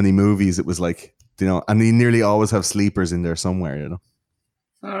watching so many movies. It was like, and they nearly always have sleepers in there somewhere.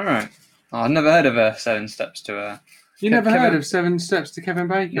 All right. Oh, I've never heard of 7 Steps to. You never Kevin- heard of 7 Steps to Kevin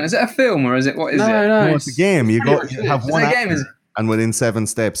Bacon? No, is it a film or is it what is it? No, It's a game. You pretty go, much you it. have Is one it a game? actor, Is it? and within 7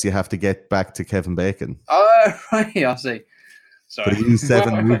 steps, you have to get back to Kevin Bacon. Oh right, I see. But Sorry. he used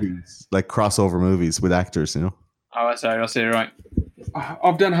 7 movies, like crossover movies with actors. Oh, sorry. I see. Right.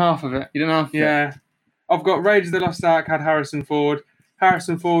 I've done half of it. You don't have. Yeah. I've got Raiders of the Lost Ark, had Harrison Ford.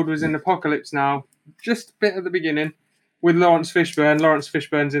 Harrison Ford was in Apocalypse Now, just a bit at the beginning. with Lawrence Fishburne. Lawrence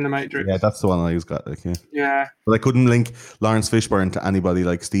Fishburne's in The Matrix. Yeah, that's the one I got. Like, yeah. Yeah. But I couldn't link Lawrence Fishburne to anybody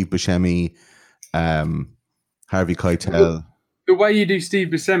like Steve Buscemi, Harvey Keitel. The way you do Steve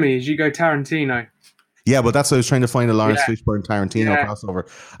Buscemi is you go Tarantino. Yeah, but that's what I was trying to find, a Lawrence Fishburne Tarantino Yeah. crossover,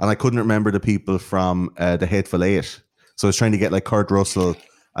 and I couldn't remember the people from The Hateful Eight. So I was trying to get like Kurt Russell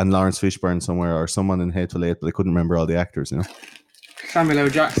and Lawrence Fishburne somewhere, or someone in Hateful Eight, but I couldn't remember all the actors. You know, Samuel L.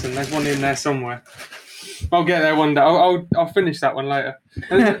 Jackson. There's one in there somewhere. I'll get there one day. I'll finish that one later.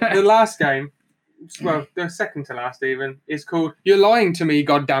 And the last game, well, the second to last even, is called "You're Lying to Me,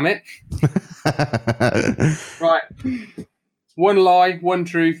 goddammit." Right. One lie, one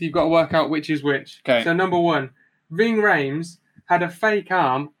truth. You've got to work out which is which. Okay. So number one, Ving Rhames had a fake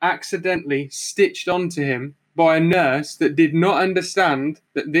arm accidentally stitched onto him by a nurse that did not understand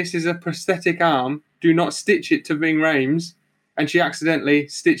that this is a prosthetic arm. Do not stitch it to Ving Rhames. And she accidentally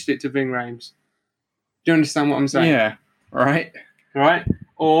stitched it to Ving Rhames. Do you understand what I'm saying? Yeah. Right. Right?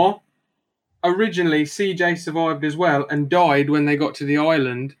 Or originally CJ survived as well and died when they got to the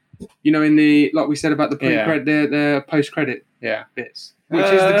island. You know, in the, like we said about the the post-credit bits. Which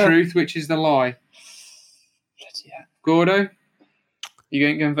is the truth, which is the lie? Yeah. Gordo?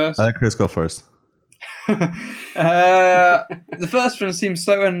 You going first? Let Chris go first. The first one seems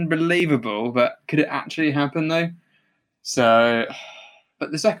so unbelievable, but could it actually happen though? So,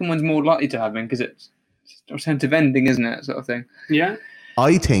 but the second one's more likely to happen because it's alternative ending, isn't it? Sort of thing. Yeah.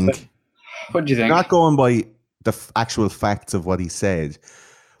 I think. What do you think? Not going by the actual facts of what he said,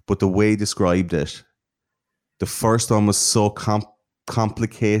 but the way he described it. The first one was so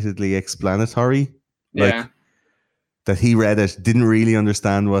complicatedly explanatory, like that he read it, didn't really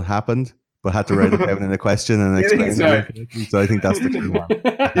understand what happened, but had to write it down in a question and explain it. So I think that's the true one.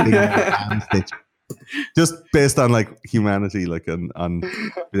 Just based on like humanity, like on.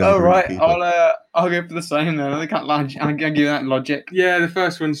 Oh right, people. I'll go for the same then. I can't lie. I'll give you that logic. Yeah, the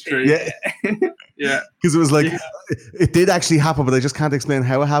first one's true. Yeah, yeah. Because it was like it did actually happen, but I just can't explain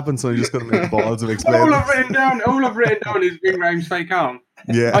how it happened. So I'm just going to make balls of explaining. All I've written down is Ving Rhames' fake arm.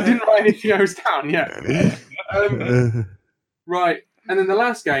 Yeah, I didn't write anything else down. Yeah. Right, and then the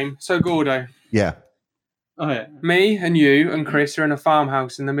last game. So Gordo. Yeah. Oh yeah. Me and you and Chris are in a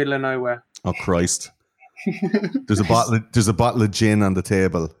farmhouse in the middle of nowhere. Oh Christ! There's a bottle of gin on the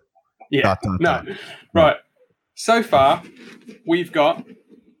table. Yeah. No. Right. So far, we've got.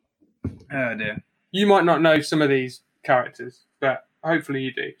 Oh dear. You might not know some of these characters, but hopefully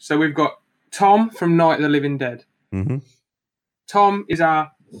you do. So we've got Tom from Night of the Living Dead. Mm-hmm. Tom is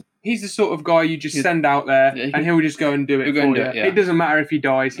he's the sort of guy you just send out there and he'll just go and do it for you. It doesn't matter if he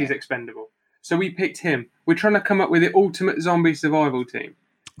dies, he's expendable. So we picked him. We're trying to come up with the ultimate zombie survival team.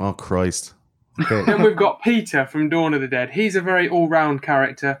 Oh, Christ. Okay. Then we've got Peter from Dawn of the Dead. He's a very all-round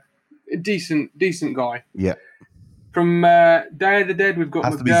character. A decent guy. Yeah. From Day of the Dead, we've got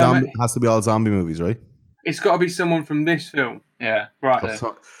McDermott. Has to be all zombie movies, right? It's got to be someone from this film. Yeah. Right.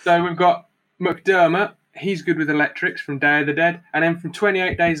 So we've got McDermott. He's good with electrics from Day of the Dead. And then from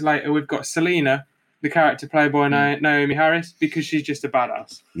 28 Days Later, we've got Selena, the character played by Naomi Harris, because she's just a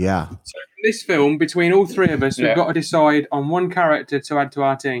badass. Yeah. So in this film, between all three of us, we've got to decide on one character to add to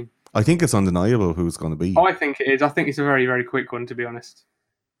our team. I think it's undeniable who's going to be. I think it is. I think it's a very, very quick one, to be honest.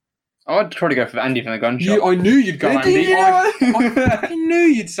 I'd probably go for Andy from the gun shop. I knew you'd go Andy. I knew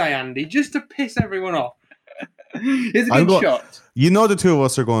you'd say Andy, just to piss everyone off. It's a good shot. You know the two of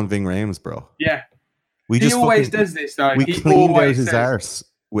us are going Ving Rhames, bro. Yeah. He always does this, though. We cleaned out his arse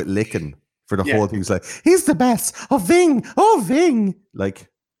with licking for the whole thing. He's like, he's the best. Oh, Ving. Oh, Ving. Like,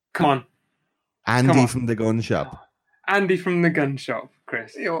 come on. Andy from the gun shop. Andy from the gun shop,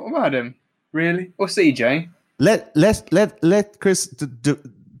 Chris. Yeah, what about him? Really? Or CJ? Let Chris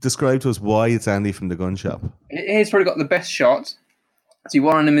describe to us why it's Andy from the gun shop. He's probably got the best shot. So you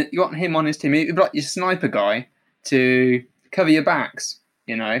want him on his team. He'd be like your sniper guy to cover your backs,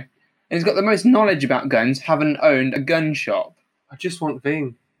 you know. And he's got the most knowledge about guns, having owned a gun shop. I just want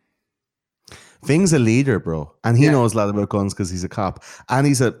Ving. Ving's a leader, bro, and he knows a lot about guns because he's a cop and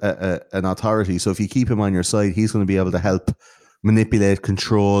he's an authority. So if you keep him on your side, he's going to be able to help manipulate,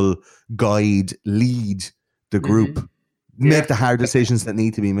 control, guide, lead the group, make the hard decisions that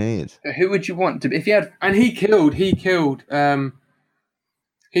need to be made. Who would you want to? If you had, and he killed the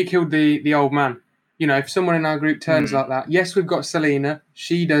old man. You know, if someone in our group turns like that, yes, we've got Selena.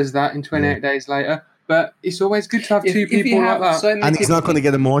 She does that in 28 Days Later. But it's always good to have two people like that. And he's not going to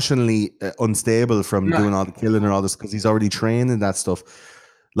get emotionally unstable from doing all the killing and all this because he's already trained in that stuff.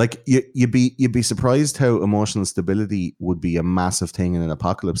 Like you'd be surprised how emotional stability would be a massive thing in an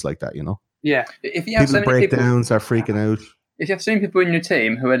apocalypse like that. You know? Yeah. If you have people break down, start freaking out. if you have so many people in your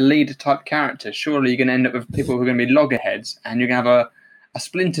team who are leader type characters, surely you're going to end up with people who are going to be loggerheads, and you're going to have a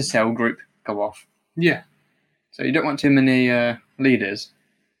Splinter Cell group go off. Yeah. So you don't want too many leaders.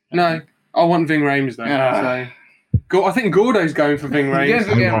 No, I want Ving Rhames though. I think Gordo's going for Ving Rhames.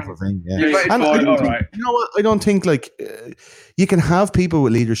 I'm going for Ving, yeah. All right. You know what? I don't think you can have people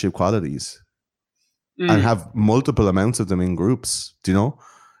with leadership qualities and have multiple amounts of them in groups. Do you know?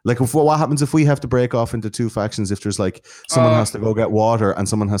 Like, what happens if we have to break off into two factions? If there's like someone has to go get water and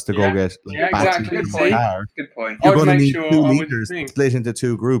someone has to go get exactly. Good point. You're going to need two leaders split into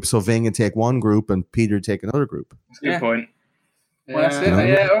two groups. So Ving would take one group and Peter would take another group. That's a good point. Well, that's it.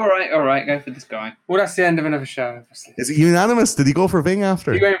 Yeah, all right. Go for this guy. Well, that's the end of another show. Obviously. Is it unanimous? Did he go for Ving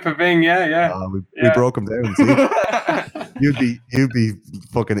after? He went for Ving, yeah. We broke him down. See? you'd be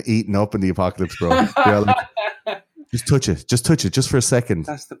fucking eaten up in the apocalypse, bro. Just touch it, just for a second.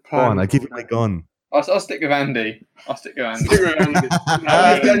 That's the plan. Go on, I'll give you my gun. I'll stick with Andy. Stick with Andy.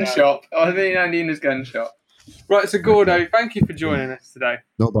 Gun shop. I mean, Andy in his gun shop. Right, so Gordo, thank you for joining us today.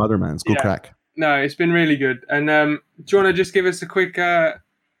 No bother, man. It's good crack. No, it's been really good. And do you want to just give us a quick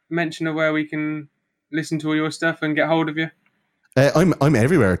mention of where we can listen to all your stuff and get hold of you? I'm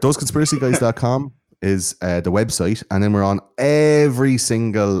everywhere. ThoseConspiracyGuys.com is the website, and then we're on every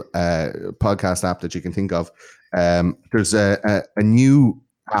single podcast app that you can think of. There's a new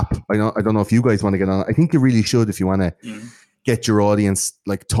app. I don't know if you guys want to get on. I think you really should if you want to get your audience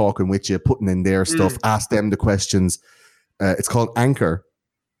like talking with you, putting in their stuff, ask them the questions. It's called Anchor.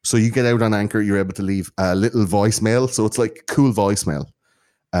 So you get out on Anchor, you're able to leave a little voicemail. So it's like cool voicemail,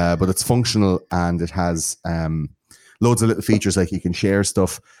 but it's functional and it has loads of little features like you can share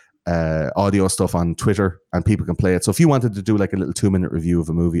stuff, audio stuff on Twitter, and people can play it. So if you wanted to do like a little 2-minute review of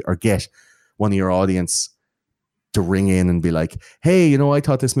a movie or get one of your audience to ring in and be like, hey, I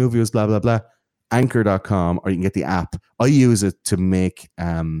thought this movie was blah, blah, blah, anchor.com, or you can get the app. I use it to make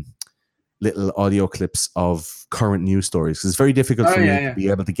little audio clips of current news stories. It's very difficult for me to be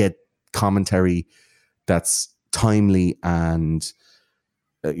able to get commentary that's timely and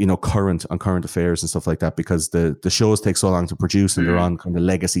current on current affairs and stuff like that, because the shows take so long to produce and they're on kind of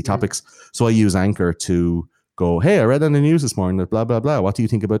legacy topics. So I use Anchor to go, hey, I read on the news this morning that blah, blah, blah. What do you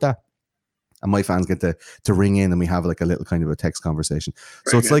think about that? And my fans get to ring in and we have like a little kind of a text conversation.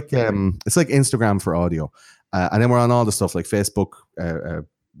 So it's like Instagram for audio. And then we're on all the stuff like Facebook,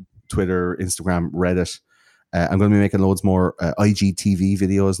 Twitter, Instagram, Reddit. I'm going to be making loads more IGTV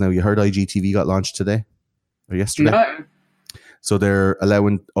videos now. You heard IGTV got launched today or yesterday? No. So they're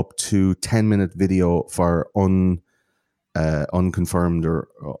allowing up to 10-minute video for unconfirmed or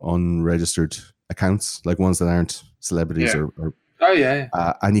unregistered accounts, like ones that aren't celebrities or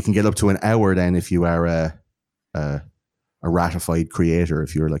and you can get up to an hour then if you are a ratified creator.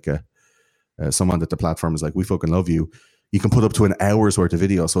 If you're like someone that the platform is like, we fucking love you, you can put up to an hour's worth of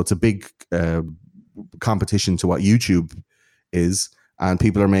video. So it's a big competition to what YouTube is, and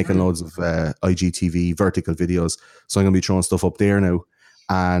people are making loads of IGTV vertical videos. So I'm going to be throwing stuff up there now.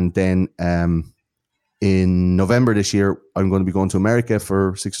 And then in November this year, I'm going to be going to America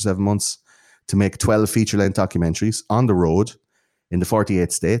for 6 or 7 months to make 12 feature-length documentaries on the road in the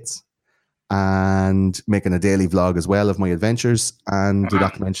 48 states, and making a daily vlog as well of my adventures. And the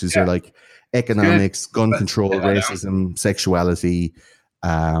documentaries are like economics, gun control, racism, sexuality,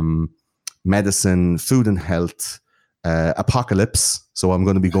 medicine, food and health, apocalypse. So I'm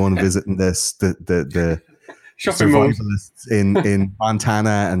going to be going and visiting the survivalists in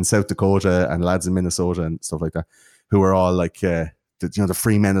Montana and South Dakota and lads in Minnesota and stuff like that, who are all like the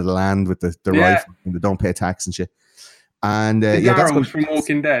free men of the land with the rifle and they don't pay tax and shit. And that's from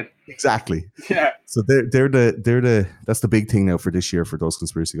Walking Dead. Exactly. Yeah. So that's the big thing now for this year for Those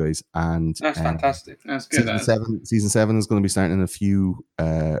Conspiracy Guys. And that's fantastic. That's good. Season 7 is going to be starting in a few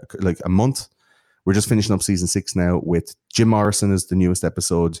like a month. We're just finishing up season 6 now with Jim Morrison is the newest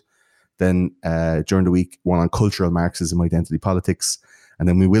episode. Then during the week, one on cultural Marxism, identity politics. And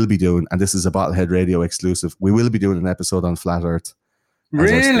then we will be doing, and this is a Bottlehead Radio exclusive, we will be doing an episode on Flat Earth.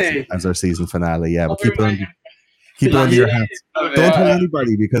 As our season finale. Yeah, we'll keep it under your hats. Don't tell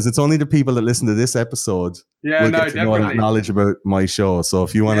anybody, because it's only the people that listen to this episode will get to know that knowledge about my show. So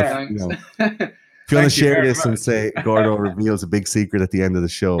if you want to, if you want to share this and say Gordo reveals a big secret at the end of the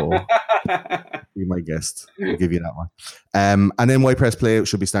show, be my guest. I'll give you that one. And then Why Press Play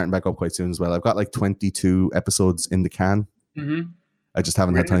should be starting back up quite soon as well. I've got like 22 episodes in the can. I just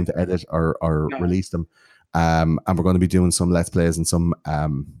haven't had time to edit or release them. And we're going to be doing some Let's Plays and some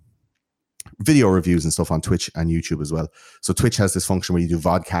video reviews and stuff on Twitch and YouTube as well. So Twitch has this function where you do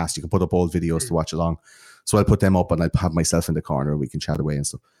vodcast. You can put up old videos to watch along. So I'll put them up and I'll have myself in the corner and we can chat away and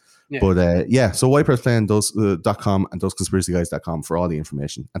stuff. But so whitepersplayin.com and thoseconspiracyguys.com for all the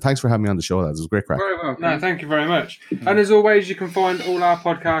information. And thanks for having me on the show, lads. It was a great crack. Very well. No, thank you very much. And as always, you can find all our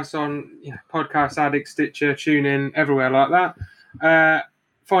podcasts on Podcast Addict, Stitcher, TuneIn, everywhere like that.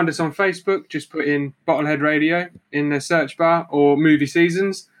 Find us on Facebook. Just put in Bottlehead Radio in the search bar or Movie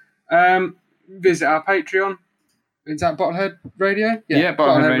Seasons. Visit our Patreon. Is that Bottlehead Radio? Yeah,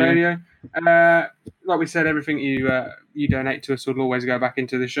 Bottlehead Radio. Like we said, everything you donate to us will always go back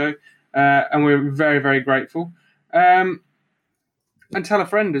into the show. And we're very, very grateful. And tell a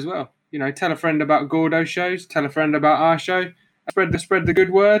friend as well. Tell a friend about Gordo's shows. Tell a friend about our show. Spread the good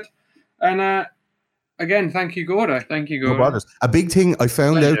word. And again, thank you, Gordo. Thank you, Gordo. No bothers. A big thing I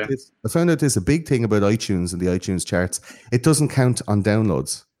found out this. A big thing about iTunes and the iTunes charts. It doesn't count on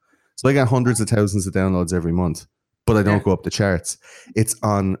downloads. So I get hundreds of thousands of downloads every month, but I don't go up the charts. It's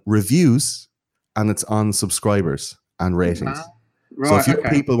on reviews and it's on subscribers and ratings. Right, so if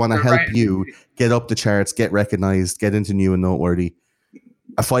people want to help you get up the charts, get recognized, get into new and noteworthy,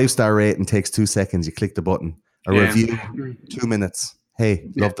 a 5-star rating takes 2 seconds. You click the button. A review, 2 minutes. Hey,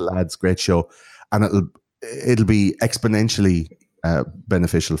 love the lads, great show, and it'll be exponentially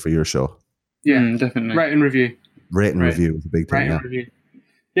beneficial for your show. Yeah, definitely. Rate and review. Rate and review is a big thing. Rate and review.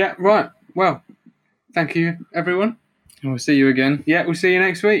 Yeah, right. Well, thank you, everyone. And we'll see you again. Yeah, we'll see you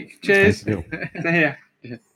next week. Cheers. Thank you. See ya.